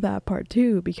visuals of that part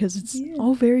too, because it's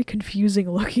all very confusing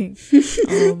looking.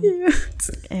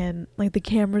 And like the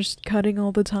camera's cutting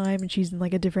all the time, and she's in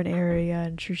like a different area,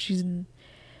 and she's in,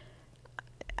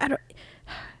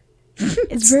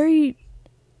 it's very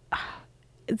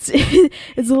it's a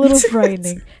little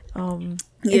frightening.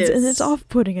 It's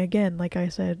off-putting again, like I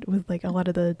said, with like a lot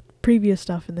of the previous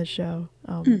stuff in the show.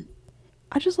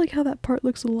 I just like how that part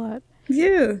looks a lot.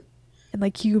 Yeah. And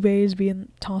like Kyubey is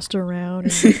being tossed around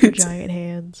and like, her giant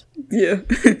hands. Yeah.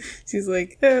 She's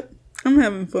like, I'm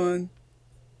having fun.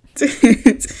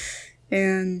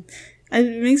 And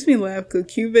it makes me laugh because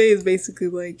Kyubey is basically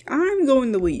like, I'm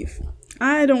going to leave.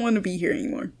 I don't want to be here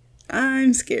anymore.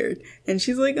 I'm scared. And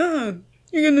she's like, you're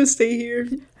going to stay here?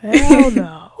 Hell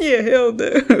no. Yeah, hell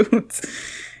no.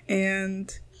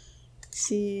 And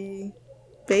she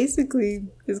basically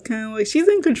is kind of like, she's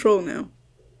in control now.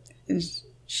 And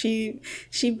she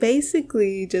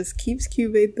basically just keeps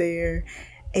Kyubey there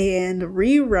and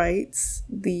rewrites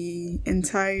the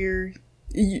entire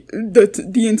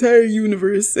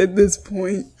universe at this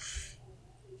point.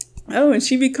 Oh, and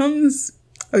she becomes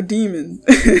a demon.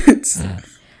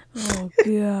 Oh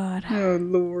god. Oh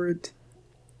lord.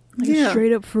 Like a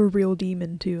straight up for real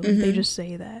demon too. They just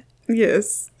say that.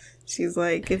 Yes. She's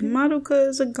like, if Madoka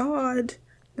is a god,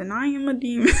 then I am a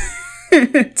demon.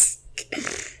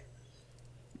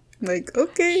 Like,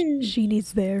 okay. She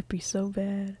needs therapy so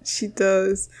bad. She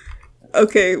does.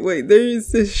 Okay, wait, there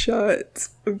is this shot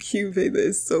of Kyubey that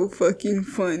is so fucking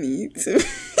funny to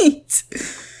me.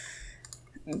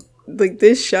 Like,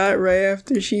 this shot right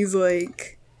after she's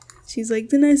like,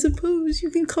 then I suppose you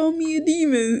can call me a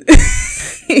demon.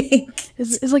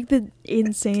 It's like the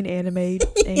insane anime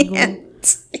angle.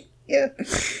 Yeah.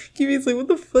 Kyubey's like, what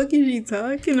the fuck is she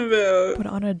talking about? Put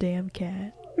on a damn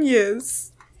cat.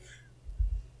 Yes.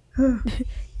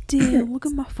 Damn, look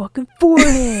at my fucking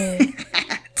forehead.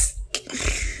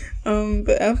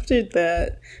 But after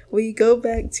that, we go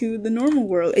back to the normal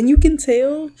world, and you can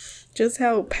tell just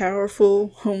how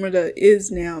powerful Homura is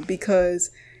now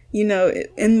because, you know,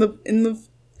 in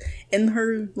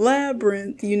her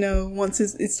labyrinth, you know, once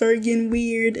it started getting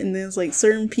weird, and there's like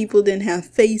certain people didn't have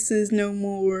faces no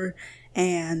more,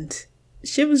 and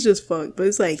shit was just fucked. But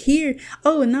it's like here,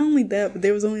 and not only that, but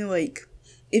there was only like,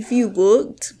 if you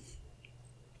looked,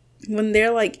 when they're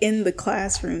like in the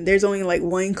classroom, there's only like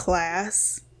one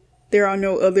class. There are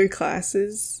no other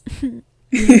classes.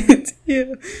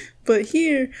 Yeah. But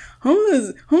here,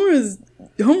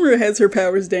 Homura has her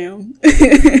powers down.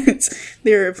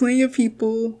 There are plenty of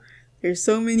people. There's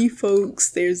so many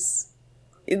folks.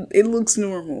 It looks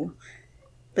normal.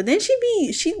 But then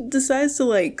she decides to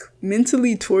like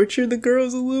mentally torture the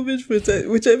girls a little bit,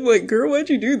 which I'm like, girl, why'd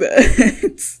you do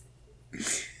that?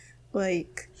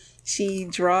 Like, she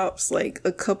drops like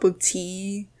a cup of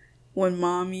tea when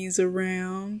mommy's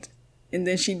around, and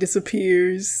then she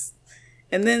disappears.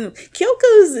 And then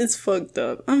Kyoko's is fucked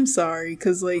up. I'm sorry,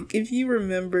 because like, if you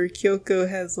remember, Kyoko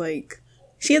has like,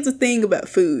 she has a thing about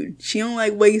food. She don't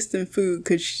like wasting food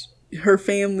because her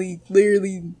family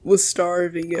literally was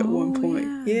starving at one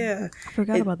point. Yeah. I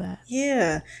forgot about that.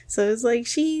 Yeah. So it's like,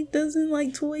 she doesn't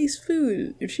like to waste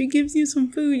food. If she gives you some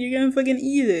food, you're gonna fucking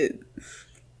eat it.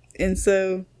 And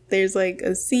so there's like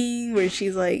a scene where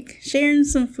she's like sharing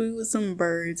some food with some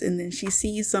birds, and then she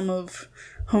sees some of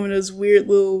Homura's weird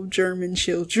little German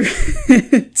children.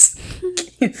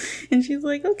 And she's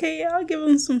like, okay, I'll give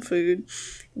them some food.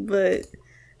 But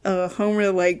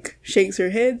Homura like shakes her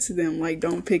head to them, like,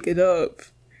 don't pick it up.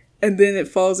 And then it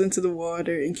falls into the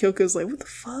water, and Kyoko's like, what the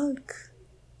fuck?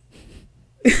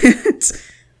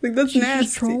 Like, that's she's nasty.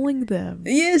 She's trolling them.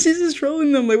 Yeah, she's just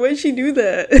trolling them. Like, why'd she do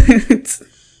that? It's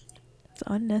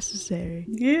unnecessary.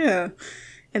 Yeah.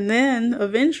 And then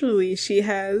eventually she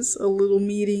has a little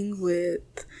meeting with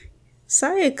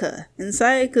Sayaka. And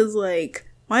Sayaka's like,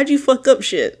 why'd you fuck up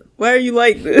shit? Why are you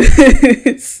like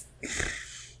this?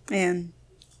 And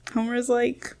Homura's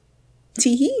like,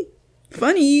 teehee.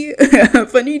 funny,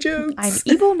 funny jokes. I'm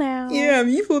evil now. Yeah, I'm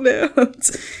evil now.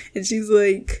 And she's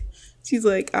like,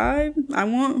 I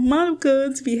want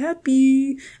Madoka to be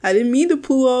happy. I didn't mean to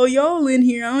pull all y'all in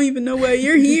here. I don't even know why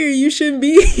you're here. You shouldn't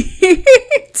be here.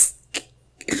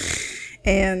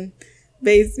 And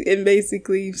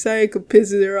basically, Sayaka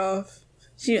pisses her off.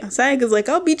 Sayaka's like,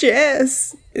 I'll beat your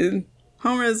ass. And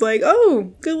Homura's like,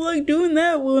 oh, good luck doing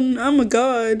that when I'm a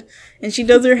god. And she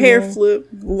does her hair flip.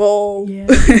 Lol. Yeah.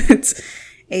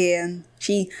 And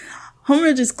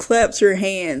Homura just claps her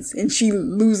hands and she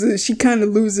kind of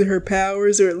loses her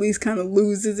powers, or at least kind of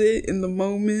loses it in the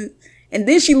moment. And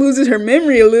then she loses her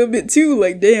memory a little bit too.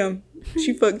 Like, damn,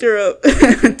 she fucked her up.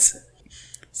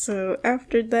 So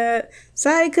after that,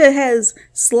 Sayaka has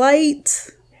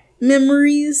slight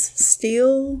memories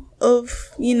still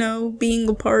of, being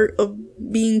a part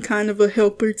of being kind of a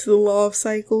helper to the law of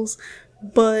cycles,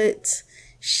 but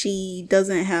she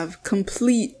doesn't have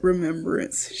complete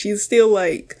remembrance. She's still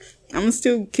like, I'm gonna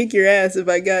still kick your ass if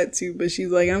I got to, but she's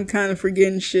like, I'm kind of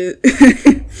forgetting shit.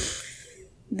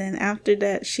 Then after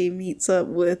that, she meets up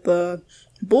with a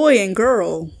boy and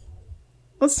girl.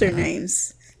 What's their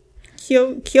names?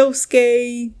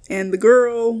 Kyosuke and the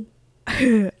girl.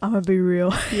 I'm gonna be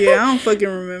real. Yeah, I don't fucking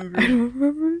remember. I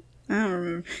don't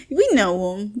remember. We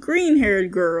know them.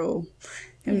 Green-haired girl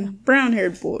and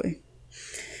brown-haired boy.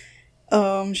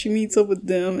 She meets up with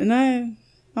them, and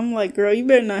I'm like, girl, you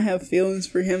better not have feelings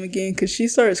for him again, because she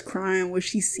starts crying when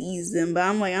she sees them. But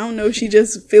I'm like, I don't know if she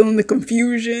just feeling the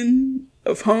confusion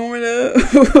of Homura.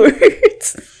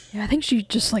 Yeah, I think she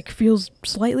just like feels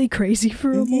slightly crazy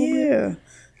for a moment. Yeah,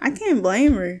 I can't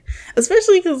blame her,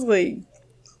 especially because like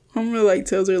Homura like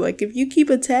tells her like, if you keep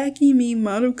attacking me,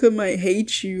 Madoka might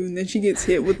hate you, and then she gets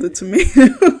hit with the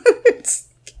tomatoes.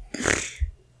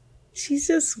 She's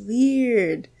just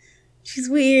weird. She's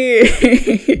weird.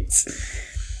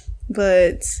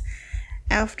 But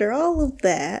after all of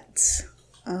that,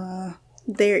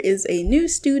 there is a new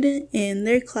student in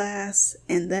their class,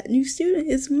 and that new student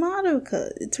is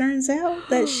Madoka. It turns out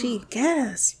that she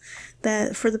gasped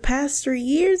that for the past 3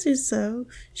 years or so,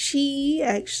 she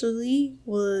actually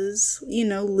was,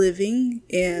 living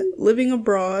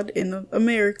abroad in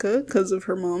America because of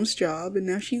her mom's job, and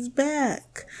now she's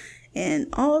back. And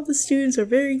all the students are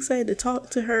very excited to talk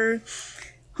to her.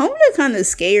 Homura kind of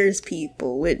scares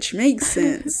people, which makes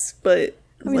sense, but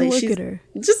look at her.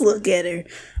 Just look at her.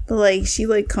 But like, she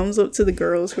like comes up to the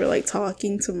girls who are like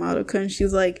talking to Madoka, and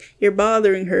she's like, you're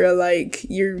bothering her, like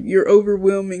you're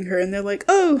overwhelming her. And they're like,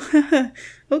 oh,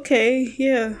 okay,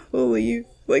 yeah, we'll leave.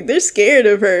 Like, they're scared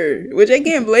of her, which I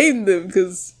can't blame them,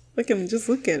 because I can just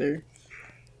look at her.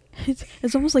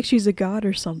 It's almost like she's a god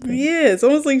or something. Yeah, it's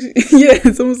almost like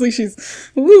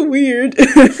she's a little weird.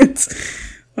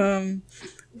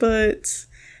 But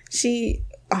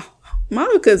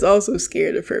Madoka is also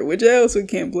scared of her, which I also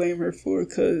can't blame her for,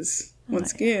 because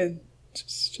once again,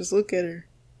 just look at her.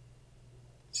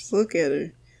 Just look at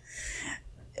her.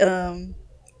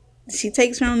 She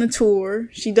takes her on a tour.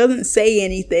 She doesn't say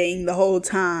anything the whole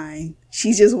time.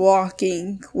 She's just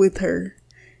walking with her.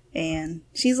 And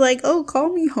she's like, oh, call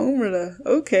me Homura.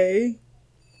 Okay,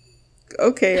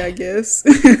 I guess.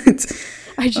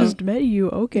 I just met you,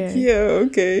 okay. Yeah,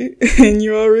 okay. And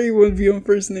you already want to be on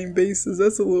first name basis.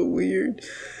 That's a little weird.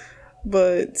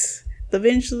 But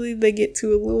eventually they get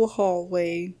to a little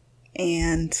hallway,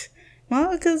 and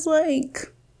Madoka's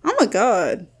like, oh my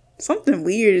god, something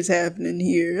weird is happening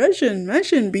here. I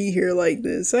shouldn't be here like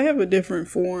this. I have a different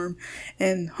form.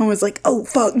 And Homura's like, oh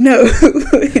fuck, no.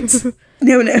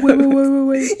 No.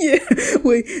 Wait. Yeah,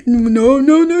 wait. No.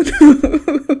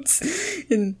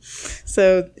 And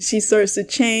so she starts to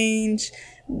change.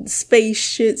 Space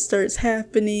shit starts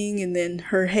happening, and then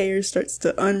her hair starts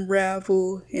to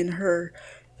unravel in her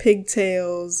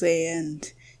pigtails,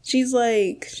 and she's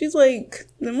like,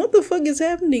 then what the fuck is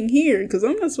happening here? Because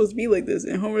I'm not supposed to be like this.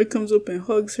 And Homura comes up and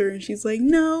hugs her, and she's like,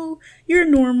 no, you're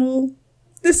normal.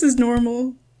 This is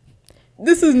normal.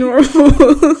 This is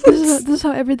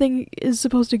how everything is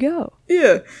supposed to go.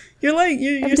 Yeah. You're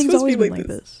supposed to be like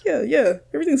this. Yeah.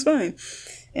 Everything's fine.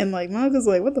 And like, Madoka's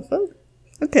like, what the fuck?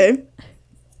 Okay.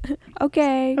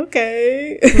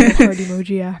 Okay. Little heart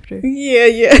emoji after.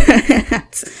 Yeah.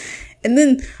 And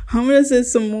then Homura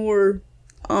says some more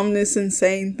ominous,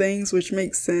 insane things, which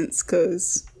makes sense,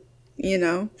 because,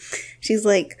 she's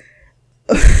like,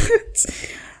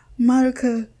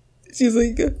 Madoka, she's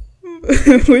like,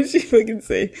 what did she fucking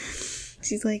say?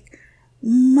 She's like,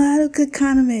 Madoka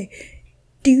Kaname,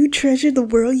 do you treasure the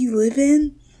world you live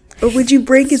in? Or would you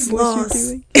break its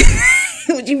laws?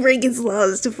 Would you break its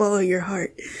laws to follow your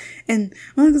heart? And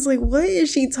Monica's like, what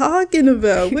is she talking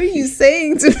about? What are you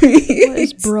saying to me? What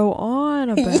is bro on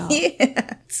about? Yeah.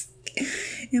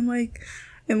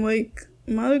 And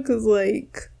Monica's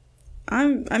like,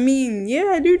 I mean,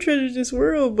 yeah, I do treasure this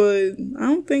world, but I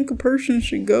don't think a person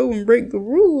should go and break the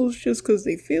rules just because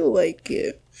they feel like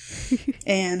it.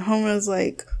 And Homer's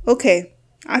like, okay,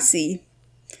 I see.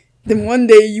 Then one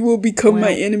day you will become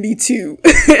my enemy too.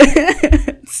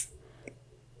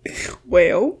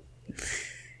 Well.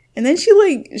 And then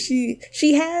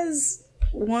she has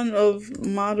one of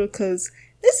Madoka's.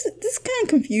 This kind of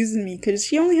confuses me because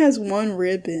she only has one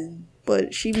ribbon,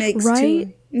 but she makes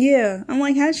two. Yeah, I'm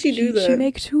like, how'd she do that? She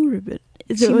makes 2 ribbons.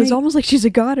 It's almost like she's a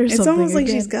god or something. It's almost like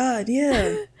she's God,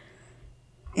 yeah.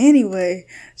 Anyway,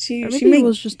 maybe it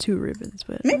was just 2 ribbons,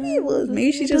 but maybe it was.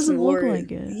 Maybe she just doesn't look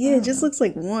like it. Yeah, it just looks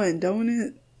like one, don't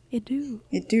it? It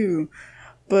do.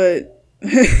 But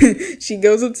she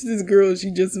goes up to this girl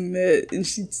she just met, and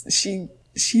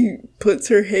she puts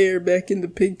her hair back into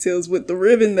pigtails with the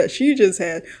ribbon that she just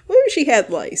had. What if she had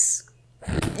lice?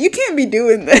 You can't be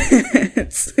doing that.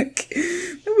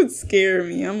 That would scare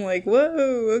me. I'm like,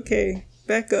 whoa, okay,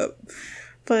 back up.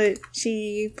 But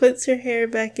she puts her hair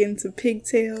back into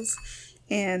pigtails.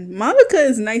 And Madoka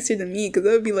is nicer than me because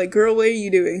I would be like, girl, what are you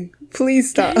doing?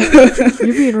 Please stop.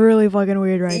 You're being really fucking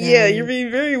weird right now. Yeah, you're being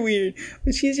very weird.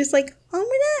 But she's just like, oh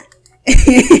my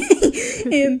God.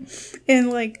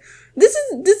 and like,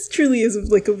 this truly is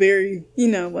like a very,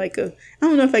 like I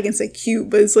don't know if I can say cute,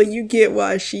 but it's like you get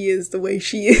why she is the way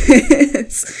she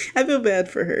is. I feel bad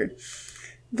for her.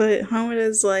 But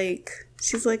Homer's like,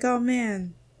 she's like, oh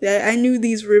man, I knew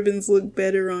these ribbons looked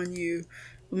better on you.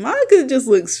 But Monica just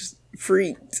looks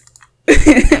freaked.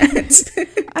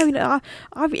 I mean,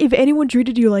 if anyone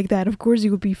treated you like that, of course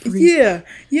you would be freaked.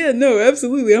 Yeah, no,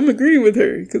 absolutely. I'm agreeing with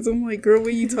her because I'm like, girl, what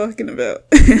are you talking about?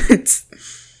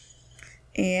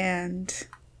 And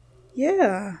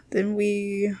yeah, then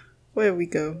where do we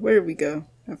go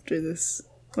after this?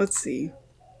 Let's see.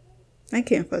 I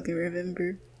can't fucking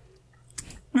remember.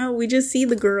 Oh, we just see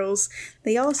the girls.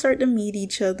 They all start to meet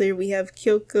each other. We have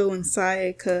Kyoko and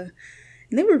Sayaka.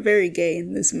 And they were very gay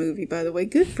in this movie, by the way.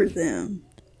 Good for them.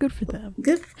 Good for them.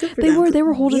 Good for them. They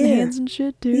were holding hands and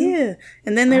shit, too. Yeah.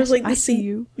 And then there's like the scene.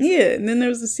 You. Yeah, and then there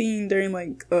was the scene during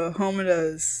like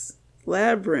Homeda's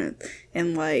labyrinth.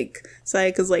 And like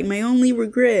Sayaka's like, my only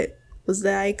regret was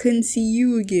that I couldn't see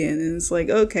you again. And it's like,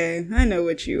 okay, I know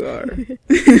what you are.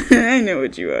 I know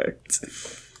what you are.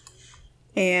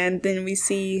 And then we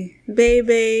see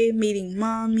Bebe meeting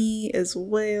Mommy as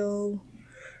well.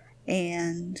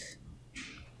 And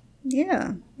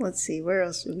yeah, let's see, where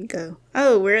else did we go?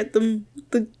 Oh, we're at the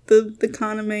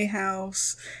Kaname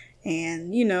house.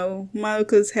 And,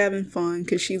 Madoka's having fun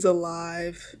because she's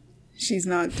alive. She's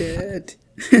not dead.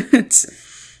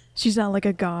 She's not like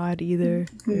a god either.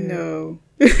 No.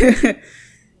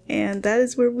 And that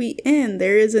is where we end.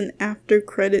 There is an after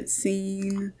credit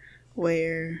scene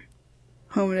where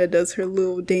Homina does her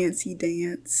little dancey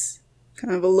dance.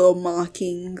 Kind of a little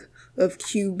mocking of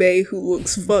Kyubey, who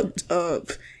looks fucked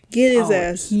up. Get his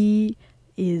ass. He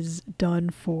is done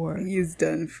for. He is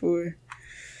done for.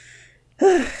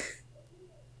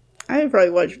 I would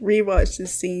probably rewatch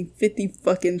this scene 50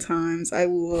 fucking times. I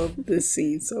love this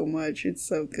scene so much. It's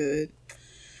so good.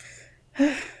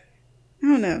 I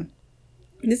don't know.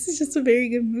 This is just a very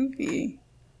good movie.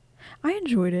 I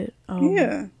enjoyed it.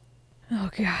 Yeah. Oh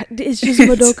god, it's just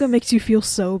Madoka makes you feel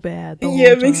so bad.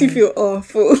 It makes you feel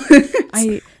awful.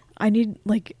 I need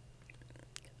like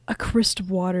a crisp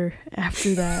water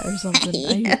after that or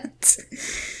something.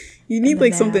 You need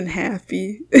like something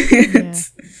happy. Yeah.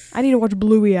 I need to watch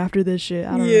Bluey after this shit.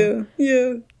 I don't know.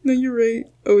 Yeah. No, you're right.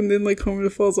 Oh, and then like Homer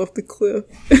falls off the cliff.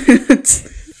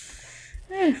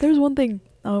 There's one thing.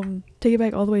 Take it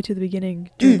back all the way to the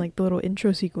beginning during like the little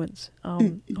intro sequence.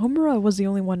 Homura was the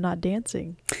only one not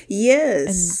dancing.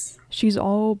 Yes. And she's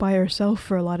all by herself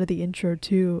for a lot of the intro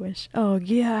too. And oh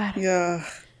god. Yeah.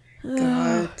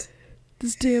 God.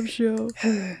 This damn show.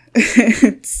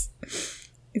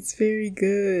 It's very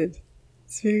good.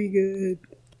 It's very good.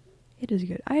 It is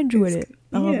good. I enjoyed it.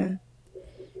 Yeah.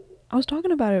 I was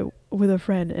talking about it with a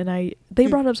friend, and they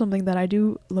brought up something that I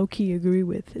do low-key agree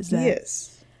with, is that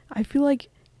I feel like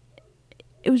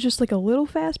it was just like a little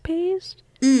fast-paced,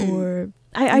 or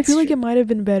I feel like it might have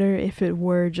been better if it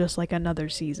were just like another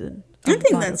season of I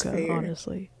think Madoka, that's fair.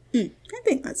 honestly. I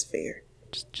think that's fair.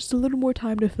 Just a little more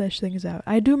time to flesh things out.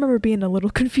 I do remember being a little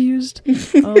confused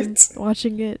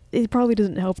watching it. It probably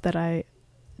doesn't help that I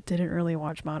didn't really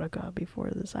watch Madoka before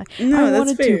this. I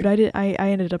wanted to, but I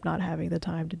ended up not having the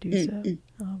time to do so.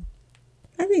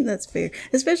 I think that's fair,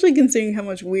 especially considering how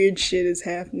much weird shit is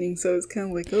happening. So it's kind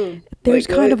of like, oh, there's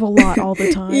like, kind of a lot all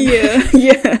the time. Yeah,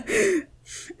 yeah.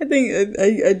 I think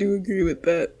I do agree with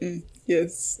that.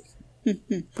 Yes. But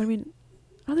I mean,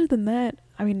 other than that,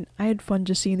 I mean, I had fun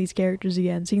just seeing these characters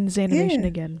again, seeing this animation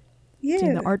again,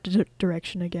 seeing the art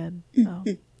direction again.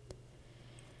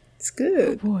 It's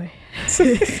good. Oh boy.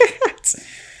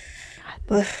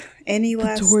 Any the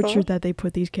last torture thought? that they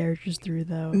put these characters through,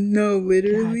 though. No,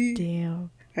 literally. God damn.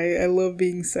 I love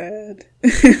being sad.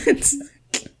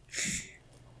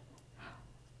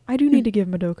 I do need to give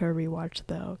Madoka a rewatch,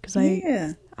 though, because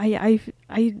I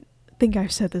think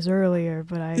I've said this earlier,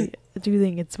 but I do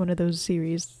think it's one of those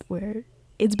series where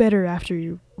it's better after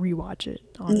you rewatch it,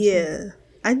 honestly. Yeah.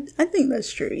 I think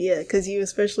that's true, yeah, because you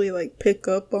especially, like, pick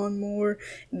up on more,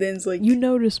 then it's like... You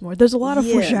notice more. There's a lot of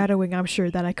foreshadowing, I'm sure,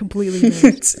 that I completely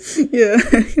missed. Yeah.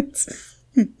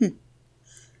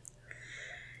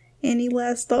 Any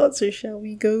last thoughts, or shall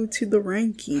we go to the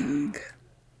ranking?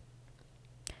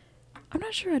 I'm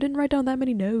not sure. I didn't write down that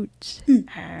many notes.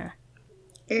 We're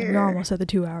almost at the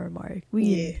 2-hour mark.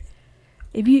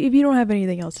 If you don't have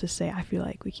anything else to say, I feel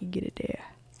like we can get it there.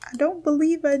 I don't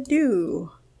believe I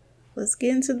do. Let's get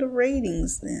into the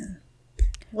ratings then.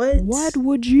 What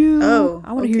would you... Oh,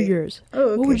 I want to hear yours. Oh,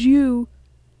 okay. What would you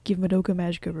give Madoka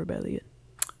Magica Rebellion?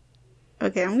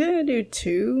 Okay, I'm going to do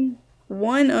 2.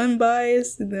 1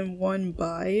 unbiased and then 1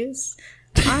 biased.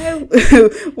 This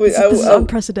is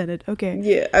unprecedented. Okay.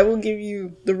 Yeah, I will give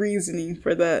you the reasoning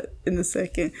for that in a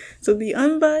second. So the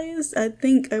unbiased, I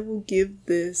think I will give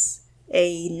this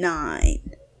a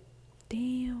 9.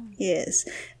 Damn. Yes.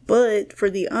 But for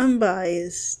the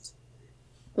unbiased...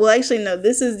 Well, actually, no,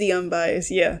 this is the unbiased,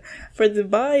 yeah. For the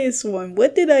biased one,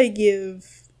 what did I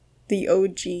give the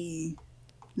OG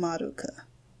Madoka?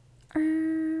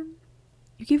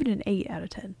 You give it an 8 out of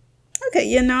 10. Okay,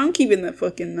 yeah, no, I'm keeping that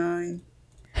fucking 9.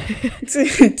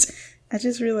 I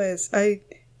just realized I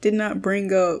did not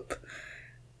bring up...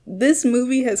 This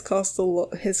movie has caused a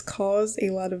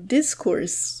lot of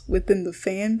discourse within the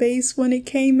fan base when it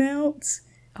came out.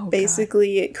 Oh,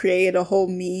 basically, it created a whole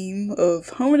meme of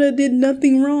Homura did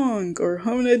nothing wrong or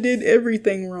Homura did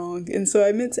everything wrong. And so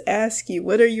I meant to ask you,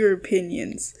 what are your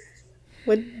opinions?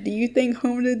 What do you think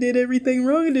Homura did everything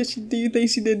wrong, or do you think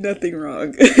she did nothing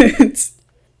wrong? Can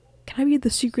I be the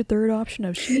secret third option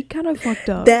of she kind of fucked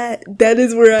up? That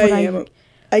is where I am.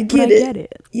 I get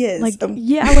it. Yes. Like,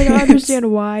 I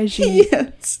understand why she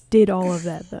did all of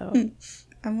that, though.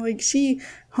 I'm like,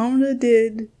 Homura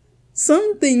did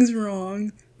some things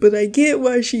wrong, but I get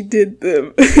why she did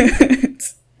them.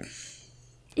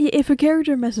 If a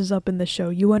character messes up in the show,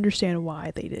 you understand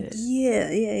why they did it.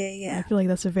 Yeah. I feel like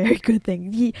that's a very good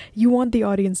thing. You want the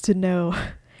audience to know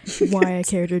why a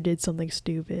character did something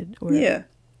stupid or,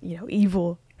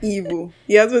 evil. Evil.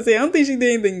 Yeah, I was going to say, I don't think she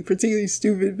did anything particularly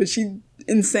stupid, but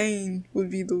insane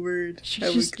would be the word.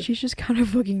 She's just kind of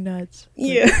fucking nuts.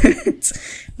 Yeah.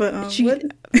 But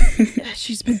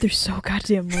she's been through so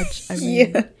goddamn much. I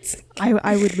mean,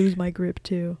 I would lose my grip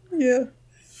too. Yeah.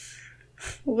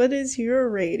 What is your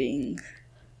rating?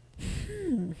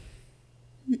 I'm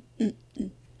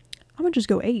gonna just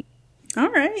go 8. All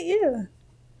right, yeah.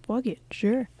 Fuck it,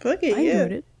 sure. Fuck it, I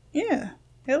enjoyed it. Yeah,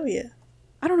 hell yeah.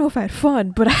 I don't know if I had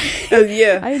fun, but I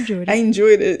enjoyed it. I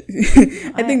enjoyed it.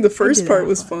 I think the first part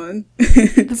was fun.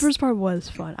 The first part was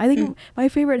fun. I think my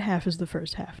favorite half is the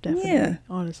first half, definitely. Yeah.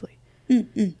 Honestly.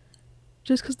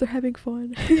 Just because they're having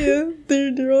fun. Yeah,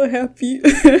 they're all happy.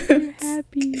 They're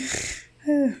happy.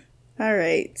 All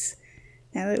right.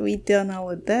 Now that we've done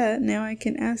all of that, now I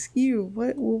can ask you,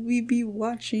 what will we be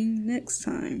watching next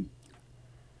time?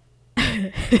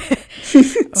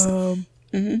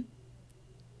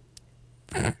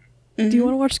 Do you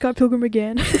want to watch Scott Pilgrim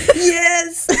again?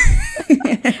 Yes!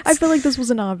 I feel like this was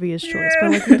an obvious choice,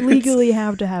 but like we legally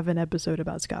have to have an episode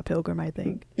about Scott Pilgrim, I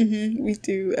think. We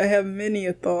do. I have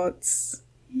many thoughts.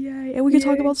 Yay! And we can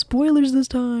talk about spoilers this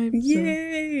time.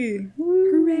 Yay! So.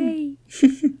 Hooray!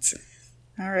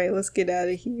 All right, let's get out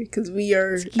of here because we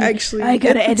are actually. I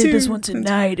gotta edit this one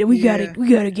tonight, and we gotta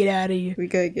get out of here. We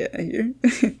gotta get out of here.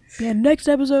 Yeah, next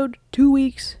episode, 2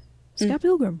 weeks. Scott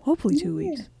Pilgrim, hopefully 2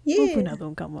 weeks. Hopefully nothing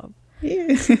will come up.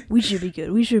 Yeah. We should be good.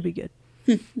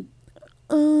 Hi,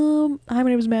 my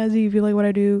name is Mazzy. If you like what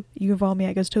I do, you can follow me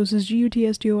at Gustosis,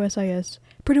 GUTSTOSIS.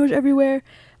 Pretty much everywhere.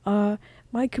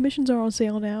 My commissions are on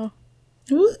sale now.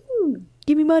 Woo!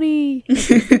 Give me money.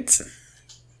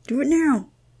 Do it now.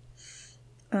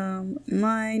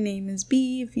 My name is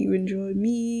B. If you enjoy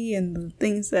me and the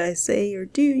things that I say or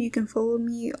do, you can follow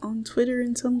me on Twitter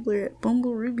and Tumblr at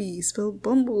BumbleRuby, spelled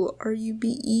Bumble,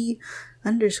 RUBE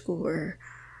 _.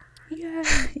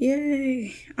 Yeah.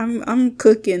 Yay. I'm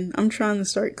cooking. I'm trying to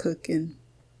start cooking.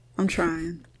 I'm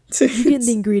trying. You're getting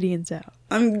the ingredients out.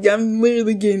 I'm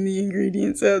literally getting the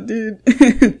ingredients out, dude.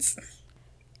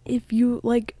 If you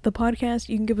like the podcast,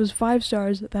 you can give us 5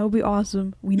 stars. That would be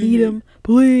awesome. We need them.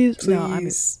 Please. No, I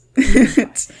mean,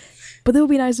 but it would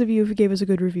be nice of you if you gave us a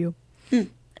good review. You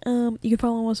can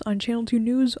follow us on Channel 2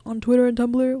 News on Twitter and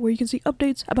Tumblr, where you can see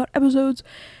updates about episodes.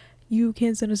 You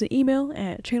can send us an email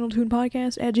at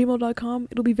channeltunepodcast@gmail.com.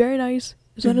 It'll be very nice.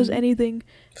 Send us anything.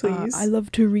 Please. I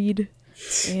love to read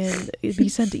and it'd be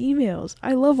sent emails.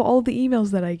 I love all the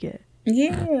emails that I get.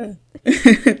 Yeah.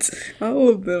 All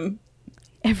of them.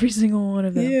 Every single one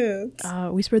of them. Yeah.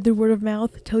 We spread the word of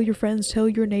mouth. Tell your friends. Tell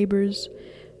your neighbors.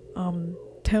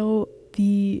 Tell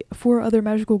the 4 other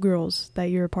magical girls that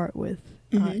you're a part with.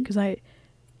 Because I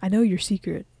know your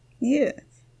secret. Yeah.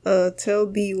 Tell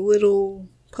the little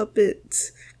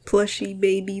puppet plushy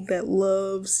baby that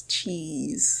loves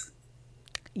cheese.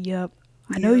 Yep.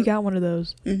 I know you got one of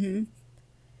those.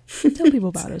 Tell people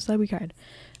about us. That'd be kind.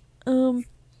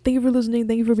 Thank you for listening.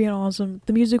 Thank you for being awesome.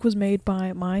 The music was made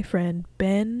by my friend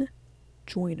Ben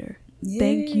Joyner. Yay.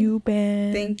 Thank you,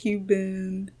 Ben. Thank you,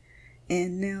 Ben.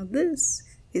 And now this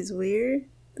is where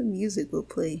the music will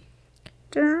play.